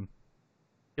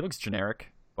 He looks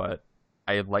generic, but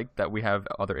I like that we have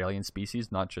other alien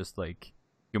species, not just like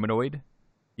humanoid.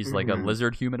 He's like a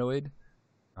lizard humanoid.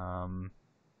 I'm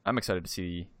excited to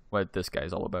see what this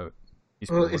guy's all about.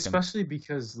 Well, especially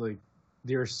because like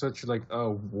they're such like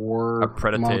a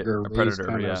predator,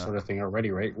 sort of thing already,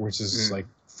 right? Which is like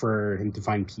for him to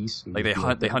find peace. Like they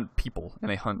hunt people and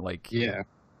they hunt like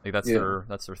that's their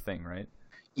thing, right?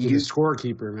 He's the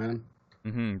scorekeeper, man.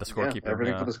 The scorekeeper.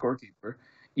 Everything for the scorekeeper.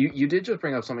 You did just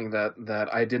bring up something that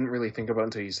I didn't really think about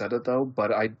until you said it though,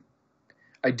 but I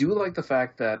do like the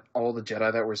fact that all the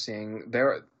Jedi that we're seeing,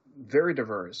 they're very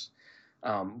diverse,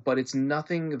 but it's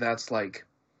nothing that's like.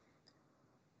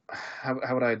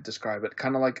 How would I describe it?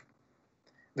 Kind of like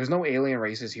there's no alien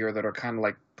races here that are kind of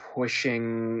like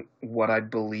pushing what I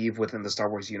believe within the Star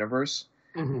Wars universe.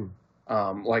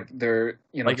 Like they're,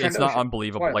 you know, like it's not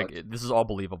unbelievable. Twilight. Like this is all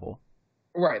believable.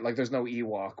 Right, like there's no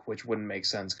Ewok, which wouldn't make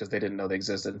sense because they didn't know they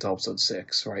existed until episode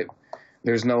 6, right?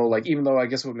 There's no, like, even though I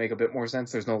guess it would make a bit more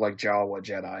sense, there's no, like, Jawa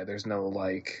Jedi. There's no,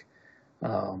 like,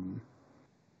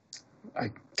 I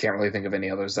can't really think of any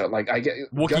others that, like, I get...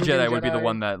 Wookiee Jedi would be the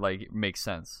one that, like, makes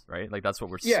sense, right? Like, that's what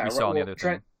we saw in the other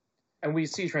thing. And we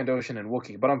see Trandoshan and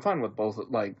Wookiee, but I'm fine with both,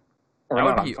 like... That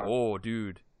would be... Oh,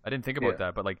 dude. I didn't think about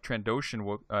that, but, like,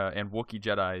 Trandoshan and Wookiee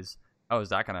Jedis, how is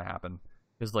that going to happen?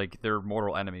 Because, like, they're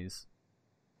mortal enemies.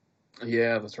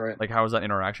 Yeah, that's right. Like, how is that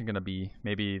interaction going to be?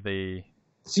 Maybe they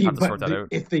have to sort that out.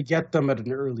 If they get them at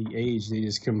an early age, they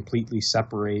just completely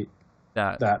separate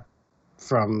that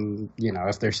from, you know,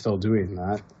 if they're still doing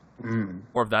that.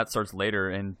 Or if that starts later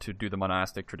and to do the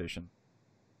monastic tradition.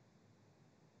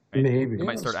 Right? Maybe. It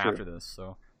might start after this.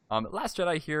 So, Last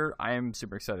Jedi here, I am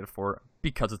super excited for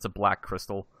because it's a black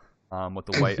crystal with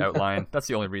the white outline. That's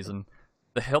the only reason.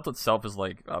 The hilt itself is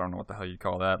like, I don't know what the hell you'd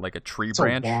call that, like a tree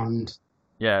branch. A wand.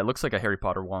 Yeah, it looks like a Harry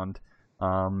Potter wand.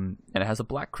 And it has a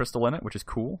black crystal in it, which is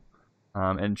cool.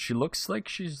 And she looks like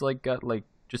she's like got like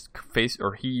just face,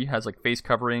 or he has like face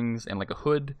coverings and like a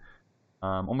hood.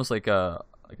 Almost like a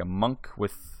monk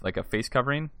with like a face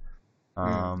covering.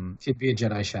 She'd be a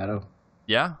Jedi Shadow.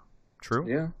 Yeah, true.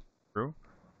 Yeah. True.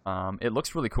 It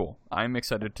looks really cool. I'm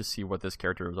excited to see what this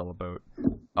character is all about.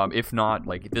 If not,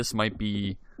 like this might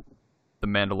be the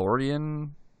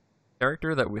Mandalorian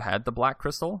character that we had the black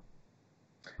crystal.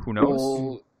 Who knows?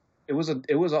 Well, it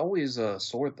was always a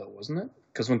sword though, wasn't it?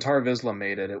 Because when Tar Vizsla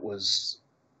made it, it was,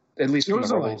 at least from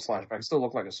the Rebels flashback, it still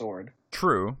looked like a sword.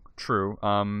 True.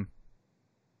 Yeah,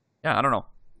 I don't know.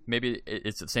 Maybe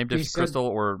it's the same crystal,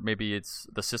 or maybe it's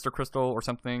the sister crystal or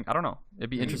something. I don't know. It'd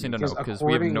be interesting to know because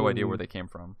we have no idea where they came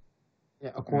from.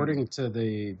 Yeah, according to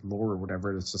the lore or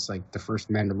whatever, it's just like the first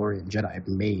Mandalorian Jedi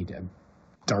made a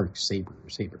dark saber.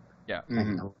 Yeah.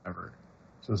 Or whatever.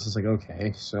 So it's just like,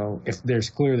 okay, so if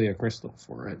there's clearly a crystal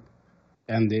for it,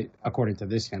 and they, according to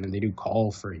this canon, they do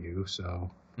call for you, so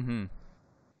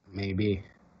maybe.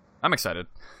 I'm excited.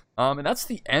 And that's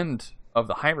the end of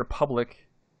the High Republic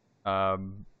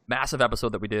massive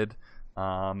episode that we did.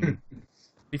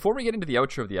 Before we get into the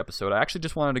outro of the episode, I actually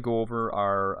just wanted to go over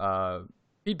our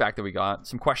feedback that we got.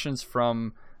 Some questions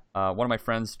from one of my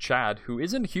friends, Chad, who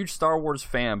isn't a huge Star Wars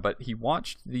fan, but he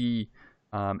watched the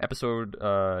episode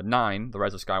 9, The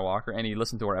Rise of Skywalker, and he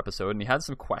listened to our episode, and he had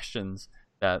some questions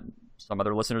that some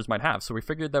other listeners might have. So we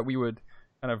figured that we would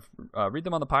kind of read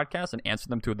them on the podcast and answer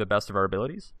them to the best of our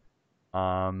abilities.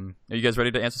 Are you guys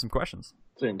ready to answer some questions?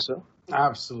 I think so.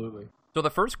 Absolutely. So the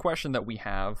first question that we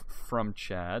have from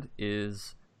Chad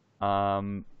is,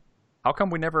 how come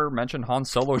we never mentioned Han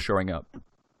Solo showing up?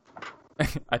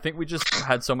 I think we just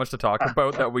had so much to talk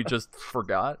about that we just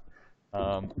forgot.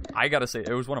 I gotta say,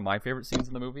 it was one of my favorite scenes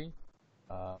in the movie.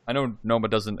 I know Noma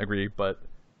doesn't agree, but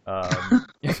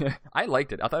I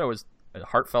liked it. I thought it was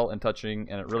heartfelt and touching,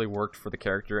 and it really worked for the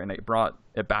character, and it brought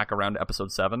it back around to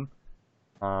episode 7,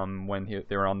 when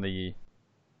they were on the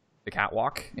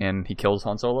catwalk, and he kills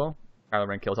Han Solo. Kylo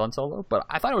Ren kills Han Solo. But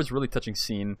I thought it was a really touching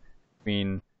scene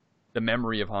between the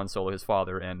memory of Han Solo, his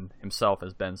father, and himself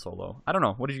as Ben Solo. I don't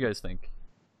know. What did you guys think?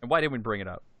 And why didn't we bring it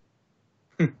up?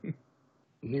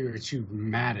 You were too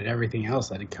mad at everything else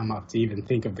that had come up to even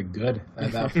think of the good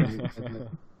at that point.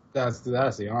 That's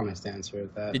the honest answer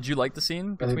at that. Did you like the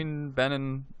scene between Ben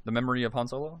and the memory of Han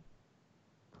Solo?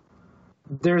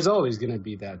 There's always going to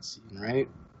be that scene, right?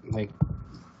 Like,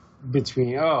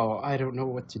 between, I don't know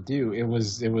what to do. It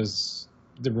was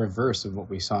the reverse of what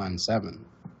we saw in 7.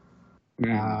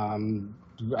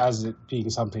 As it being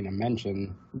something to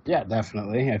mention, yeah,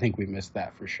 definitely. I think we missed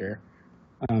that for sure.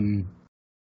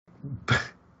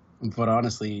 But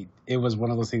honestly, it was one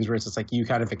of those things where it's just like you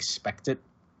kind of expect it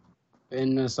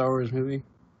in a Star Wars movie.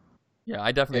 Yeah,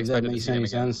 I definitely expected to see him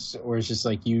again. Sense, or it's just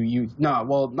like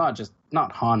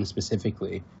not Han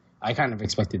specifically. I kind of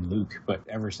expected Luke, but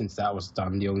ever since that was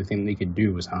done, the only thing they could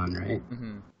do was Han, right?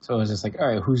 So it was just like, all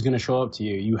right, who's going to show up to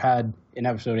you? You had, in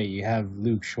episode 8, you have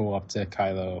Luke show up to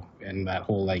Kylo and that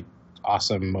whole, like,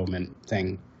 awesome moment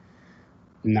thing.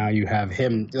 Now you have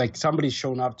him, like, somebody's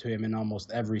shown up to him in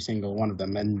almost every single one of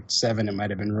them. And 7, it might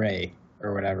have been Rey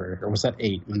or whatever. Or was that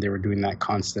 8 when they were doing that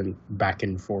constant back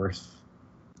and forth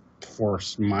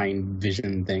force mind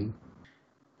vision thing?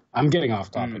 I'm getting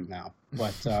off topic now.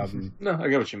 But no, I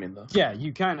get what you mean though. Yeah,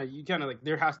 you kind of like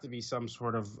there has to be some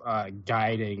sort of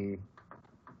guiding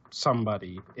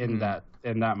somebody in that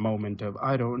moment of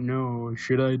I don't know,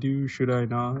 should I do, should I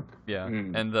not? Yeah,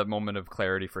 and the moment of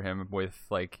clarity for him with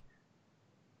like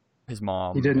his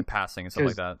mom He didn't- passing and stuff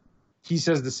like that. He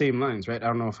says the same lines, right? I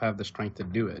don't know if I have the strength to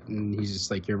do it, and he's just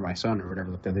like, "You're my son" or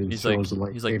whatever. Like that. Then he He's throws like,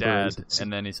 the he's like, lightsaber Dad, and-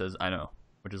 and then he says, "I know,"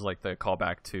 which is like the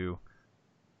callback to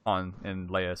Han and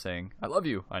Leia saying, "I love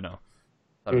you." I know.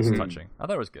 That was touching. I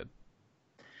thought it was good.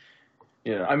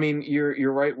 Yeah, I mean,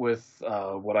 you're right with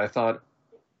what I thought,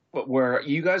 but where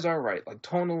you guys are right. Like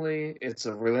tonally, it's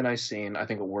a really nice scene. I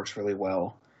think it works really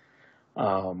well.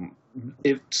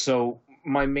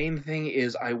 My main thing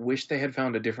is I wish they had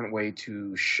found a different way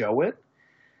to show it,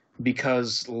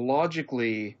 because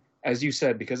logically, as you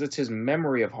said, because it's his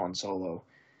memory of Han Solo,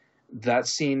 that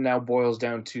scene now boils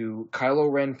down to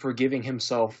Kylo Ren forgiving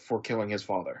himself for killing his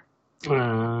father.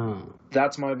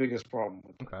 That's my biggest problem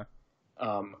with it. Okay.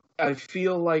 I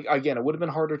feel like, again, it would have been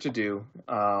harder to do.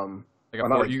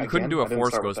 You couldn't do a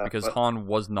Force Ghost because Han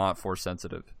was not Force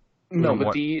sensitive. No,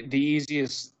 but the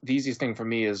easiest thing for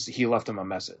me is he left him a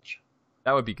message.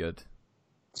 That would be good.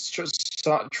 Just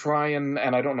try and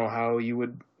I don't know how you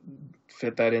would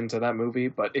fit that into that movie,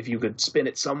 but if you could spin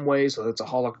it some way so it's a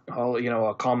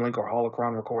comlink or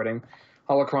holocron recording.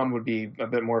 Holocron would be a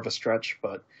bit more of a stretch,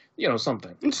 but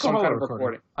something. Some kind of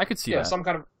recording. I could see that. Some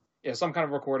kind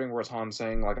of recording where it's Han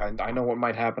saying, like, I know what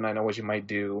might happen, I know what you might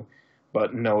do,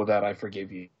 but know that I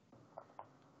forgive you.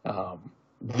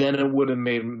 Then it would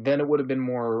have been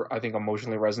more, I think,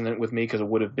 emotionally resonant with me, because it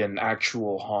would have been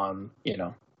actual Han,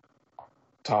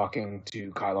 talking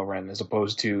to Kylo Ren, as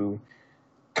opposed to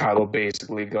Kylo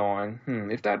basically going,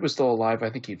 if Dad was still alive, I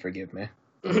think he'd forgive me.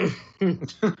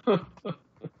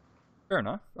 Fair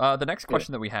enough. The next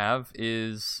question that we have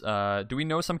is, do we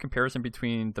know some comparison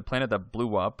between the planet that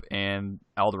blew up and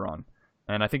Alderaan?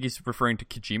 And I think he's referring to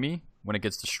Kijimi when it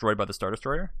gets destroyed by the Star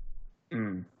Destroyer.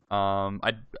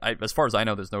 As far as I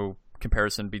know, there's no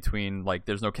comparison between,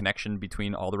 there's no connection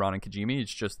between Alderaan and Kijimi.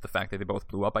 It's just the fact that they both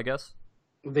blew up, I guess.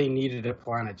 They needed a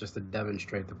planet just to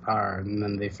demonstrate the power, and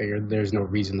then they figured there's no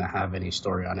reason to have any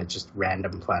story on it, just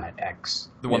random planet X.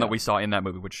 The one that we saw in that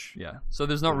movie, so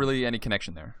there's not really any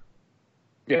connection there.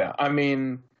 Yeah, I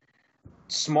mean,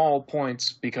 small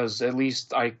points, because at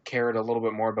least I cared a little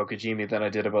bit more about Kijimi than I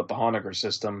did about the Honegger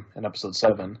system in Episode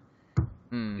 7.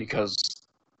 Because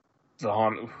the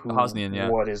Hosnian,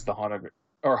 what is the Honegger?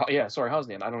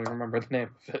 Hosnian. I don't even remember the name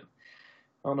of it.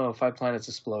 Oh no, 5 planets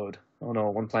explode. Oh no,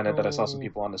 one planet that I saw some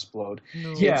people on explode.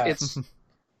 No. Yeah, it's and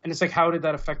it's like, how did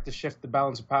that affect the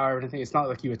balance of power and anything? It's not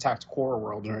like you attacked core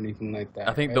worlds or anything like that.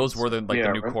 I think those were the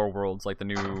new core worlds, like the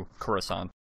new Coruscant.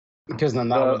 Because then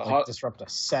that would disrupt a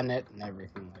Senate and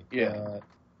everything like that.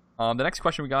 The next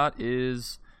question we got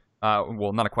is,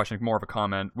 not a question, more of a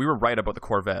comment. We were right about the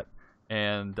Corvette,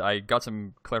 and I got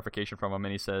some clarification from him,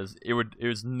 and he says it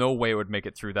was no way it would make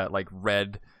it through that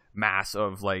red mass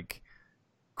of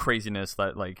craziness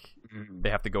that they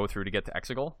have to go through to get to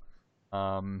Exegol.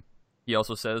 He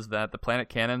also says that the planet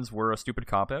cannons were a stupid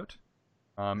cop-out.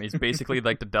 It's basically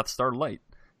like the Death Star light.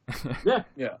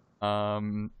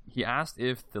 He asked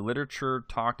if the literature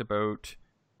talked about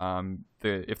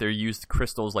if they used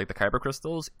crystals like the Kyber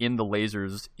crystals in the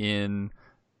lasers in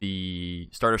the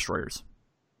Star Destroyers.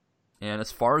 And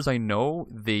as far as I know,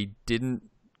 they didn't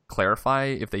clarify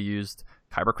if they used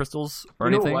Kyber crystals or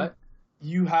anything. You know what?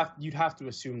 You'd have to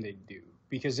assume they do,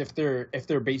 because if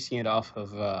they're basing it off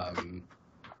of the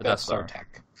Death Star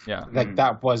tech,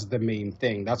 that was the main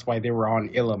thing. That's why they were on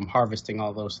Ilum harvesting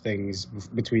all those things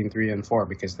between 3 and 4,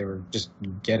 because they were just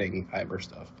getting Kyber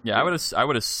stuff. Yeah, I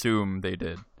would assume they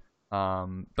did.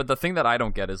 But the thing that I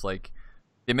don't get is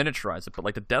they miniaturized it,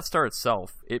 but the Death Star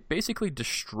itself, it basically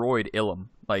destroyed Ilum,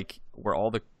 where all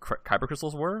the Kyber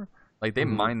crystals were. They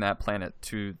mined that planet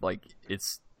to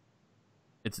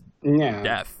it's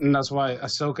death. And that's why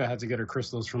Ahsoka had to get her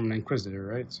crystals from an Inquisitor,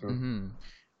 right? So.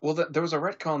 Well, there was a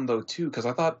retcon, though, too, because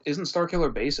I thought, isn't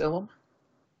Starkiller Base Ilum?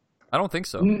 I don't think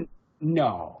so.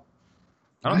 No.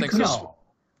 I don't think so.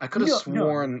 I could have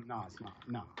sworn... No, it's not.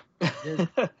 No.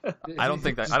 I don't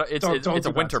think that... It's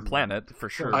a winter planet, for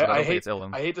sure. I hate it's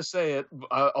Ilum. I hate to say it.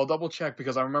 I'll double-check,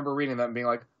 because I remember reading that and being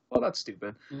like, well, that's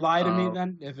stupid. Lie to me,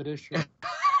 then, if it is true.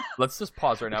 Let's just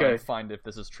pause right now and find if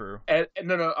this is true. Ed,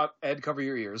 cover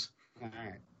your ears. All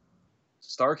right.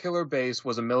 Starkiller Base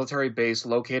was a military base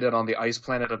located on the ice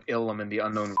planet of Ilum in the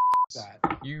unknown.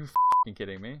 You f***ing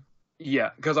kidding me?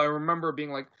 Yeah, because I remember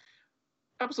being like,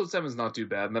 Episode 7 is not too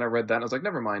bad, and then I read that and I was like,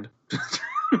 never mind.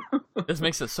 This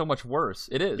makes it so much worse.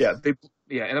 It is. Yeah,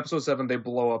 in Episode 7 they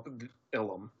blow up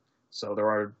Ilum, so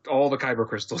all the Kyber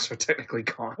crystals are technically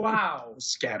gone. Wow.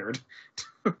 Scattered.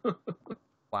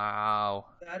 Wow.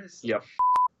 That is. Yep.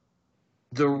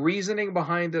 The reasoning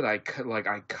behind it, I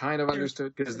kind of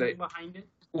understood, because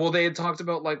Well, they had talked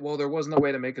about there was no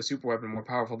way to make a super weapon more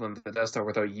powerful than the Death Star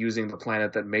without using the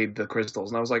planet that made the crystals.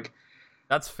 And I was like,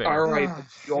 that's fair. All right, you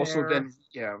fair. also then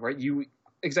right. You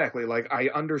exactly I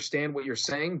understand what you're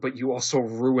saying, but you also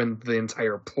ruined the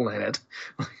entire planet.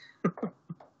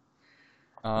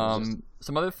 Some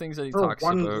other things that he For talks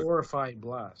one about glorified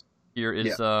blast. here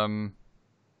is so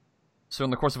in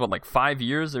the course of 5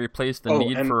 years, they replaced the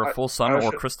need for a full sun or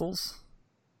crystals.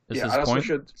 Is his I also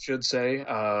point? should say,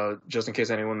 just in case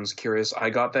anyone's curious, I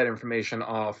got that information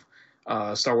off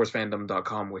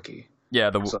StarWarsFandom.com wiki.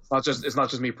 Yeah, So it's not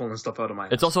just me pulling stuff out of my.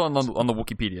 It's also on the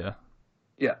Wikipedia.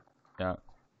 Yeah. Yeah.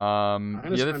 I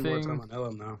The other understand more time thing, on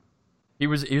Elam now. he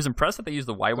was impressed that they used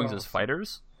the Y-wings as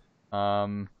fighters.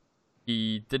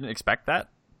 He didn't expect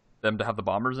them to have the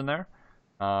bombers in there.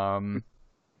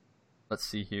 Let's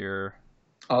see here.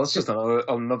 Oh, that's just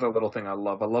another little thing I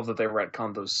love. I love that they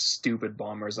retconned those stupid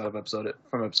bombers out of episode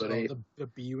 8. The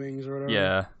B-wings or whatever.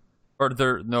 Yeah, or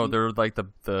they're like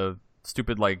the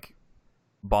stupid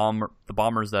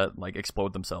bombers that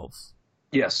explode themselves.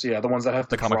 Yes, yeah, the ones that have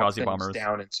to The kamikaze drop things bombers.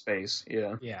 down in space.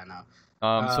 Yeah. Yeah, no.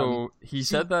 So he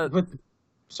said that.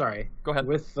 Go ahead.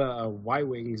 With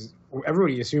Y-wings,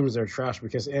 everybody assumes they're trash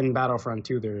because in Battlefront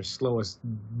 2, they're the slowest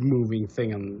moving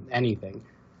thing on anything.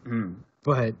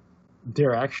 But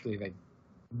they're actually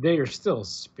they are still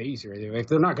space right.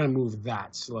 They're not going to move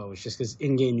that slow. It's just because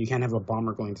in game you can't have a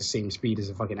bomber going the same speed as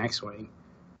a fucking X-wing.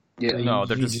 Yeah, no,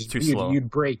 they're just too slow.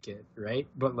 You'd break it, right?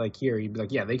 But here, you'd be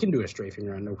like, yeah, they can do a strafing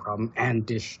run, no problem, and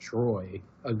destroy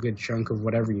a good chunk of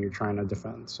whatever you're trying to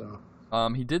defend. So,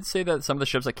 he did say that some of the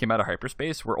ships that came out of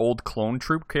hyperspace were old clone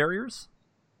troop carriers.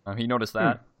 He noticed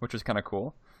that, which is kind of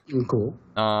cool. Cool.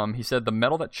 He said the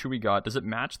medal that Chewie got, does it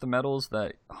match the medals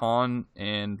that Han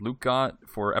and Luke got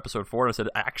for Episode 4? And I said,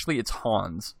 actually, it's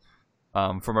Han's.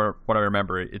 From what I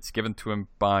remember, it's given to him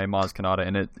by Maz Kanata,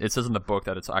 and it says in the book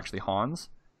that it's actually Han's.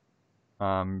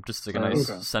 Just a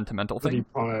nice sentimental thing. Did he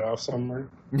pawn it off somewhere?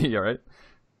 Yeah, right.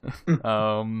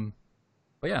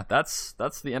 But yeah, that's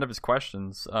the end of his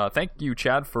questions. Thank you,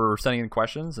 Chad, for sending in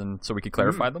questions, and so we could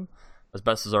clarify them as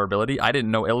best as our ability. I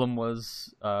didn't know Ilum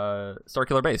was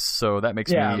Starkiller Base, so that makes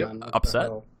me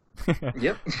upset.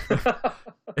 Yep.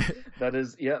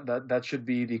 That should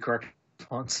be the correct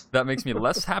response. That makes me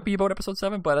less happy about Episode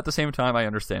 7, but at the same time, I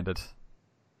understand it.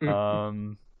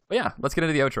 But yeah, let's get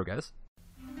into the outro, guys.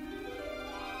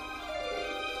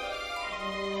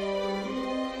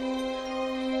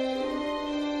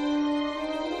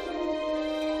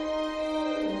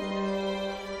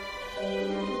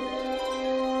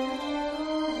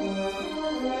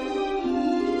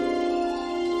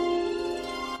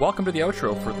 Welcome to the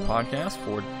outro for the podcast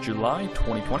for July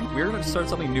 2020. We're going to start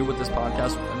something new with this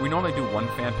podcast. We normally do one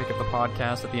fan pick of the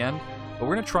podcast at the end, but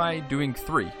we're going to try doing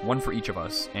 3, one for each of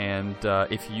us. And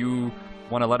if you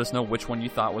want to let us know which one you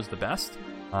thought was the best,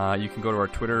 you can go to our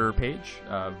Twitter page,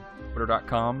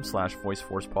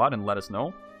 twitter.com/voiceforcepod, and let us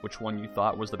know which one you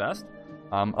thought was the best.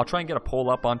 I'll try and get a poll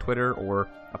up on Twitter, or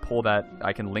a poll that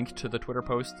I can link to the Twitter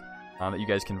post that you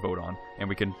guys can vote on, and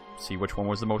we can see which one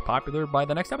was the most popular by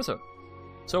the next episode.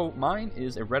 So mine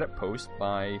is a Reddit post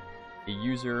by a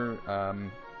user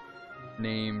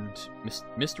named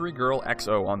Mystery Girl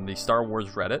XO on the Star Wars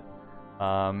Reddit.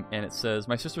 And it says,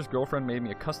 my sister's girlfriend made me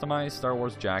a customized Star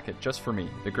Wars jacket just for me.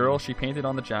 The girl she painted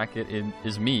on the jacket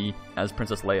is me as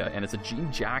Princess Leia, and it's a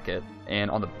jean jacket.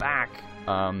 And on the back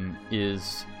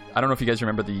is, I don't know if you guys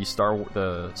remember the Star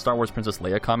Wars Princess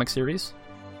Leia comic series.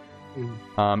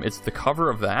 It's the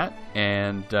cover of that,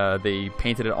 and they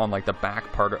painted it on the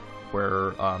back part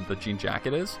where the jean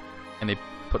jacket is, and they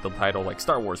put the title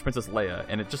Star Wars Princess Leia,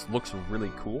 and it just looks really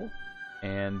cool.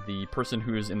 And the person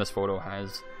who's in this photo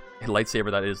has a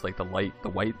lightsaber that is the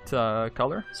white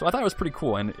color. So I thought it was pretty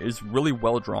cool, and is really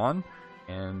well drawn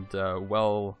and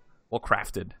well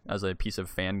crafted as a piece of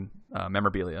fan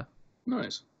memorabilia.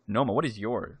 Nice. Noma, what is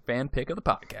your fan pick of the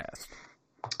podcast?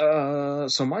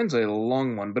 So mine's a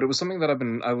long one, but it was something that I've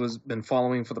been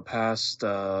following for the past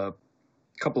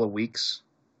couple of weeks.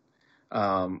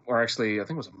 Or actually, I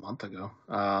think it was a month ago.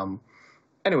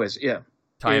 Anyways, yeah.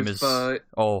 Time is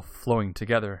all flowing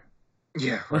together.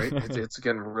 Yeah, right. It's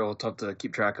getting real tough to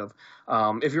keep track of.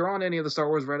 If you're on any of the Star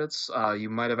Wars Reddits, you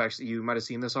might have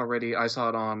seen this already. I saw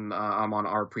it on I'm on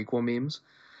our prequel memes.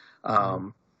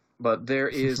 But there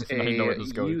is a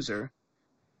user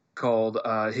called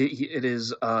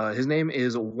his name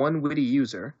is One Witty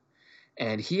User,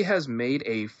 and he has made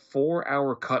a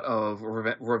 4-hour cut of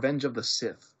Revenge of the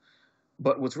Sith.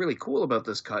 But what's really cool about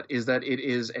this cut is that it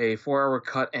is a 4-hour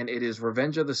cut, and it is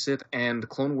Revenge of the Sith and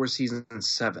Clone Wars Season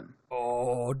 7.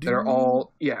 Oh, dude. They're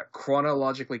all,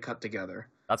 chronologically cut together.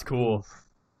 That's cool.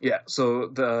 Yeah,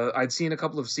 so I'd seen a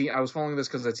couple of scenes. I was following this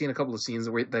because I'd seen a couple of scenes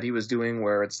that he was doing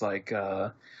where it's like,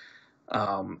 even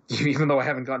though I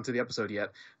haven't gotten to the episode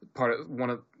yet, some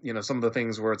of the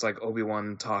things where it's like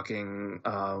Obi-Wan talking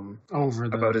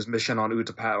about his mission on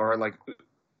Utapau, or like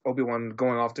Obi-Wan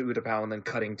going off to Utapau and then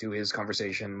cutting to his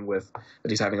conversation that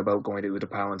he's having about going to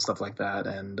Utapau and stuff like that.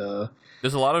 And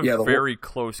there's a lot of very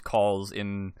close calls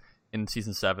in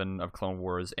season 7 of Clone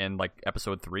Wars and like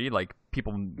episode 3, like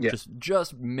people just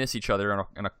miss each other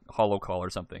in a holo call or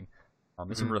something.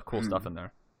 There's some real cool stuff in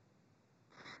there.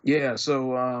 Yeah,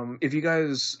 so if you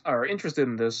guys are interested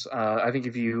in this, I think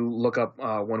if you look up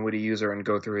One Witty User and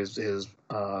go through his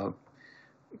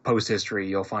post history,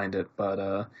 you'll find it.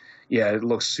 But yeah, it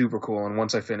looks super cool. And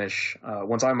once I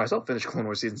myself finish Clone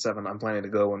Wars season 7, I'm planning to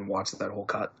go and watch that whole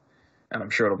cut, and I'm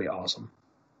sure it'll be awesome.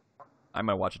 I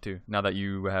might watch it too, now that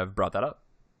you have brought that up.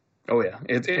 Oh yeah,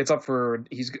 it's up for,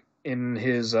 he's in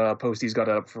his post, he's got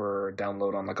it up for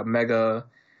download on like a Mega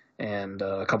and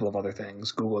a couple of other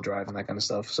things, Google Drive and that kind of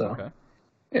stuff. So, okay.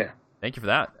 Yeah. Thank you for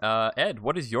that. Ed,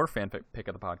 what is your fan pick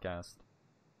of the podcast?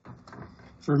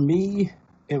 For me,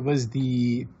 it was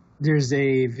there's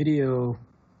a video,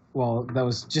 well, that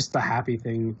was just the happy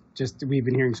thing. Just, we've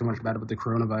been hearing so much about the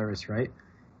coronavirus, right?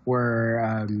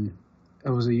 Where it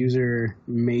was a user,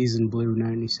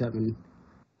 MaizenBlue97,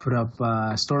 put up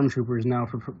stormtroopers now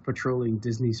for patrolling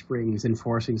Disney Springs,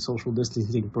 enforcing social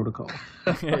distancing protocol.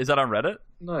 Is that on Reddit?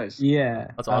 Nice.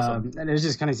 Yeah. That's awesome. And it was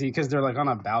just kind of because they're like on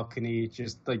a balcony,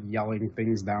 just like yelling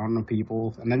things down on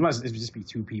people. And it would just be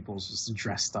 2 people just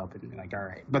dressed up and like, all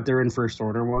right. But they're in First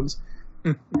Order ones.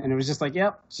 And it was just like,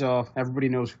 yep. So everybody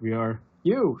knows who we are.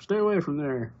 You, stay away from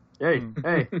there. Hey,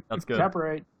 that's good.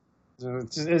 Separate. So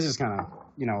it's just kind of,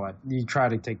 you know what, you try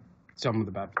to take some of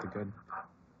the bad with the good.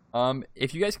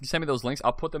 If you guys can send me those links,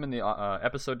 I'll put them in the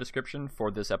episode description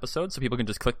for this episode, so people can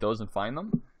just click those and find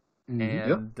them.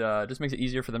 And just makes it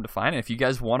easier for them to find. And if you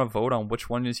guys want to vote on which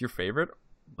one is your favorite,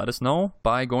 let us know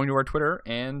by going to our Twitter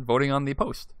and voting on the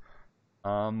post.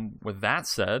 With that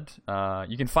said,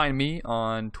 you can find me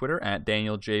on Twitter at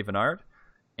Daniel J. Vennard.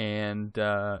 And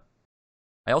I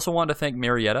also wanted to thank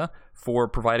Marietta for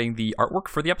providing the artwork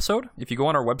for the episode. If you go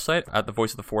on our website at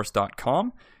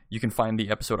thevoiceoftheforce.com, you can find the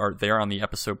episode art there on the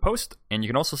episode post, and you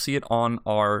can also see it on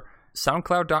our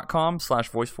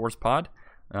soundcloud.com/voiceforcepod.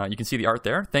 You can see the art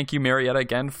there. Thank you, Marietta,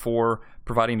 again for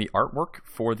providing the artwork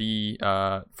for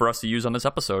for us to use on this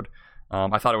episode.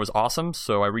 I thought it was awesome,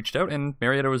 so I reached out, and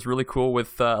Marietta was really cool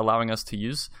with allowing us to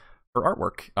use her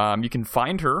artwork. You can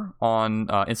find her on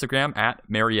Instagram at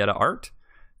Marietta Art,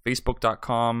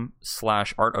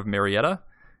 facebook.com/artofmarietta,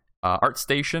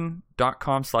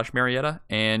 artstation.com/Marietta,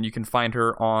 and you can find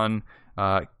her on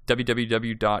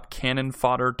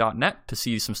www.canonfodder.net to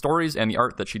see some stories and the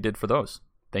art that she did for those.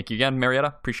 Thank you again, Marietta.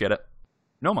 Appreciate it.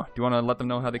 Noma, do you want to let them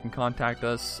know how they can contact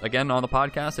us again on the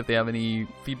podcast if they have any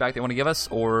feedback they want to give us,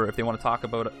 or if they want to talk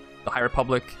about the High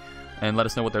Republic and let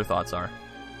us know what their thoughts are?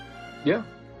 Yeah.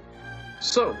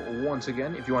 So, once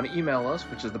again, if you want to email us,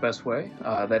 which is the best way,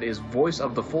 that is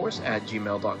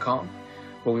voiceoftheforce@gmail.com.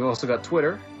 But we've also got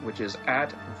Twitter, which is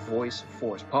at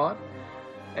VoiceForcePod.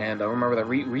 And remember that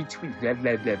retweet, blah,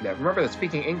 blah, blah, blah. Remember that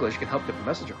speaking English can help get the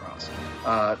message across.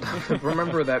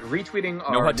 Remember that retweeting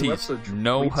our new episode tweets.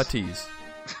 No hutties.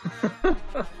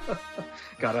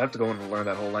 God, I have to go and learn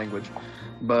that whole language.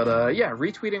 But yeah,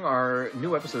 retweeting our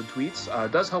new episode tweets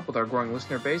does help with our growing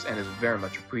listener base and is very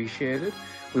much appreciated.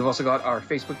 We've also got our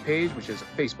Facebook page, which is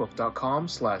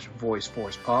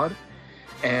facebook.com/voiceforcepod,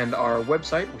 and our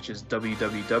website, which is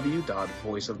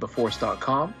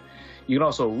www.voiceoftheforce.com. You can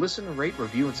also listen, rate,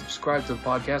 review, and subscribe to the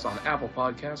podcast on Apple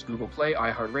Podcasts, Google Play,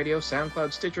 iHeartRadio,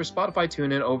 SoundCloud, Stitcher, Spotify,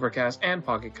 TuneIn, Overcast, and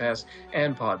Pocket Cast,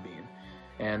 and Podbean.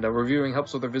 And reviewing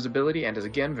helps with our visibility and is,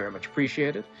 again, very much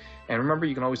appreciated. And remember,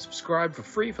 you can always subscribe for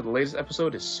free for the latest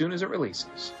episode as soon as it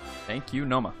releases. Thank you,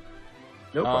 Noma.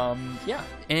 No problem. Yeah,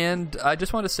 and I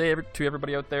just want to say to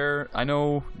everybody out there, I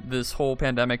know this whole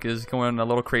pandemic is going a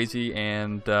little crazy,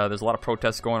 and there's a lot of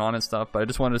protests going on and stuff, but I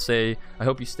just wanted to say I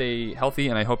hope you stay healthy,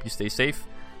 and I hope you stay safe,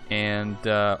 and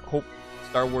hope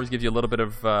Star Wars gives you a little bit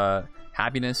of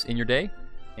happiness in your day,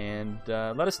 and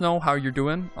let us know how you're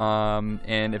doing,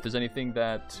 and if there's anything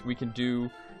that we can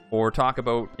do or talk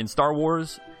about in Star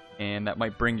Wars and that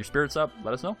might bring your spirits up,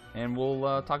 let us know, and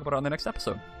we'll talk about it on the next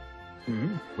episode.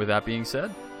 Mm-hmm. With that being said,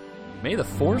 may the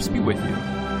Force be with you.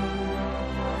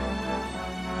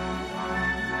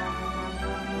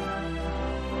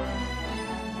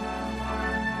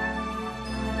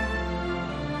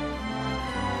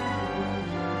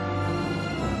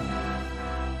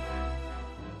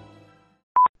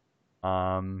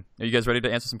 Are you guys ready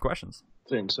to answer some questions?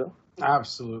 Think so.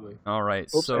 Absolutely. All right.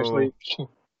 Oops, so actually,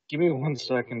 give me 1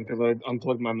 second because I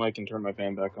unplugged my mic and turned my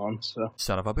fan back on. So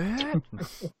son of a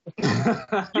bitch.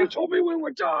 you told me we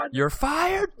were done. You're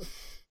fired.